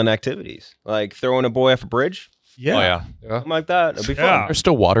adrenaline activities. Like throwing a boy off a bridge. Yeah. Oh yeah. Something like that. It'd be Yeah. fun. There's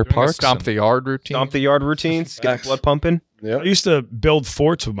still water Doing a parks. stomp the yard routine. Stomp the yard routines. Get the Facts. blood pumping. I used to build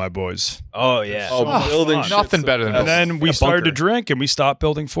forts with my boys. Oh, yeah. Oh, building fun. shit's Nothing the better than best. And then we a started to bunker. drink and we stopped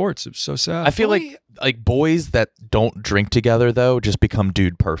building forts. It was so sad. I feel like boys that don't drink together though just become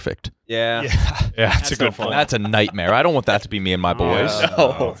dude perfect. Yeah. yeah, That's no fun. That's a nightmare. I don't want that to be me and my boys.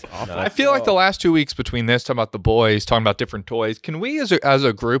 No. I feel like the last 2 weeks between this, talking about the boys, talking about different toys, can we as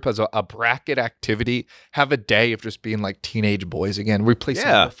a group, as a bracket activity, have a day of just being like teenage boys again? We play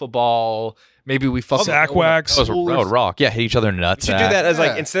some football. Maybe we fuck Sack wax. That would rock. Yeah, hit each other in the nuts. We should do that as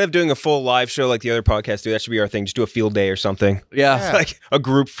like, instead of doing a full live show like the other podcasts do, that should be our thing. Just do a field day or something. Yeah. Like a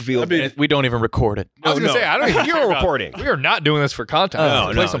group field day. We don't even record it. I was gonna say I don't even You're care about- reporting. We are not doing this for content. No,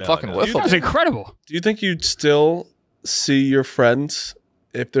 Let's play no, some no, fucking no. wiffle. That was incredible. Do you think you'd still see your friends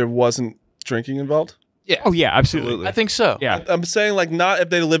if there wasn't drinking involved? Oh yeah, absolutely. I think so. Yeah. I'm saying like not if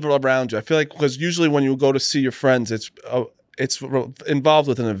they live around you. I feel like because usually when you go to see your friends, it's involved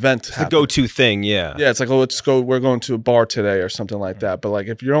with an event. The go-to thing, yeah. Yeah, it's like, oh, let's go. We're going to a bar today or something like that. But like,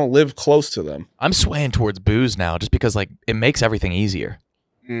 if you don't live close to them, I'm swaying towards booze now just because like it makes everything easier.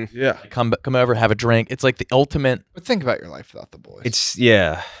 yeah, Come over, have a drink. It's like the ultimate. But think about your life without the boys. It's,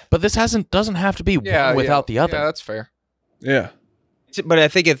 yeah. But this doesn't have to be one without the other. Yeah, that's fair. yeah. But I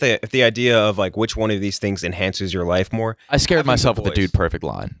think if the idea of like which one of these things enhances your life more. I scared Having myself the with the boys. dude perfect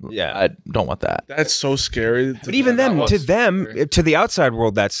line. Yeah. I don't want that. That's so scary. But even then, to them, to the outside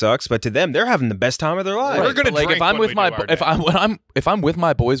world, that sucks. But to them, they're having the best time of their lives. We're gonna like drink if I'm when with we my do our if day. I'm with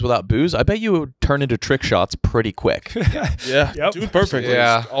my boys without booze, I bet you it would turn into trick shots pretty quick. yeah, Yep. dude, perfect.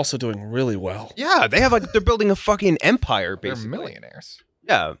 Yeah. Also doing really well. Yeah, they have like they're building a fucking empire, They're basically. millionaires.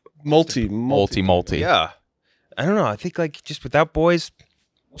 Yeah, Multi. yeah. I don't know. I think like just without boys,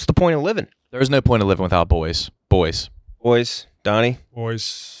 what's the point of living? There's no point of living without boys. Boys. Donnie.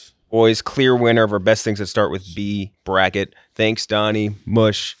 Boys. Clear winner of our best things that start with B bracket. Thanks, Donnie,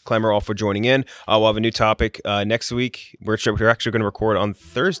 Mush, Klemmer, all for joining in. We'll have a new topic next week. We're actually going to record on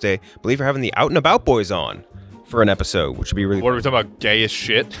Thursday. I believe we're having the Out and About Boys on for an episode, which would be really What are we talking about? Gay as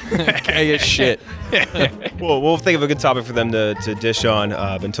shit. Gay as shit. We'll think of a good topic for them to dish on.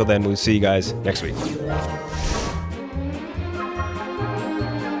 Until then, we'll see you guys next week.